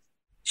doing.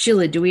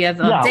 Sheila, do we have...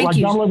 thank like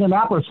you. Download an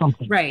app or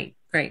something. Right.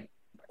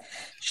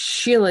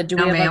 Sheila, do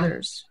we have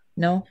others?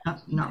 No?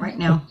 Not right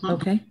now.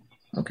 Okay.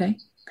 All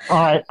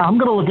right, I'm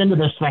going to look into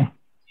this thing.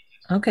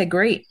 Okay,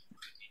 great.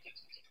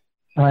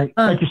 All right,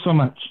 thank you so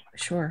much.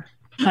 Sure.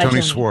 Hi,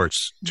 Tony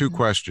Schwartz, two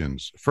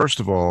questions. First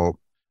of all,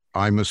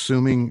 I'm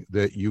assuming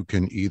that you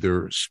can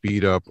either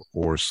speed up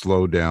or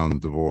slow down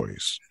the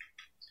voice.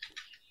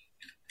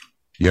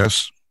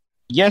 Yes?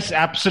 Yes,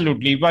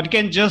 absolutely. One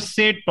can just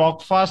say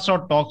talk fast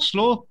or talk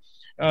slow.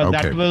 Okay.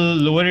 That will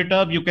lower it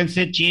up. You can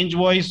say change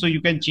voice, so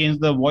you can change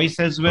the voice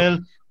as well.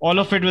 All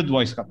of it with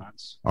voice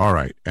commands. All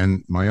right.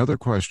 And my other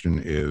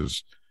question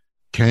is,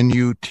 can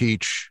you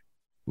teach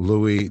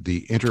Louie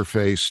the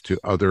interface to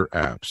other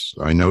apps?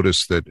 I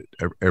noticed that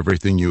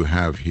everything you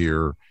have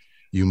here,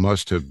 you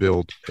must have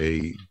built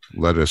a,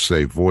 let us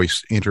say,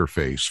 voice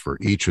interface for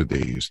each of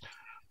these.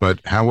 But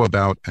how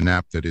about an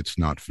app that it's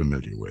not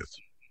familiar with?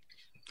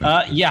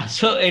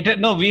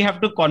 So we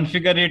have to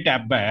configure it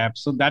app by app.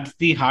 So that's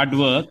the hard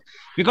work,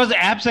 because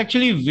apps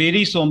actually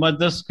vary so much.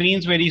 The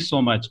screens vary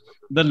so much.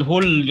 The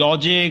whole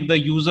logic, the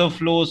user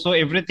flow. So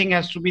everything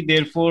has to be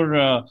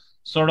therefore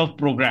sort of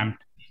programmed.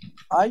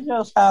 I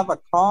just have a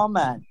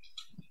comment.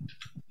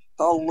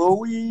 The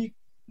Louie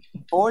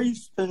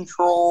Voice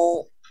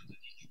Control,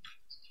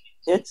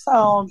 it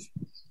sounds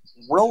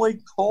really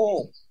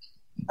cool.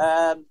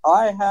 And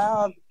I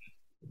have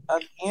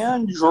an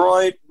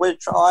Android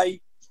which I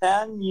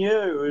can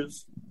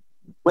use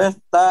with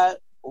that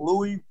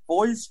Louie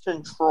Voice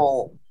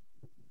Control.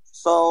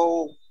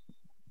 So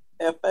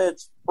if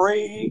it's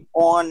free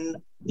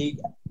on the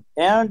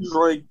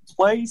Android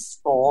Play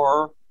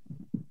Store,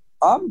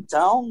 I'm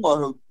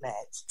downloading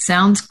it.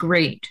 Sounds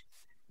great.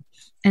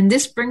 And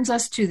this brings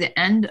us to the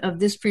end of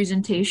this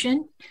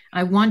presentation.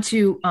 I want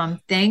to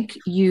thank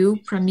you,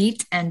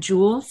 Pramit and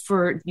Jewel,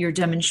 for your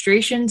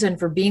demonstrations and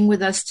for being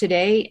with us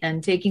today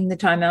and taking the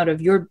time out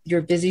of your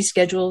busy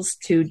schedules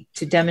to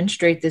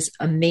demonstrate this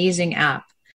amazing app.